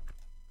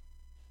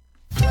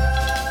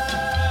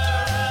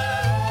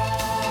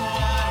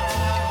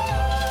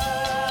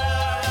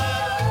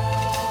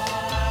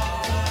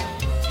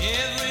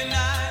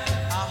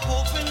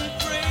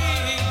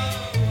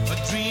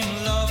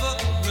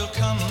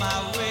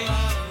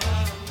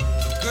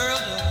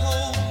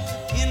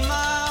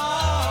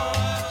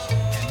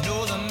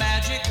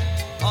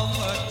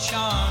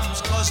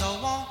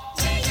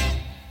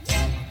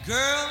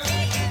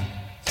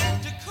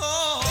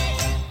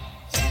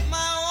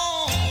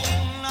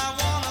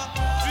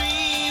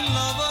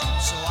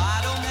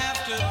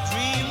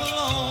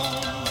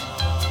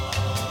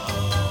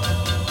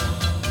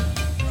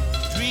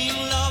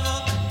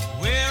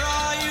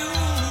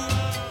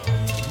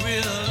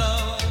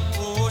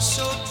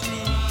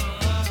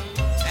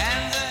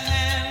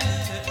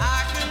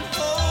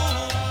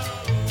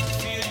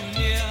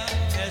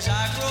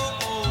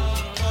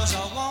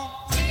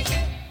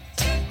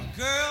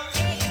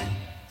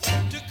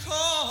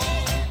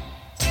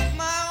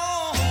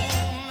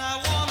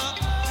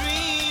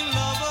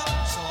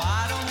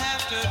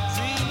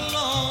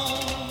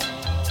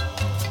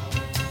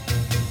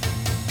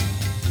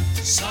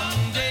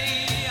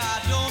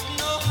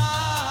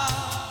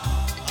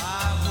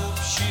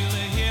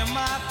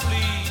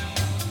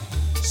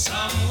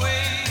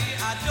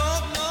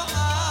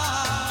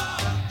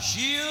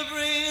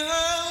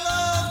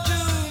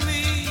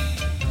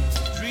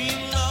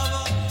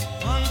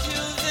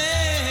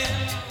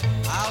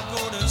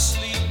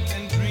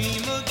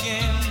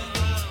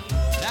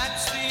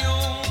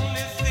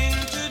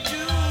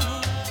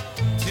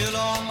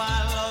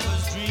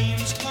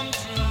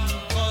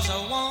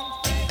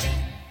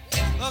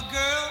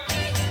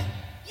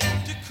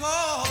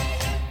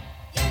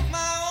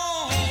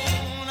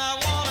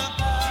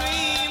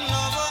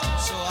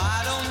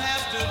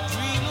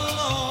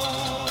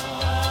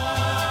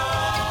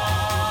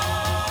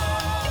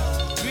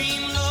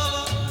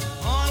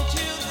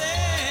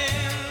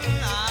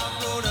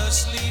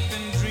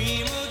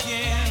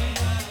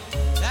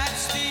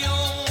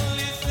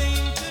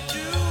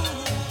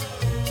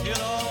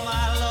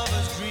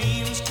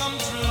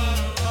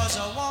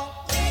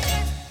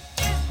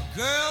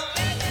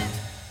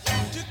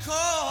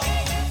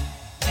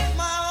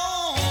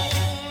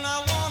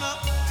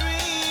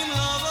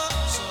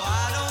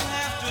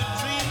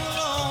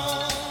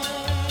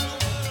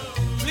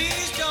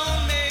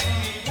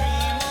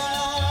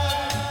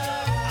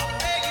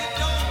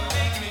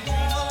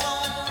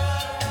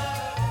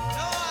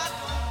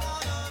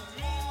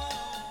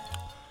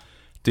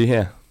 Det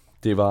her,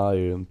 det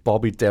var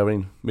Bobby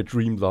Darin med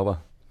Dream Lover.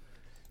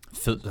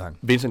 Fed sang.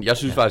 Vincent, jeg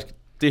synes faktisk,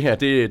 det her,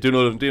 det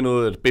er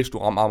noget af det bedste, du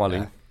rammer meget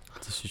længe.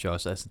 Det synes jeg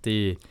også. Altså,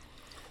 det er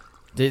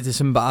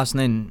simpelthen bare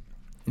sådan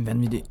en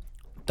vanvittig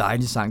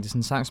dejlig sang. Det er sådan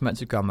en sang, som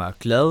altid gør mig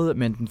glad,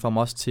 men den får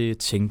mig også til at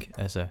tænke.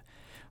 Altså,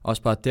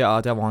 også bare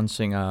der hvor han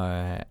synger,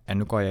 at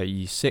nu går jeg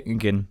i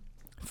seng igen,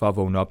 for at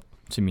vågne op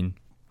til min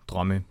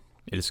drømme.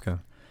 Elsker.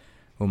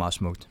 Hvor meget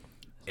smukt.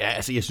 Ja,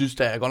 altså jeg synes,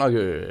 der er godt nok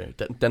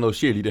der er noget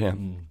sjæl i det her.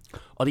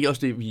 Og det er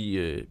også det,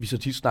 vi så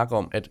tit snakker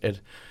om,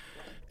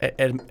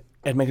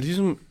 at man kan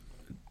ligesom...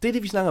 Det er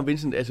det, vi snakker om,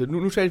 Vincent. Altså,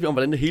 nu talte vi om,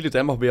 hvordan det hele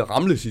Danmark var ved at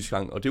ramle sidste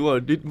gang, og det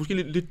var måske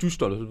lidt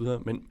dystert og så videre,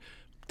 men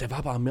der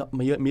var bare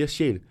mere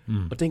sjæl.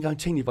 Og dengang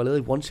tingene var lavet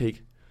i one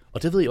take.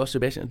 Og det ved jeg også,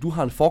 Sebastian, du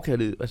har en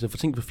forkærlighed, altså for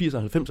ting på 80'erne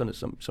og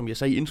 90'erne, som jeg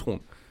sagde i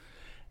introen.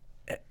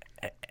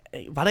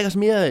 Var der ikke også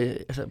mere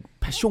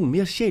passion,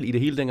 mere sjæl i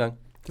det hele dengang?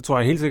 Det tror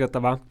jeg helt sikkert, der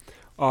var.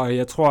 Og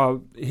jeg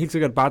tror helt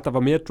sikkert bare, at der var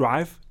mere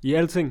drive i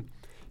alting.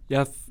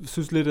 Jeg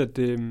synes lidt, at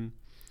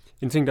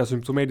en ting, der er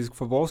symptomatisk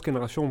for vores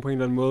generation på en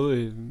eller anden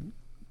måde,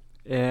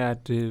 er,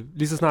 at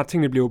lige så snart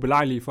tingene bliver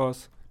belejlige for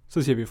os,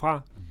 så siger vi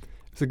fra.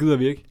 Så gider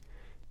vi ikke.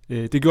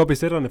 Det gjorde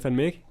besætterne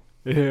fandme ikke.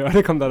 Og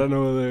det kom der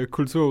noget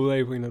kultur ud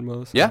af på en eller anden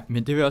måde. Så. Ja.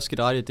 Men det vil også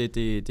ske ret i,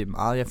 det er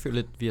meget, jeg føler,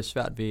 at vi har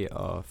svært ved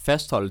at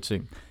fastholde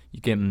ting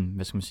igennem,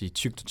 hvad skal man sige,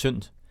 tykt og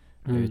tyndt.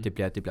 Det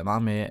bliver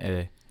meget med,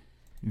 at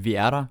vi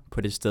er der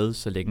på det sted,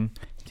 så længe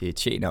det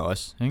tjener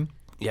os, ikke?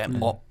 Ja,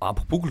 og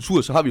apropos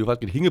kultur, så har vi jo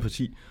faktisk et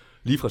hængeparti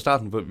lige fra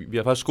starten, hvor vi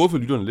har faktisk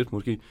skuffet lytterne lidt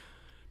måske.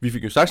 Vi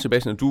fik jo sagt,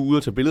 Sebastian, at du er ude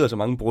og tage billeder af så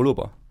mange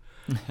bryllupper.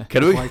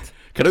 Kan du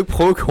ikke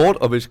prøve kort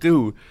at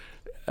beskrive,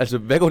 altså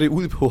hvad går det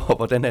ud på, og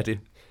hvordan er det?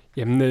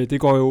 Jamen, det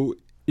går jo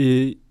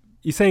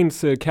i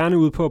sagens kerne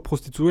ud på at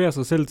prostituere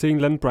sig selv til en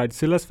eller anden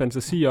Bridezillas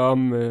fantasi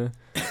om,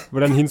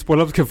 hvordan hendes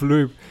bryllup skal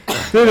forløbe.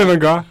 Det er det, man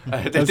gør.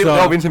 Det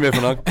var vi indtil med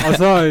for nok.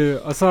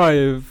 Og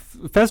så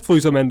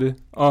fastfryser man det,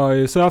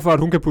 og sørger for, at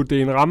hun kan putte det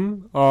i en ramme,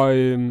 og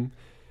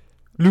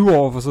lyve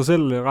over for sig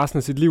selv resten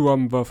af sit liv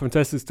om, hvor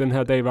fantastisk den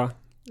her dag var.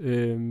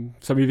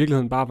 Som i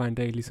virkeligheden bare var en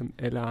dag, ligesom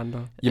alle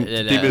andre. Jamen,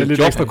 det er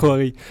lidt ekstra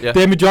krydderi. Ja.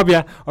 Det er mit job,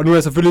 ja. Og nu er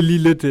jeg selvfølgelig lige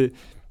lidt...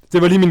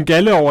 det var lige min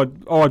galle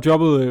over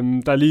jobbet,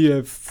 der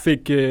lige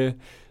fik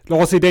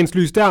lov at se dagens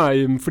lys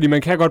der, fordi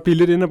man kan godt blive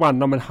lidt indebrændt,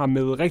 når man har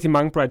med rigtig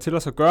mange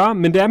Bridezillas at gøre.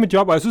 Men det er mit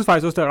job, og jeg synes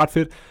faktisk også, det er ret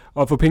fedt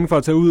at få penge for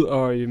at tage ud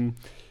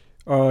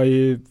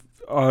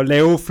og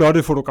lave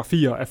flotte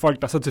fotografier af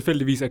folk, der så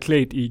tilfældigvis er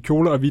klædt i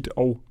kjoler og hvidt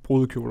og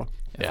brudekjoler.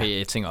 Ja.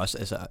 Jeg tænker også,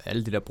 altså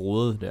alle de der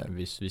brude der,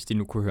 hvis de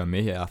nu kunne høre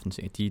med her i aften,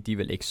 de er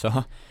vel ikke så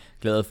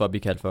glade for at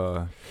blive kaldt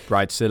for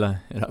Bridezilla,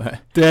 eller hvad?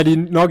 Det er de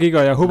nok ikke,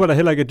 og jeg håber da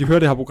heller ikke, at de hører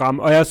det her program.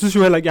 Og jeg synes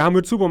jo heller ikke, jeg har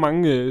mødt super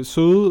mange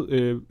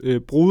søde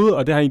brude,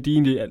 og det har de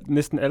egentlig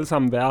næsten alle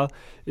sammen været.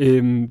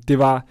 Det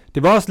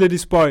var også lidt i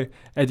spøj,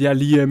 at jeg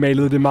lige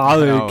malede det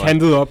meget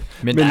kantet op.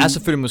 Men der er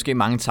selvfølgelig måske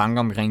mange tanker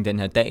omkring den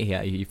her dag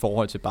her, i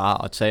forhold til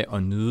bare at tage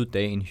og nyde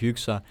dagen, hygge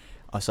sig,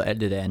 og så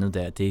alt det der andet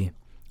der, det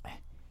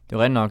er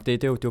jo rent nok,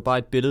 det er jo bare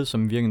et billede,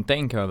 som virkelig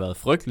dagen kan have været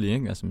frygtelig,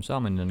 ikke? Altså, så har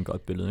man et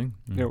godt billede,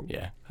 ikke? Jo. Ja,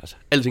 altså,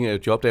 alting er jo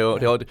et job. Der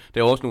er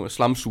jo også nogle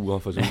slamsuger,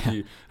 for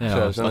eksempel.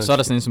 Og så er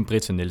der sådan en som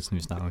Britta Nielsen,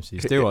 vi snakker om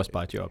sidst. Det er jo også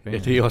bare et job, ikke?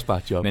 Ja, det er også bare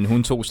et job. Men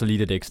hun tog så lige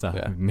lidt ekstra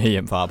med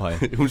hjem fra arbejde.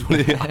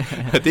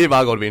 Det er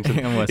meget godt ventet.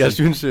 Jeg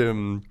synes,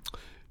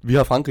 vi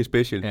har Frankrig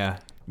special. Ja.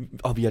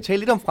 Og vi har talt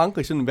lidt om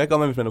Frankrig, sådan, hvad gør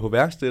man, hvis man er på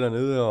værksted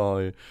dernede,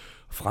 og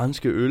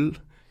franske øl.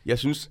 Jeg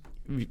synes,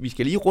 vi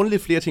skal lige runde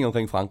lidt flere ting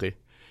omkring Frankrig.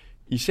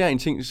 Især en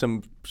ting,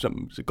 som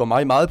går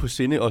mig meget på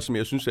sinde, og som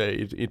jeg synes er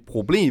et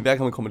problem, hver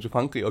gang man kommer til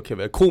Frankrig, og kan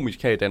være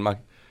komisk her i Danmark.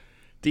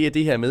 Det er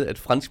det her med, at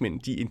franskmænd,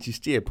 de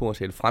insisterer på at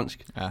tale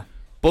fransk. Ja.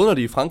 Både når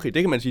de er i Frankrig,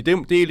 det kan man sige, det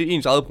er lidt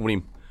ens eget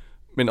problem.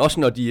 Men også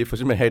når de for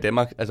eksempel her i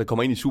Danmark, altså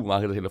kommer ind i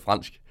supermarkedet og taler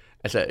fransk.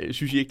 Altså,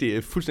 synes I ikke, det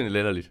er fuldstændig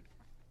latterligt?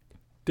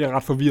 Det er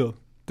ret forvirret.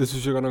 Det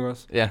synes jeg godt nok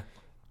også. Ja.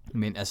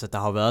 Men altså, der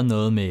har jo været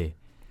noget med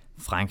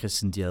Frankrig,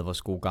 siden de havde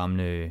vores gode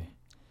gamle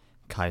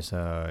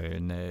kejser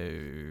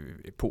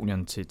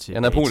Napoleon til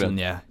Napoleon. Tiden,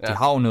 ja. Det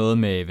har jo noget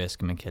med, hvad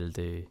skal man kalde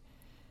det,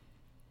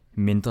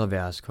 mindre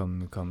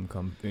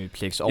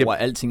værtskompleks over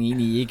alting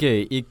egentlig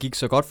ikke gik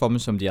så godt for dem,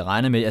 som de har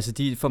regnet med.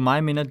 Altså, for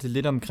mig minder det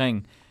lidt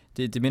omkring,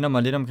 det minder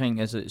mig lidt omkring,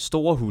 altså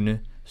store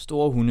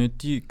hunde,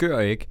 de gør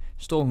ikke.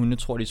 Store hunde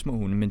tror, de er små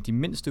hunde, men de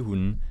mindste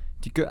hunde,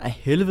 de gør af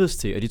helvedes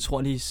til, og de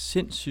tror, de er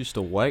sindssygt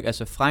store, ikke?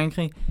 Altså,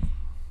 Frankrig,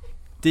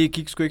 det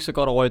gik sgu ikke så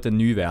godt over i den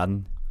nye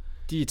verden.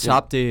 De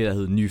tabte det, der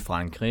hed Ny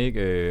Frankrig,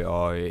 ikke?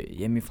 Og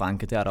hjemme i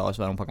Frankrig, der har der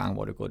også været nogle par gange,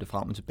 hvor det er gået det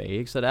frem og tilbage,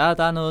 ikke? Så der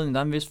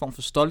er en vis form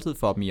for stolthed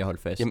for dem i at holde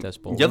fast i deres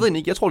sprog. Jeg ved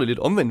ikke, jeg tror det er lidt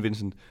omvendt,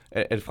 Vincent,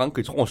 at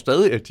Frankrig tror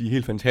stadig, at de er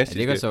helt fantastiske.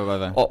 Ja, det kan så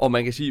godt være. Og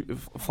man kan sige,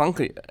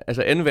 Frankrig,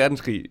 altså 2.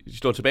 verdenskrig, de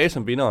står tilbage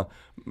som vindere,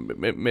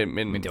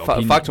 men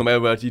faktum er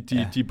jo, at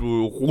de blev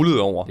rullet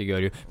over. Det gør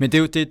de jo. Men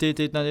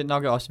det er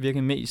nok også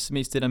virkelig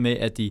mest det der med,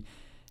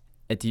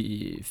 at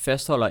de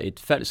fastholder et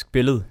falsk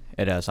billede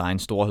af deres egen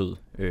storhed.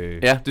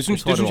 Ja, det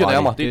synes jeg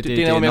nærmere.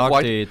 Det er mere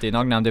korrekt. Det er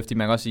nok nærmest efter,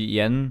 man kan også sige i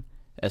anden.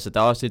 Altså, der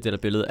er også lidt det der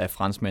billede af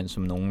franskmænd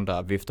som nogen,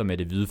 der vifter med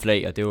det hvide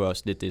flag, og det er jo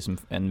også lidt det, som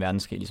 2.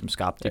 verdenskrig ligesom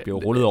skabte. Det bliver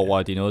rullet over,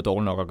 at de er noget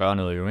dårligt nok at gøre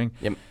noget, jo, ikke?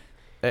 Jamen,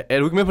 er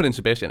du ikke med på den,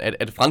 Sebastian?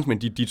 At franskmænd,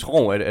 de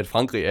tror, at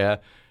Frankrig er...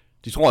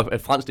 De tror,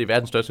 at fransk det er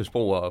verdens største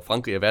sprog, og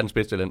Frankrig er verdens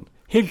bedste land.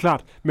 Helt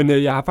klart. Men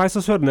jeg har faktisk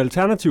også hørt en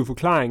alternativ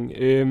forklaring,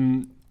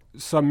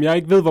 som jeg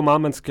ikke ved, hvor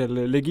meget man skal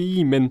lægge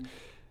i, men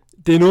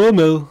det er noget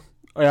med,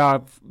 og jeg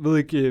ved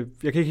ikke,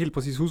 jeg kan ikke helt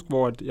præcis huske,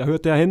 hvor jeg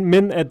hørte derhen,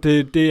 men at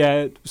det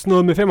er sådan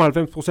noget med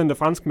 95% af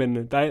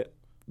franskmændene, der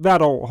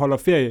hvert år holder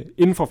ferie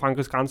inden for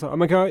Frankrigs grænser, og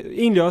man kan jo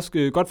egentlig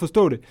også godt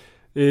forstå det.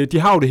 De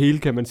har jo det hele,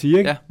 kan man sige,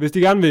 ikke? Ja. Hvis de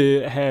gerne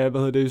vil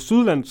have,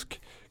 sydlandsk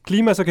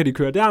klima, så kan de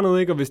køre dernede,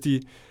 ikke? Og hvis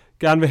de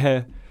gerne vil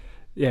have,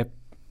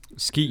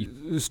 ski,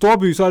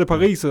 storby, så er det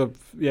Paris, og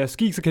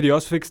ski, så kan de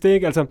også fikse det,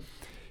 ikke? Altså,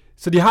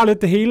 så de har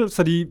lidt det hele,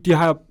 så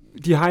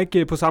de har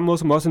ikke på samme måde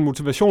som også en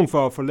motivation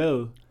for at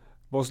forlade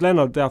vores land,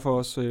 og derfor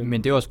også...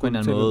 Men det er også på en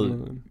eller anden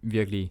måde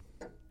virkelig,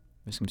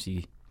 hvad skal man sige,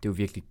 det er jo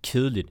virkelig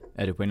kedeligt,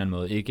 at det på en eller anden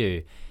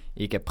måde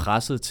ikke er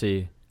presset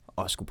til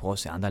at skulle prøve at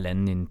se andre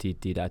lande end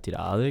dit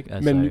eget, ikke?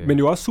 Altså, men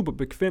jo også super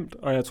bekvemt,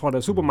 og jeg tror, der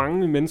er super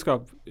mange mennesker,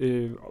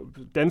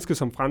 danske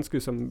som franske,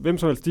 som hvem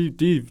som helst,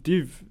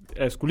 de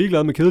er sgu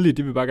ligeglade med kedeligt,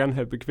 de vil bare gerne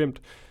have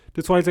bekvemt.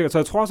 Det tror jeg helt sikkert. Så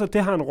jeg tror også, at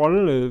det har en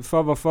rolle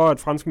for, hvorfor at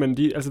franskmænd,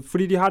 altså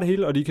fordi de har det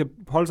hele, og de kan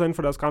holde sig inden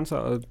for deres grænser,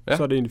 og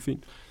så er det egentlig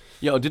fint.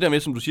 Ja, og det der med,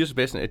 som du siger,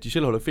 Sebastian, at de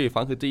selv holder ferie i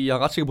Frankrig, det jeg er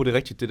ret sikker på, det er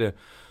rigtigt, det der.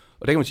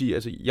 Og der kan man sige,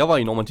 altså, jeg var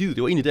i Normandiet,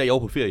 det var egentlig der, jeg var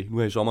på ferie, nu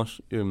her i sommer.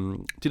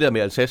 Det der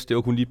med Alsace, det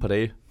var kun lige et par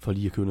dage, for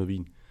lige at købe noget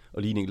vin,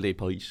 og lige en enkelt dag i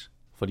Paris,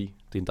 fordi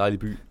det er en dejlig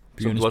by,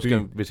 som du også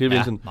kan vil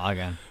tilvælge. Ja, meget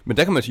gerne. Men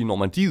der kan man sige,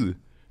 Normandiet,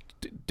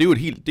 det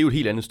er jo et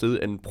helt andet sted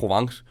end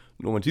Provence.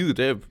 Normandiet,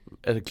 der,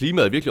 altså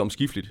klimaet er virkelig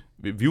omskifteligt.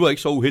 Vi var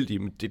ikke så uheldige,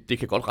 men det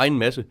kan godt regne en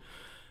masse.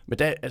 Men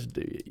der, altså,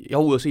 jeg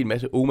har ude at se en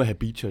masse Omaha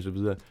Beach og så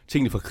videre.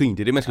 Tingene fra krigen,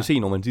 det er det, man skal se i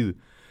Normandiet.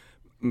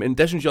 Men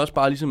der synes jeg også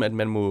bare ligesom, at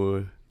man må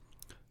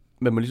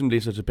ligesom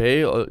læse sig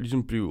tilbage og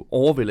ligesom blive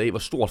overvældet af, hvor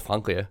stort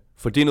Frankrig er.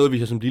 For det er noget,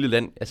 vi som lille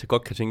land altså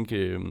godt kan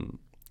tænke.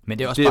 Men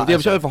det er også bare,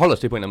 det har vi forholdt os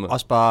til på en eller anden måde.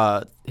 Også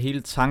bare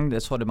hele tanken,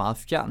 jeg tror, det er meget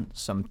fjern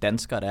som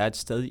dansker, der er et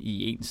sted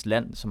i ens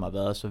land, som har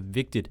været så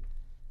vigtigt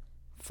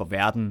for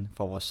verden,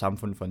 for vores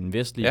samfund, for den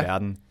vestlige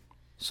verden,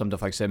 som der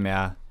for eksempel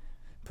er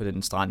på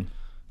den strand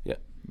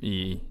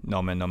i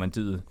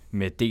Normandiet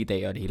med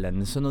D-dag og det hele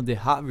andet. Sådan noget, det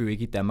har vi jo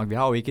ikke i Danmark. Vi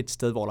har jo ikke et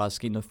sted, hvor der er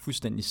sket noget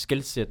fuldstændig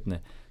skelsættende,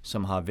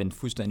 som har vendt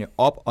fuldstændig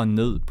op og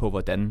ned på,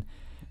 hvordan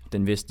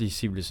den vestlige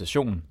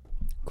civilisation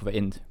kunne være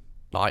endt.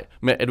 Nej,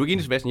 men er du ikke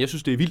enig, Sebastian? Jeg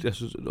synes, det er vildt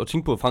at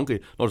tænke på Frankrig,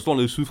 når du står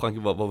nede i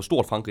Sydfrankrig, hvor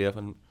stort Frankrig er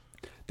for den.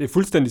 Det er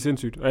fuldstændig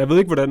sindssygt, og jeg ved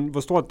ikke, hvor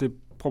stort det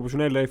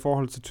proportionalt er i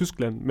forhold til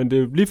Tyskland, men det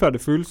er lige før,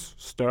 det føles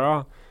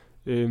større.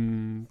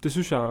 Det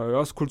synes jeg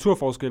også,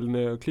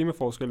 kulturforskellene og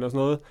klimaforskellene og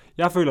sådan noget.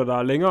 Jeg føler, der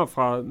er længere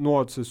fra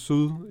nord til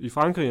syd i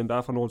Frankrig, end der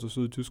er fra nord til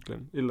syd i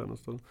Tyskland, et eller andet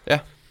sted. Ja,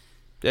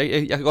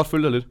 jeg kan godt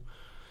følge dig lidt.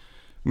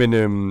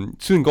 Men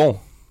tiden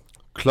går.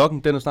 Klokken,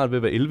 den er snart ved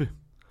at være 11.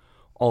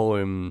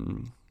 Og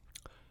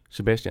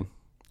Sebastian,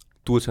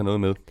 du har taget noget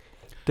med.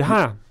 Det har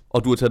jeg.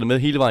 Og du har taget det med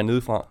hele vejen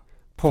nede fra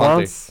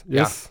Provence, yes.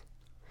 Ja.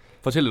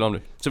 Fortæl lidt om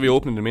det, så vil jeg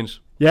åbne det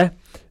mindst. Ja,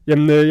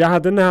 jamen jeg har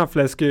den her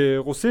flaske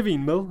rosévin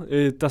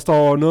med. Der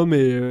står noget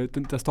med,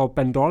 der står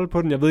Bandol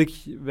på den. Jeg ved ikke,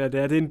 hvad det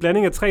er. Det er en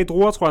blanding af 3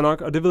 druer, tror jeg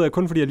nok, og det ved jeg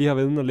kun, fordi jeg lige har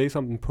været inde og læse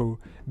om den på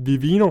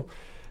Vivino.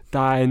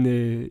 Der er en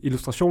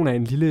illustration af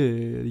en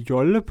lille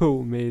jolle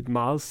på med et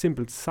meget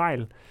simpelt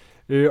sejl.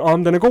 Og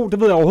om den er god, det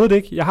ved jeg overhovedet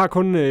ikke. Jeg har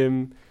kun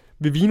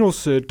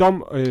Vivinos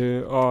dom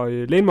og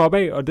læne mig op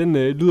af, og den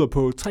lyder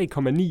på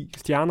 3,9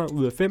 stjerner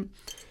ud af 5.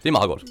 Det er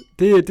meget godt.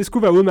 Det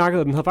skulle være udmærket,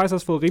 og den har faktisk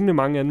også fået rimelig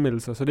mange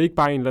anmeldelser, så det er ikke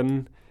bare en eller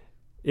anden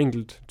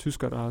enkelt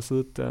tysker, der har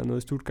siddet der nede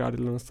i Stuttgart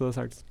eller noget sted og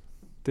sagt,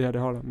 det her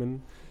det holder.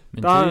 Men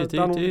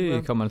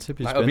det kommer til at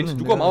blive spændende. Vince,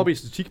 du går meget op i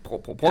æstetik. Prøv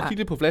at kigge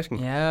lidt på flasken.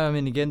 Ja,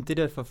 men igen, det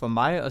der for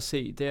mig at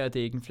se, det er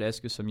ikke en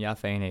flaske, som jeg er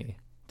fan af.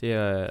 Det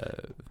er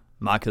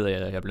meget ked af,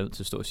 at jeg er blevet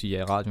til at stå og sige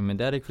i radio, men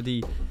det er det ikke,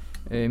 fordi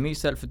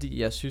mest af alt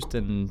fordi jeg synes,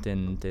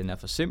 den er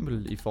for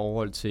simpel i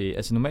forhold til,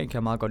 altså normalt kan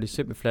jeg meget godt lide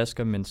simple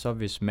flasker, men så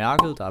hvis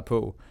mærket, der er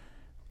på,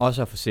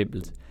 også er for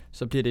simpelt,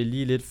 så bliver det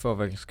lige lidt for,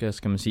 hvad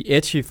skal man sige,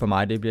 edgy for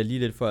mig. Det bliver lige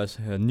lidt for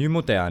altså,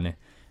 nymoderne.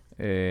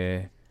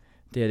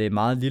 Det er et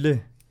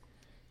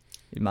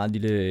meget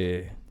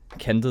lille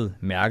kantet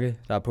mærke,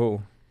 der er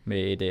på,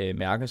 med et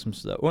mærke, som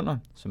sidder under,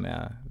 som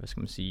er, hvad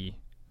skal man sige,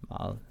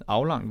 meget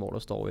aflangt, hvor der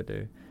står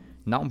et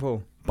navn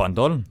på.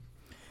 Bandol.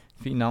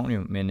 Fint navn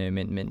jo, men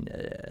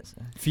altså,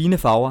 fine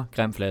farver,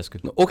 grim flaske.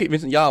 Okay,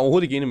 Vincent, jeg er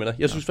overhovedet ikke enig med dig.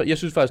 Jeg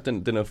synes faktisk,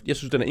 den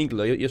er enkel,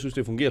 og jeg synes,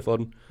 det fungerer for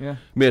den. Ja.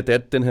 Med at det er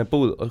den her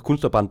båd, og kun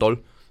står Bandol.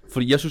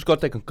 Fordi jeg synes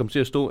godt, der kan komme til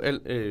at stå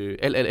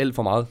alt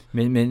for meget.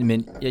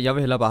 Men jeg vil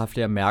hellere bare have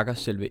flere mærker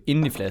selve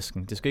inde i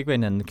flasken. Det skal ikke være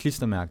en anden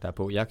klistermærke, der er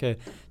på.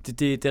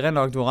 Det er rent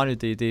nok, du har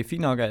ret i. Det er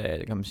fint nok,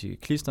 at kan man sige,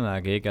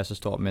 klistermærke ikke er så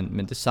stort,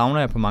 men det savner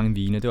jeg på mange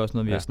vine. Det er også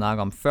noget, vi har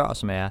snakket om før,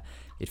 som er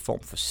et form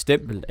for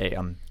stempel af,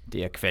 om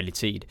det er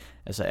kvalitet.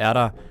 Altså er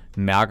der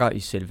mærker i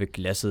selve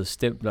glasset,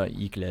 stempler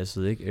i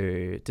glasset,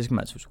 ikke? Det skal man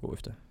altid gå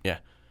efter. Ja.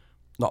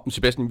 Nå, men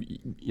Sebastian,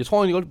 jeg tror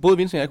egentlig godt, både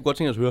Vincent og jeg kunne godt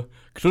tænke os at høre,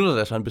 knytter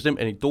der sig en bestemt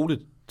anekdote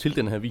til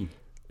den her vin?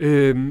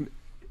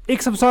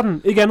 Ikke som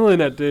sådan. Ikke andet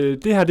end, at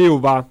det her, det jo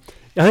var...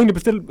 Jeg havde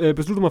egentlig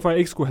besluttet mig for, at jeg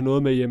ikke skulle have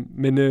noget med hjem,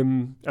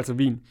 men, altså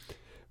vin.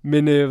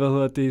 Men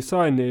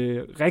så en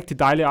rigtig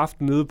dejlig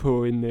aften nede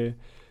på en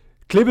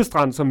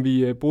klippestrand, som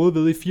vi boede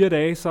ved i 4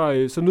 dage,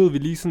 så nød vi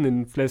lige sådan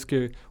en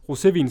flaske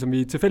rosévin, som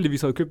vi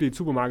tilfældigvis havde købt i et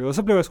supermarked, og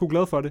så blev jeg sgu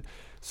glad for det.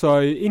 Så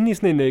inde i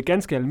sådan en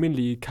ganske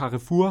almindelig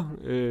Carrefour,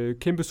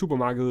 kæmpe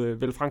supermarked,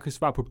 vel Frankrigs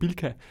svar på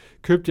Bilka,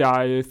 købte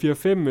jeg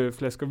 4-5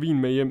 flasker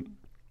vin med hjem,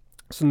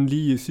 sådan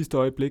lige i sidste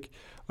øjeblik.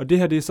 Og det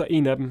her, det er så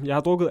en af dem. Jeg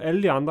har drukket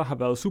alle de andre, har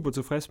været super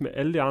tilfreds med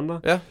alle de andre.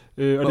 Ja.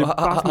 Og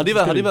har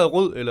det været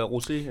rød eller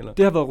rosé? Eller?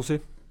 Det har været rosé.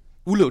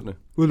 Udelukkende.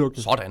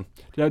 Sådan.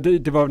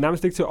 Det var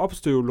nærmest ikke til at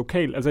opstøve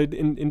lokal. Altså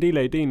en del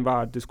af ideen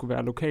var, at det skulle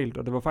være lokalt,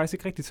 og det var faktisk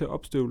ikke rigtigt til at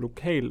opstøve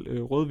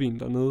lokal rødvin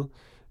dernede.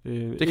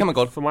 Det kan man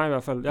godt. For mig i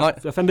hvert fald.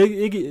 Jeg fandt det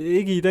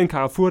ikke i den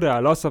Carrefour der,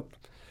 eller også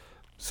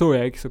så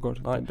jeg ikke så godt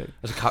den dag.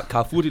 Altså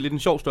Carrefour, det er lidt en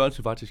sjov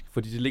størrelse faktisk,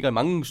 fordi det ligger i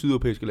mange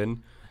sydeuropæiske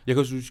lande. Jeg kan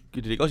også huske,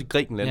 det ligger også i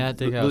Grækenland. Ja, det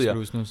kan jeg også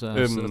huske nu, så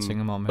jeg sidder og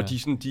tænker mig om her. Og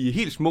de er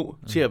helt små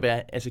til at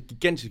være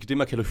gigantiske, det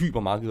man kalder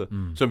hypermarkeder,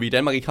 som vi i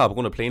Danmark ikke har på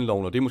grund af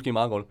planloven, og det er måske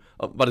meget godt.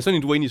 Og var det sådan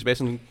en, du var inde i,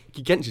 Sebastian, en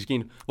gigantisk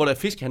en, hvor der er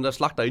fiskehandler og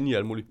slagter inde i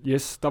alt muligt?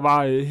 Yes, der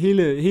var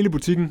hele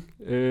butikken.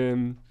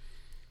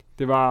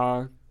 Det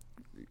var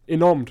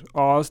enormt,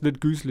 og også lidt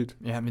gysligt.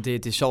 Ja, men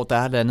det er sjovt, der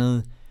er et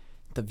andet,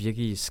 der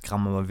virkelig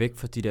skræmmer mig væk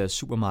fra de der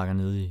supermarkeder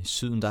nede i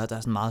syden. Der er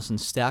sådan meget sådan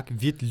stærk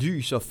hvidt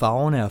lys, og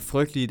farverne er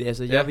frygtelige.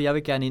 Altså, jeg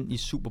vil gerne ind i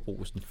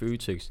Superbrugsen,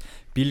 Føtex,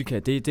 Bilka.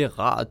 Det er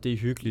rart, det er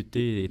hyggeligt,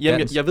 det er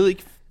dans. Jeg ved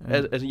ikke,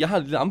 altså jeg har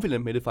lidt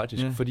ambivalent med det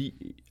faktisk,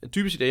 fordi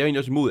typisk er jeg egentlig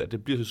også imod, at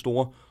det bliver så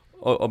store,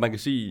 og man kan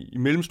se i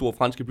mellemstore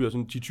franske byer,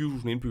 sådan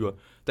 10-20.000 indbyggere,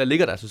 der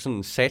ligger der altså sådan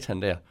en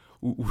satan der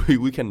i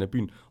udkanten af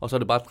byen, og så er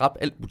det bare dræbt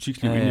alt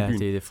butiksliv inde i byen.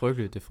 Det er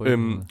frygteligt,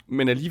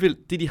 men alligevel,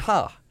 det de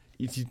har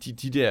i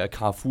de der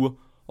Carrefour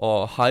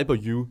og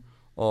Hyper-U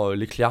og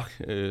Leclerc,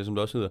 som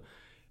det også hedder,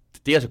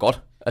 det er altså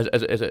godt.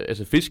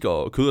 Altså fisk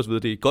og kød og så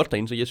videre, det er godt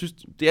derinde, så jeg synes,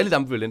 det er lidt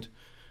ambivalent.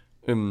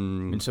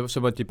 Men så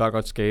må de bare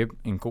godt skabe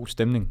en god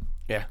stemning.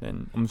 Ja.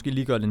 Og måske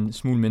lige gøre det en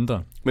smule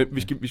mindre. Men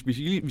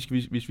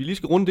hvis vi lige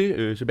skal runde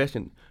det,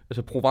 Sebastian,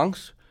 altså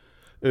Provence,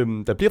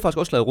 der bliver faktisk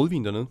også lavet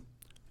rødvin dernede.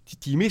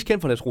 De er mest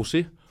kendt for deres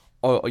rosé,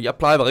 og jeg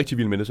plejer at være rigtig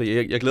vild med det, så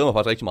jeg glæder mig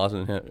faktisk rigtig meget til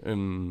den her.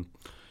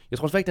 Jeg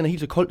tror ikke, den er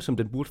helt så kold, som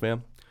den burde være.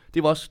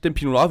 Det var også den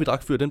Pinot Noir, vi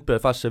drak før, den bør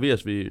faktisk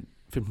serveres ved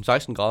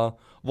 15-16 grader,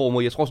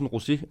 hvor jeg tror sådan en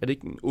rosé, er det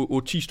ikke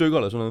 8-10 stykker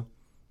eller sådan noget?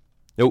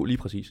 Jo, lige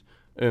præcis.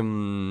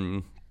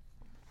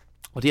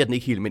 Og det er den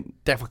ikke helt, men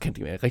derfor kan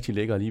det være rigtig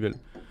lækker alligevel.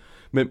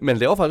 Men man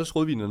laver faktisk også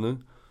rødvin dernede.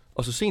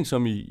 Og så sent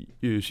som i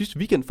sidste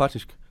weekend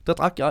faktisk, der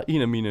drak jeg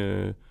en af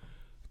mine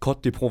Côte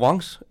de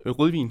Provence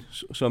rødvin,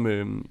 som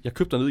jeg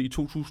købte dernede i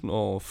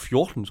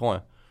 2014, tror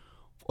jeg.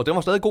 Og den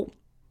var stadig god.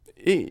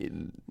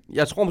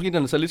 Jeg tror måske,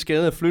 den er så lidt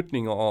skadet af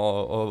flytning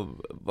og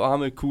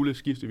varme kulde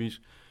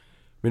skiftevis.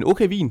 Men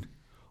okay vin.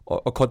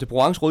 Og Côte de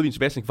Provence rødvin,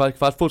 Sebastian, kan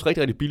faktisk få et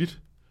rigtig, rigtig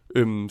billigt.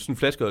 Sådan en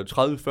flaske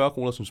 30-40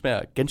 kroner, som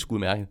smager ganske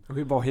udmærket.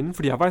 Okay, hvorhenne?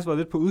 Fordi jeg har faktisk været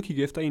lidt på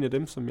udkig efter en af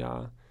dem, som jeg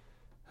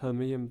havde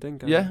med hjem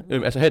dengang. Ja,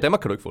 altså her i Danmark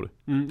kan du ikke få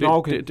det.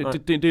 Okay.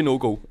 Det er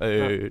no-go.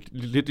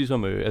 Lidt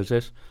ligesom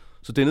Alsace.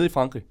 Så det er nede i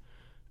Frankrig.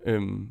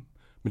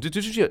 Men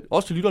det synes jeg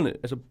også til lytterne,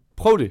 altså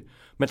prøv det.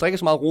 Man drikker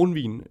så meget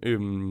roenvin,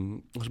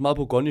 og så meget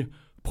Bourgogne.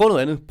 Prøv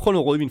noget andet. Prøv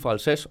noget rødvin fra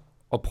Alsace,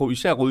 og prøv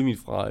især rødvin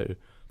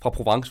fra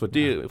Provence, for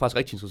det er faktisk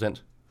rigtig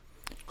interessant.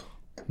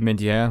 Men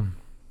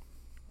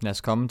lad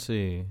os komme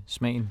til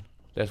smagen.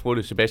 Lad os prøve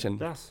det,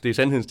 Sebastian. Yes. Det er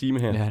sandhedens time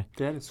her. Ja,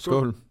 det er det.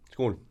 Skål.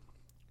 Skål.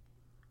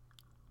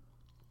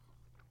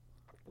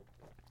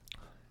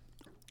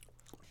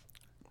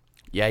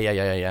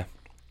 Ja.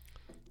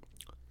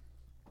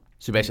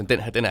 Sebastian,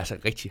 den er altså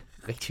rigtig,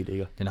 rigtig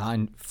lækker. Den har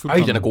en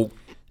den er god.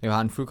 Den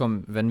har en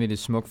fuldkommen vanvittig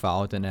smuk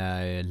farve. Den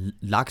er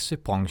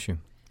laksebranche,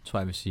 tror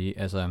jeg vil sige.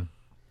 Altså,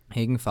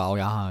 ikke en farve,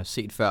 jeg har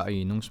set før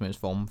i nogen som helst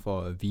form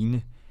for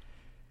vine.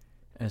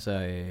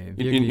 Altså,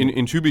 virkelig...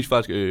 En typisk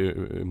faktisk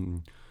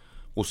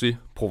rosé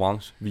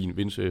Provence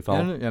vins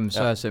farve. Ja, jamen,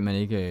 så er jeg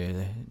simpelthen ikke...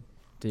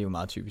 det er jo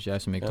meget typisk. Jeg har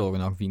simpelthen ikke drukket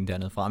nok vin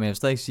dernede fra. Men jeg vil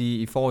stadig sige,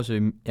 i forhold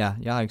til... Ja,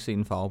 jeg har ikke set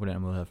en farve på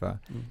den måde her før.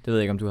 Det ved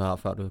jeg ikke, om du har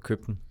før du havde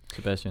købt den,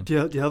 Sebastian.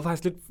 De havde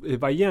faktisk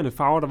lidt varierende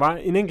farver. Der var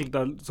en enkelt,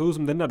 der så ud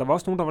som den der. Der var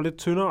også nogen, der var lidt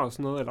tyndere og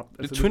sådan noget. Eller,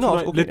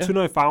 lidt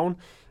tyndere i farven.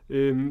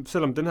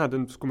 Selvom den her,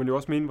 den skulle man jo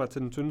også mene var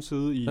til den tynde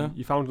side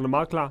i farven. Den er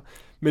meget klar.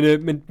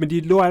 Men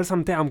de lå alle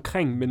sammen der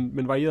omkring,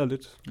 men varierede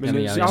lidt. Men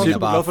jeg er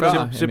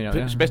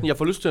bare Sebastian, jeg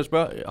får lyst til at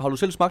spørge, har du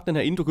selv smagt den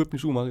her, inden du købte den i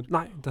supermarkedet?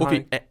 Nej, det har jeg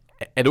ikke.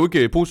 Er du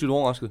ikke positivt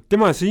overrasket? Det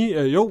må jeg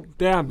sige. Jo,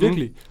 det er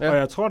virkelig. Og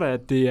jeg tror da,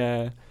 at det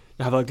er...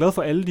 Jeg har været glad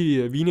for alle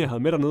de vine, jeg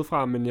havde med dernede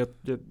fra, men jeg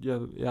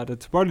er da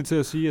tilbøjelig til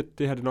at sige, at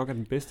det her det nok er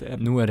den bedste af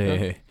dem. Nu er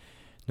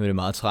det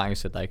meget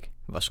tragisk, at der ikke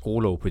var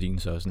skruelåg på din,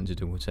 så sådan, at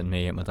du kunne tage den med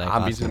hjem og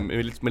drikke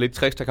med lidt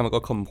tricks, der kan man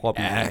godt komme prop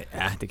i. Ja,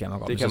 det kan man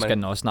godt, men så skal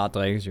den også snart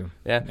drikkes jo.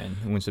 Ja.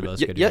 Men uanset hvad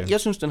skal det jeg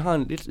synes, den har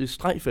en lidt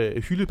strejf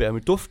af hyldebær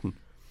med duften.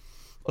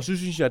 Og så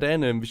synes jeg, at der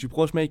er hvis vi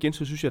prøver at smage igen,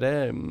 så synes jeg,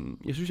 at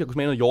jeg kunne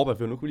smage noget jordbær,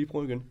 for nu kan vi lige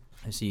prøve igen.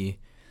 Jeg siger,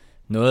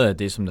 noget af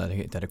det, som der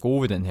er det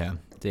gode ved den her,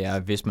 det er,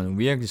 hvis man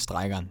virkelig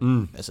strækker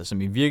den, altså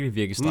som i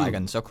virkelig strækker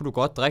den, så kunne du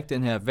godt drikke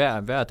den her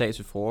hver dag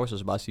til frokost, og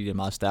så bare sige, at det er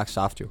meget stærk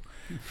saft jo.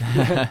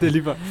 Det er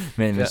lige for.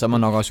 Men så er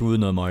man nok også ude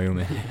noget møg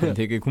med.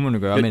 Det kunne man jo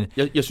gøre. Men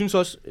jeg synes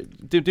også,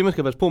 det man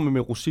skal passe på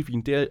med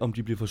rosévin, det er, om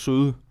de bliver for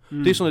søde.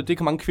 Det er sådan, at det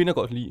kan mange kvinder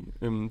godt lide.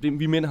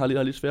 Vi mænd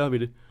har lidt sværere ved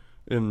det.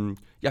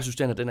 Jeg synes,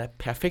 den er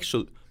perfekt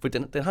sød, for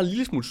den har en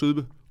lille smule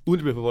sødme, uden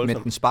det bliver for voldsomt.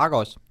 Men den sparker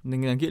også.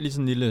 Den giver lige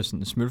sådan en lille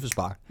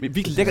smølfespark.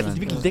 Virkelig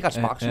lækkert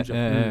spark, synes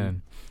jeg.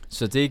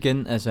 Så det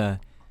igen, altså,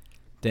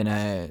 den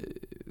er...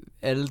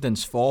 Alle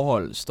dens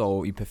forhold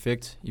står i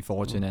perfekt i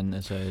forhold til hinanden.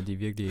 Altså, de er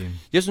virkelig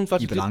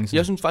i balance.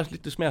 Jeg synes faktisk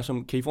lidt, det smager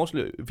som, kan I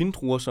forestille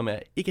vindruer, som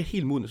ikke er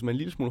helt modne, som er en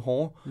lille smule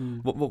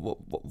hårdere,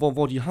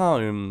 hvor de har...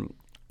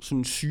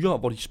 sådan syre,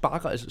 hvor de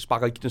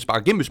den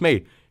sparker gennem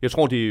smag. Jeg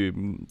tror, det er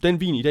den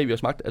vin i dag, vi har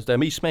smagt, altså der er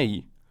mest smag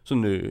i,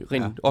 sådan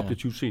rent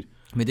objektivt set.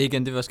 Men det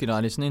igen, det var sket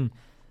ret. Det er sådan en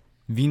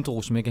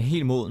vindrue, som ikke er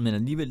helt moden, men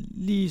alligevel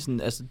lige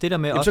sådan, altså det der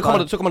med... Jamen,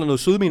 også så kommer der noget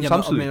sødme ind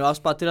samtidig. Men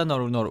også bare det der,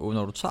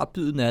 når du tager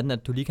biden af den,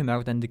 at du lige kan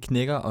mærke, hvordan det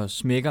knækker og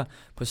smækker.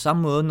 På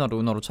samme måde, når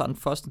du tager den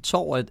første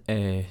tår af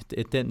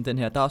den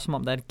her, der er også som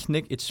om, der er et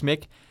knæk, et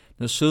smæk,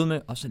 noget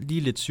sødme, og så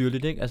lige lidt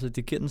syrligt, ikke? Altså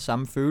det giver den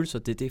samme følelse,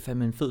 og det er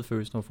fandme en fed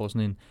følelse, når du får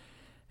sådan en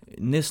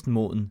næsten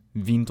moden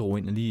vindrue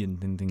ind, og lige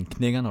den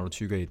knækker, når du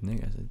tykker i den,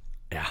 ikke? Altså,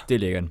 ja. Det er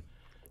lækkert.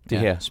 Det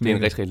her, det er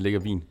en rigtig, rigtig lækker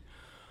vin.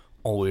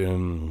 Og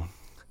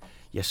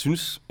jeg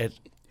synes, at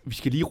vi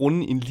skal lige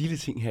runde en lille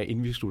ting her,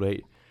 inden vi slutter af.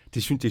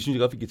 Det synes jeg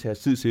godt, vi kan tage os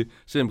tid til,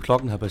 selvom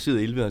klokken har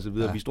passeret 11 og så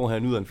videre. Ja. Vi står her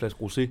og nyder en flaske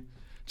rosé,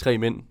 3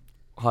 mænd,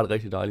 og har det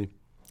rigtig dejligt.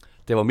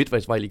 Der var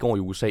midtvejsvejl i går i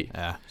USA.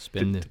 Ja,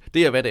 spændende.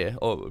 Det er, hvad det er.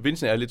 Og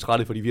Vincent er lidt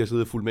trætte, fordi vi har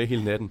siddet og fulgt med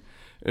hele natten.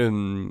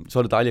 Så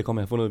er det dejligt at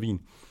komme her og få noget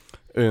vin.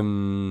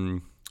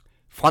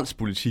 Fransk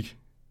politik.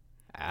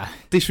 Ja.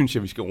 Det synes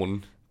jeg, vi skal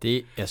runde.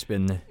 Det er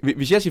spændende.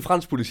 Hvis jeg siger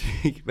fransk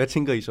politik, hvad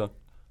tænker I så?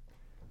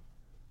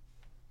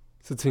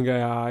 Så tænker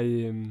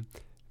jeg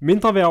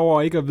mindre værd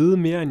over ikke at vide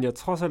mere, end jeg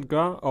trods alt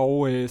gør.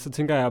 Og så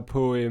tænker jeg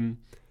på,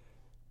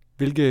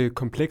 hvilke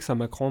komplekser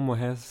Macron må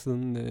have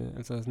siden...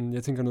 altså sådan,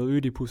 jeg tænker noget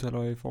Ødipus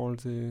eller i forhold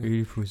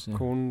til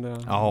konen der.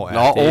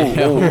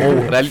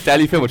 Der er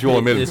lige 25 år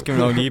imellem. Det skal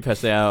man nok lige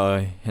passe af,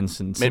 og hans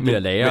tidligere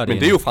lærer. Men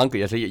det er jo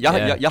Frankrig. Altså,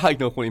 jeg har ikke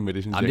noget problem med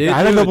det, synes jeg. Jeg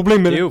har ikke noget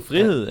problem med det. Det er jo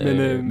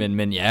frihed.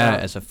 Men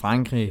altså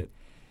Frankrig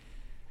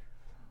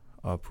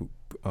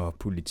og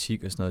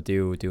politik og sådan noget,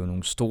 det er jo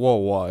nogle store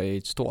ord,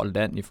 et stort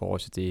land i forhold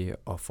til det,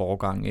 og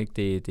forgang,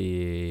 ikke?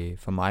 Det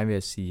for mig vil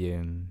jeg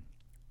sige,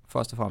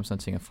 først og fremmest, når jeg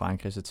tænker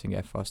Frankrig, så tænker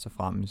jeg først og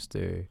fremmest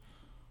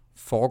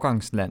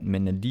forgangsland,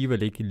 men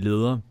alligevel ikke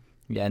leder.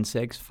 Jeg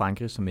anser ikke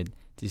Frankrig som et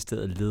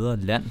decideret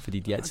lederland, fordi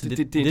de er altid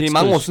lidt... Det er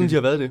mange år siden, de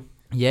har været det.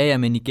 Ja,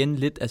 men igen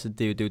lidt, altså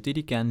det er jo det,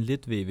 de gerne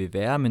lidt vil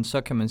være, men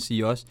så kan man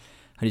sige også,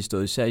 har de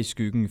stået især i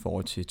skyggen i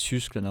forhold til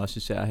Tyskland, også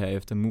især her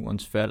efter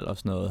murens fald og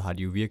sådan noget, har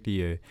de jo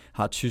virkelig,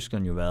 har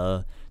Tyskland jo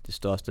været det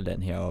største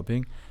land heroppe,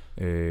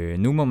 ikke?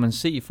 Nu må man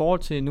se i forhold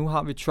til, nu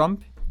har vi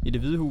Trump i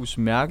Det Hvide Hus,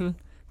 Merkel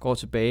går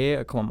tilbage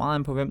og kommer meget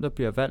an på, hvem der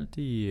bliver valgt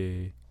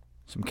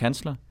som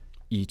kansler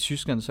i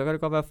Tyskland, så kan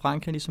det godt være, at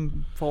Frankrig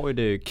ligesom får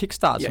et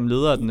kickstart som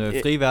leder af den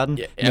frie verden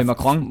med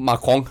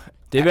Macron.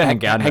 Det vil han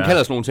gerne. Han kan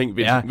altså nogle ting.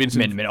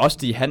 Men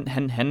også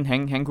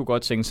han kunne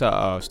godt tænke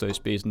sig at stå i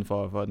spidsen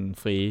for den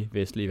frie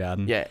vestlige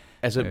verden. Ja,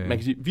 altså man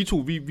kan sige,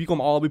 vi går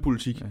meget op i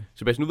politik. Ja.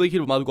 Sebastian, nu ved jeg ikke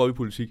helt, hvor meget du går op i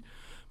politik.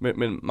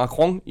 Men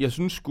Macron, jeg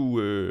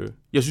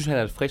synes han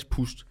er et frisk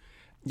pust.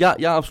 Jeg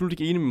er absolut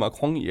ikke enig med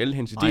Macron i alle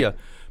hans idéer,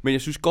 men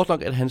jeg synes godt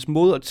nok, at hans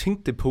måde at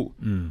tænke det på,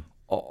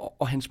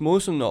 og hans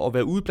måde sådan at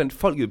være ude blandt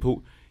folket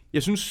på,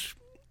 jeg synes...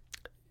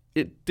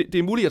 Det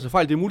er muligt, at jeg tager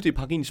fejl. Det er muligt,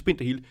 det er Paris spind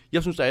det hele.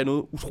 Jeg synes, der er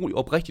noget utroligt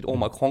oprigtigt over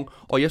Macron,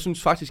 og jeg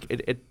synes faktisk,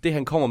 at det,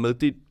 han kommer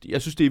med,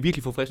 jeg synes, det er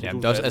virkelig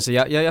forfriskende. Ja, altså,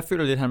 jeg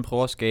føler lidt, at han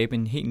prøver at skabe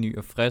en helt ny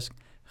og frisk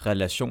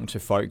relation til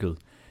folket,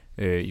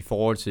 i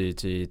forhold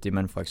til det,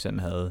 man for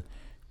eksempel havde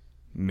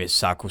med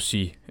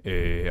Sarkozy,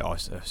 og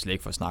slet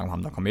ikke for at snakke om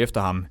ham, der kom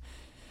efter ham.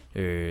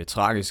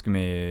 Tragisk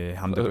med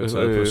ham, der blev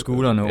taget på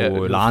skuldrene,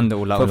 Hollande.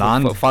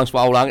 François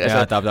Hollande.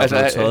 Der blev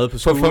taget på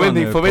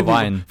skuldrene på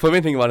vejen.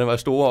 Forventningerne var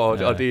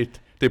store, og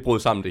det brød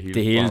sammen det hele.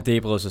 Det hele,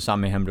 det brød sig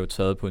sammen med, at han blev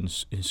taget på en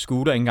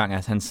scooter. Ikke engang,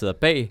 at han sidder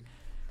bag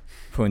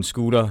på en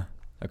scooter,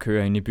 der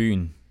kører ind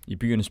i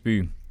byernes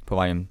by, på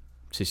vej hjem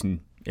til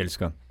sin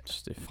elsker.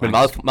 Men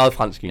meget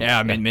fransk.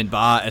 Ja, men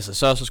bare, altså,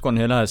 så skulle han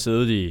hellere have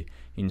siddet i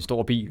en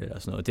stor bil eller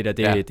sådan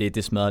noget.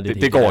 Det smadrer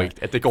lidt. Det går ikke.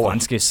 Det går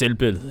franske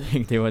selvbillede.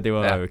 Det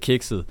var jo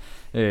kikset.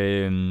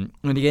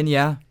 Men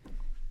igen,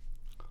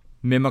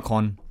 med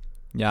Macron.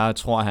 Jeg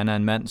tror, han er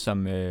en mand,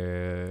 som...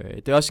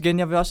 det er også igen,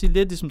 jeg vil også sige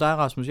lidt ligesom dig,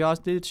 Rasmus. Jeg er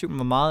også lidt i tvivl,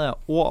 hvor meget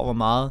er ord, og hvor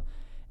meget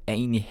er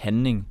egentlig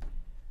handling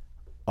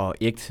og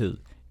ægthed.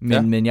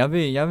 Men jeg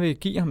vil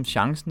give ham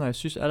chancen, og jeg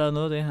synes allerede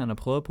noget af det, han har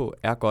prøvet på,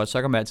 er godt.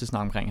 Så kan man altid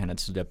snakke omkring, han er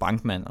tidligere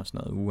bankmand og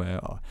sådan noget,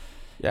 og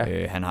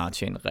han har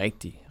tjent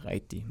rigtig,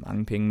 rigtig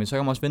mange penge. Men så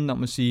kan man også vente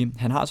om at sige,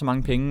 han har så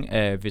mange penge,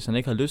 at hvis han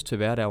ikke havde lyst til at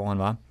være der, hvor han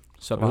var,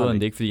 så behøver han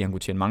det ikke, fordi han kunne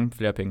tjene mange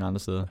flere penge andre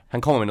steder.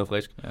 Han kommer med noget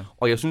frisk. Ja.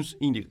 Og jeg synes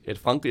egentlig, at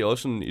Frankrig er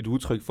også sådan et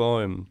udtryk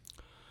for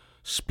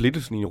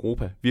splittelsen i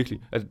Europa, virkelig.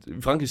 Altså,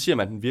 i Frankrig siger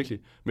man den virkelig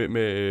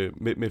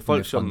med folk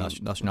med som...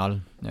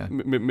 National. Ja.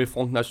 Med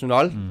Front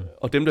National,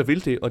 og dem, der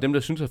vil det, og dem, der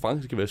synes, at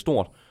Frankrig skal være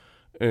stort.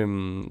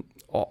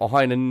 Og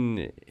har en anden...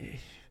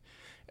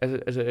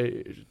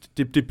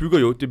 Det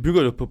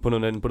bygger jo på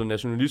noget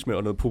nationalisme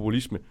og noget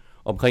populisme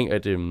omkring,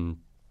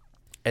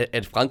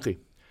 at Frankrig,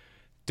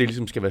 det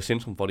ligesom skal være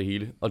centrum for det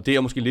hele. Og det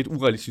er måske lidt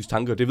urealistisk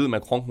tanke, og det ved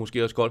Macron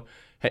måske også godt.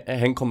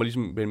 Han kommer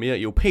ligesom med en mere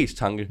europæisk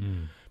tanke,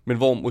 men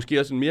hvor måske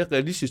også en mere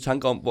realistisk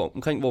tanke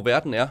omkring, hvor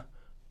verden er.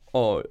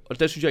 Og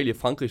der synes jeg egentlig,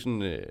 at Frankrig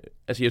sådan...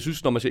 jeg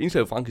synes, når man ser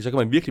indslag i Frankrig, så kan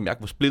man virkelig mærke,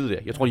 hvor splittet det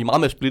er. Jeg tror, de er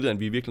meget mere splittet, end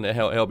vi virkelig er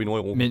heroppe i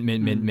Nordeuropa.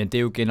 Men det er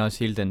jo igen også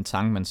hele den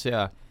tanke, man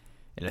ser...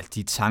 Eller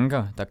de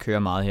tanker, der kører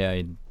meget her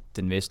i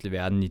den vestlige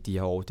verden i de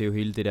her år. Det er jo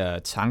hele det der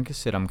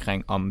tankesæt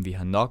omkring, om vi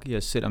har nok i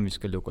os selv, om vi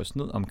skal lukke os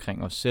ned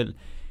omkring os selv,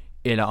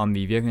 eller om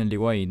vi virkelig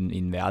lever i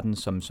en verden,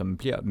 som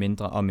bliver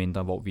mindre og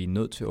mindre, hvor vi er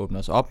nødt til at åbne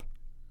os op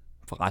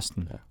for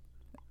resten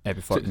af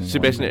befolkningen.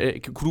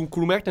 Sebastian, kunne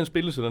du mærke den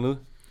spillelse dernede?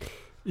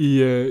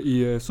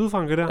 I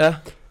Sydfrankrig der?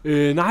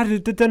 Ja. Nej,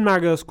 den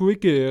mærkede jeg sgu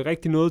ikke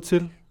rigtig noget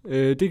til.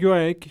 Det gjorde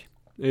jeg ikke.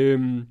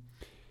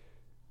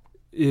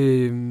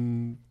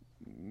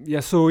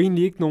 Jeg så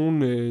egentlig ikke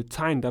nogen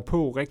tegn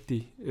derpå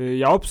rigtigt.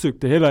 Jeg opsøgte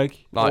det heller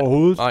ikke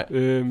overhovedet. Nej.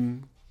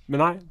 Men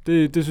nej,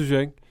 det synes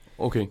jeg ikke.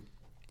 Okay.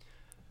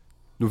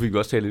 Nu fik vi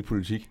også talt lidt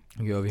politik.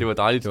 Det var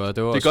dejligt.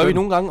 Det gør vi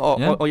nogle gange,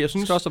 og jeg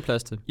synes også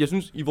plads til. Jeg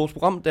synes i vores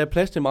program der er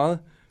plads til meget.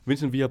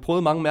 Vincent, vi har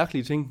prøvet mange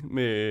mærkelige ting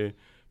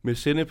med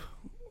sennep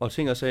og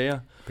ting og sager.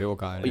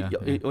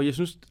 Og jeg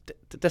synes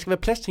der skal være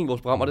plads til i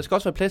vores program, og der skal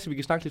også være plads til at vi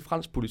kan snakke lidt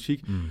fransk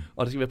politik,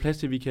 og der skal være plads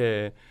til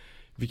at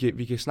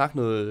vi kan snakke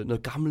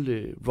noget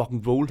gammelt rock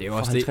and roll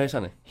fra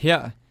 50'erne.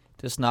 Her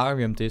der snakker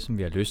vi om det som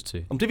vi har lyst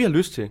til. Om det vi har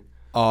lyst til.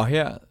 Og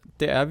her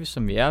der er vi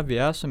som vi er. Vi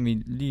er som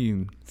vi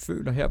lige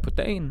føler her på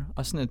dagen,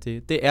 og sådan at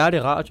det er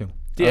det radio.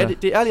 Det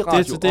er ærlig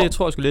radio. Det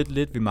tror jeg sgu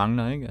lidt vi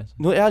mangler, ikke? Altså.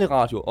 Noget ærlig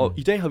radio. Og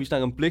i dag har vi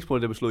snakket om blæksprutter,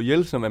 der blev slået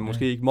ihjel, som man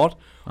måske ikke måtte,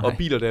 og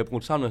biler, der er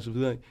brudt sammen og så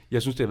videre.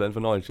 Jeg synes, det har været en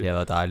fornøjelse. Det har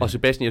været dejligt. Og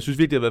Sebastian, jeg synes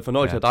virkelig, det har været en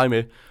fornøjelse at have dig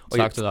med. Og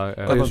tak til dig.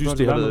 Og jeg synes,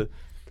 det har været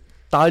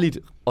dejligt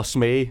at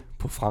smage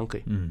på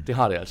Frankrig. Det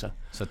har det altså.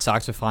 Så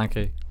tak til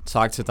Frankrig.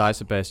 Tak til dig,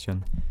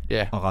 Sebastian.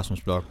 Ja. Og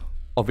Rasmus Blok.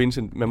 Og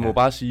Vincent, man må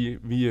bare sige,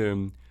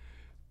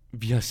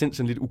 vi har sendt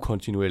sådan lidt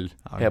ukontinuelt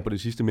her på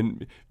det sidste,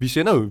 men vi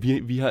sender jo,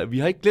 vi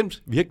har ikke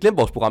glemt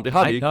vores program, det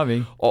har vi ikke. Nej, det har vi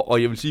ikke.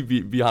 Og jeg vil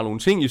sige, vi har nogle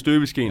ting i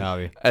støbeskeen.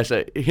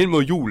 Altså hen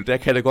mod jul, der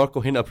kan det godt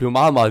gå hen og blive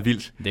meget, meget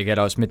vildt. Det kan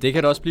det også, men det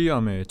kan det også blive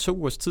om 2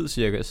 ugers tid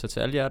cirka, så til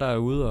alle jer, der er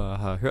ude og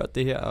har hørt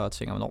det her og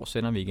tænker, hvornår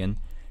sender vi igen?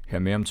 Hør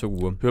med om 2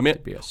 uger. Hør med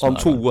om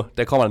 2 uger,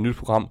 der kommer der et nyt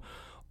program.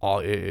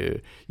 Og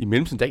i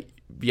mellemtiden,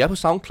 vi er på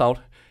SoundCloud,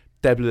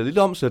 der er blevet lidt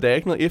om, så der er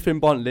ikke noget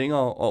FM-bånd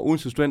længere, og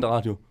Odense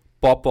Studenterradio.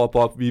 Bob.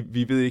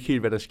 Vi ved ikke helt,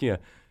 hvad der sker.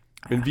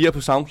 Men vi er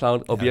på SoundCloud,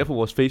 og vi er på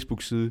vores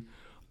Facebook-side.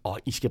 Og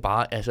I skal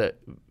bare, altså,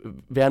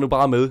 være nu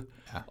bare med.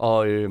 Ja.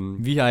 Og,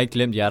 vi har ikke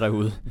glemt jer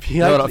derude. Vi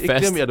har ikke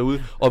glemt jer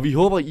derude. Og vi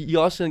håber, I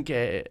også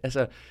kan,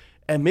 altså,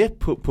 er med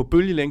på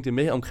bølgelængde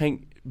med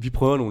omkring, vi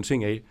prøver nogle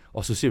ting af,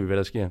 og så ser vi, hvad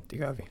der sker.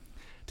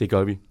 Det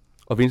gør vi.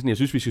 Og Vincent, jeg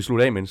synes, vi skal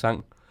slutte af med en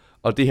sang.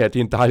 Og det her, det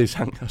er en dejlig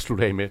sang at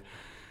slutte af med.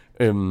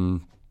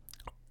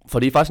 For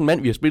det er faktisk en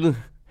mand, vi har spillet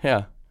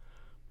her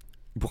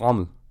i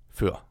programmet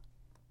før.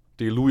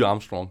 Det er Louis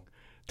Armstrong.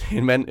 Det er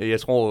en mand, jeg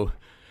tror,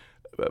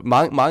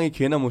 mange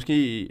kender.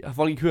 Måske har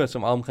folk ikke hørt så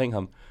meget omkring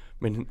ham.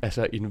 Men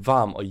altså en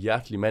varm og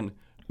hjertelig mand,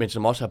 men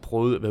som også har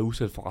prøvet at være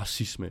udsat for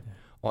racisme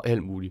og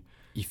alt muligt.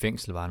 I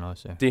fængsel var han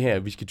også, ja. Det her,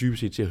 vi skal dybest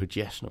set til at høre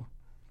jazz nu.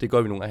 Det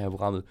gør vi nogle af her i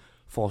programmet.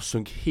 For at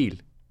synke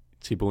helt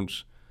til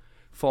bunds.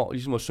 For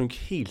ligesom at synke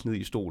helt ned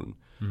i stolen.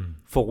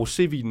 For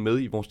rosévinen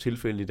med i vores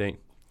tilfælde i dag.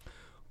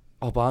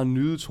 Og bare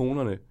nyde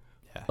tonerne.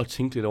 Og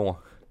tænke lidt over,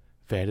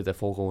 hvad er det, der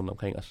foregår rundt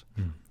omkring os.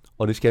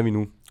 Og det skal vi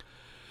nu.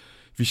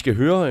 Vi skal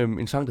høre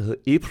en sang, der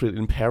hedder April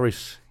in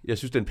Paris. Jeg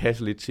synes, den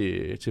passer lidt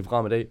til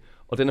programmet i dag.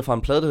 Og den er fra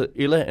en plade, der hedder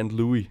Ella and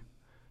Louis.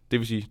 Det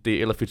vil sige, det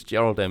er Ella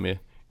Fitzgerald, der er med.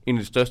 En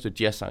af de største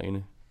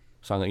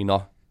jazzsangerinder.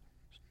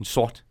 En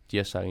sort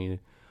jazzsangerinde.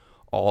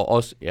 Og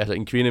også altså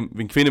en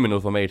kvinde med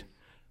noget format.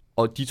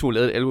 Og de to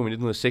lavede et album i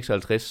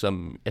 1956,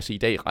 som altså i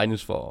dag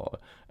regnes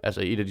for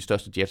altså et af de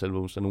største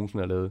jazzalbums, der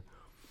nogensinde er lavet.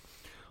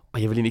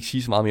 Og jeg vil egentlig ikke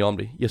sige så meget mere om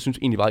det. Jeg synes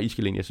egentlig bare, I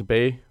skal læne jer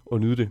tilbage og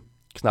nyde det.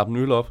 Knap en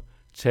øl op,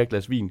 tag et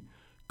glas vin,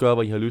 gør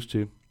hvad I har lyst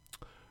til.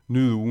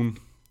 Nyd ugen.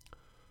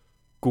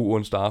 God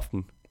onsdag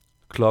aften.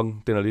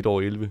 Klokken den er lidt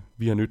over 11.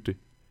 Vi har nydt det.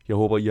 Jeg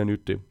håber, I har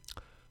nydt det.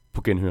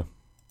 På genhør.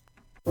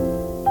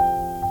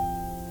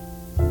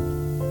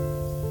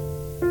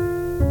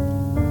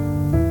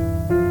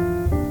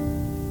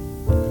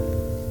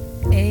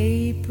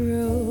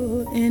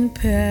 April in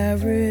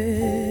Paris,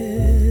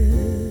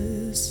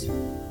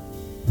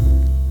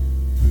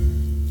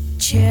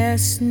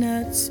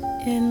 chestnuts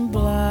in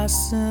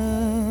blossom,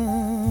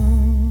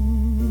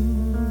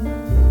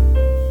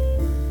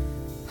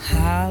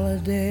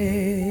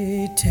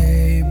 holiday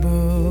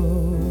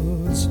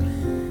tables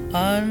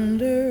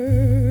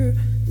under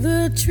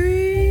the trees.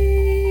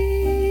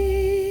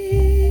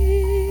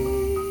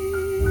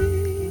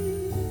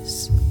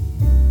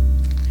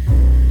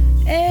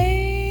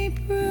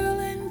 April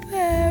in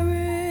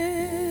Paris,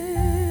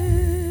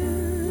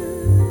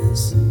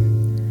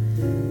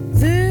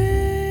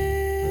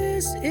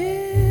 this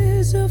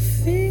is a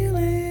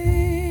feeling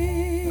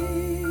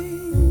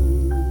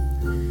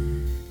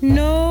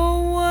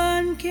no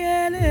one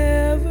can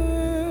ever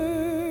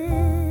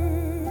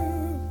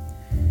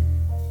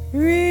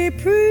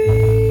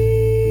reprise.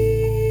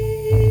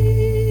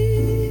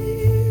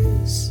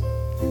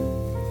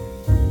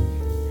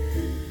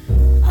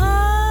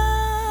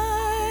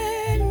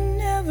 I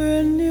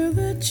never knew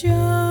the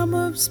charm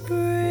of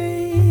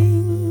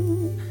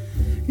spring,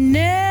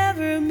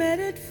 never met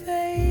it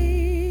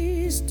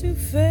face to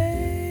face.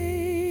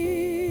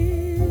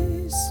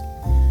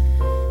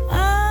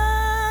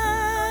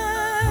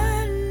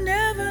 I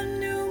never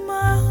knew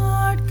my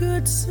heart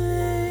could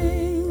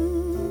sing,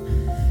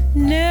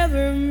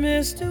 never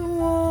missed a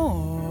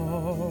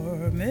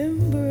warm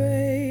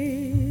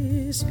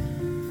embrace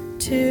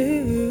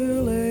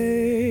till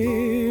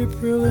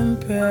April in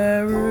Paris.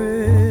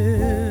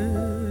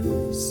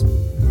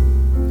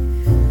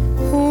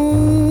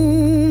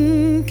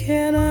 Whom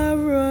can I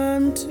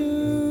run to?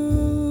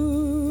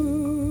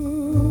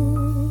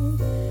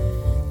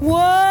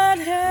 What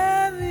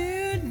have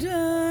you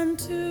done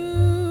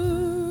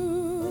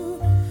to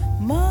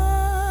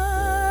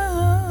my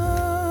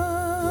heart?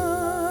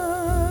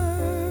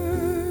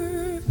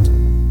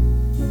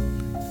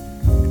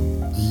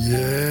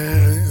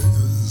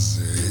 Yes,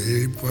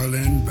 April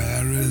in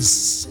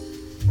Paris.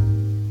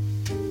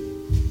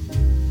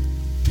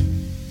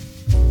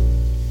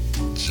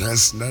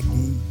 Chestnut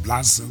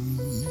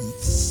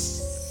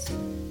blossoms,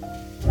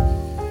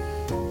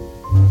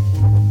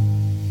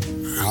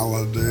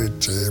 holiday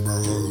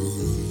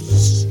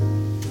tables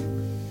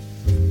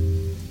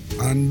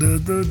under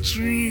the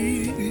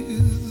trees.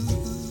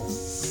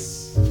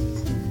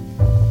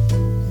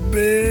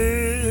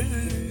 Babe,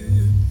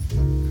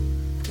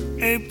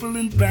 April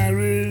in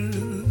Paris.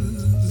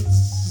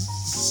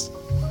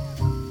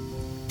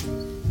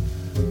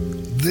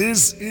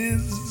 This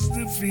is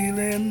the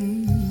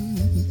feeling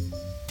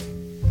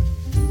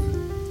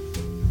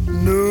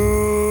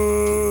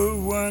no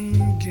one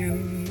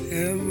can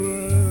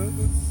ever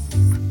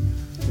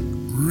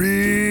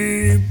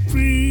reprise.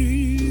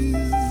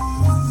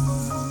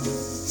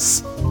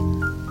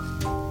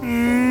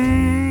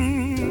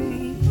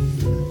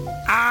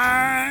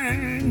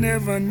 I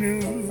never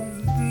knew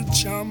the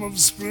charm of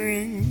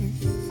spring,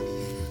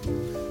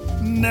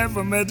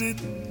 never met it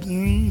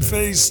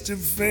face to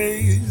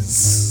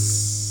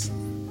face.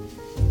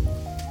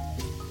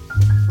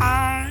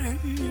 I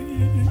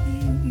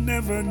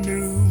never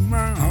knew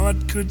my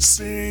heart could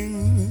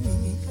sing,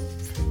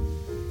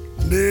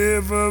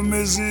 never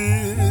miss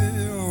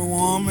a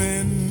warm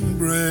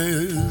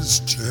embrace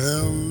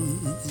till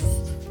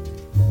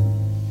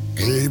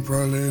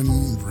April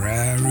in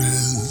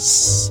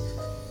Paris.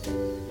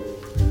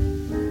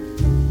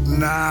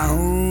 Now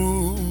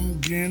who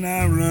can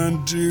I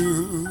run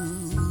to?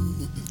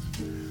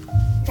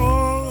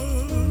 Oh,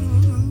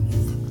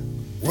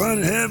 what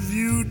have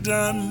you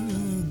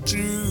done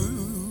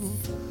to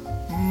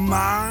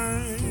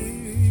my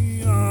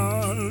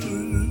heart?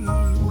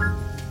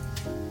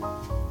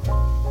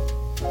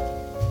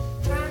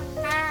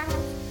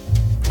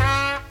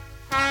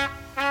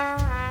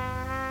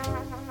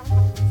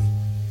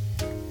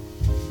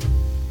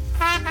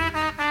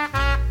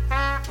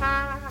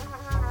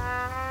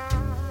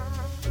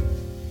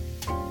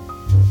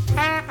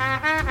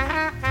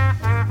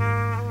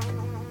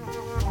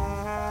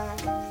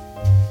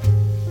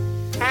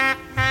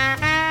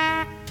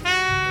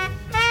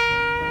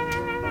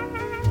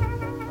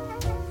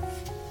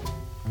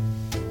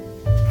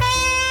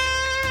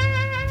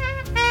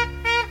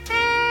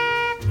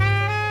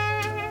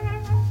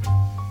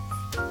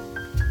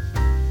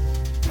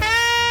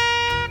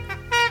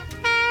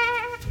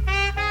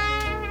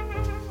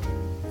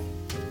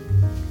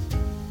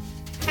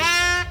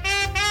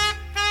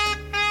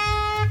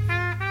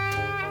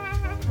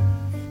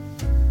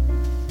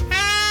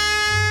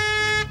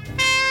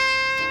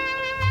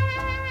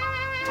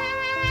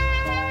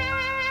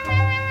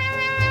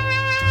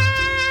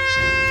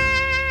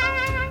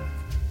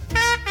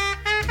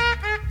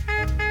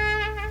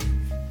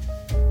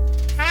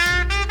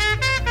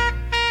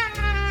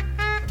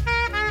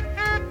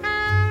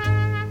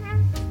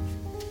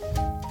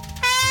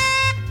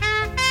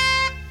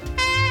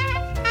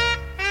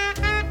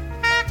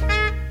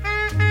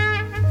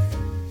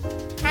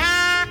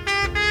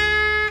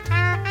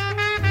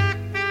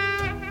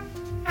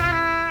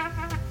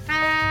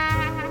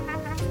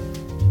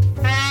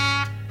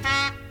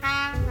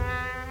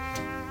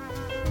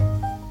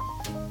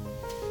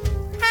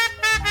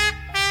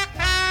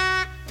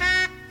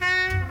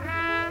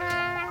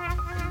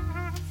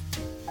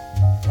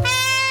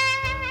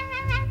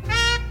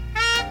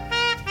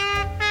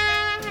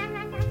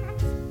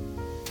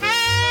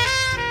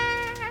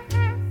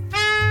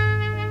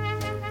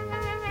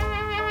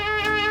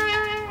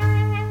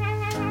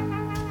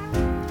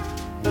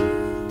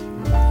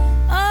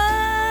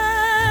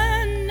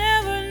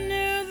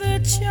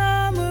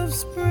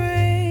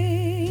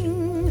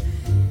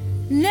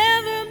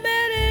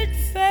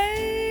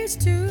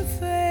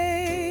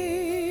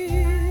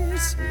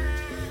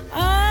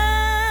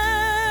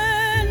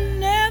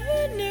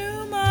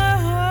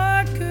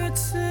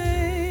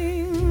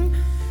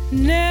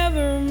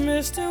 Never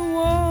missed a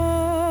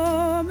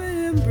warm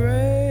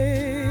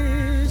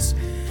embrace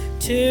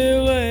till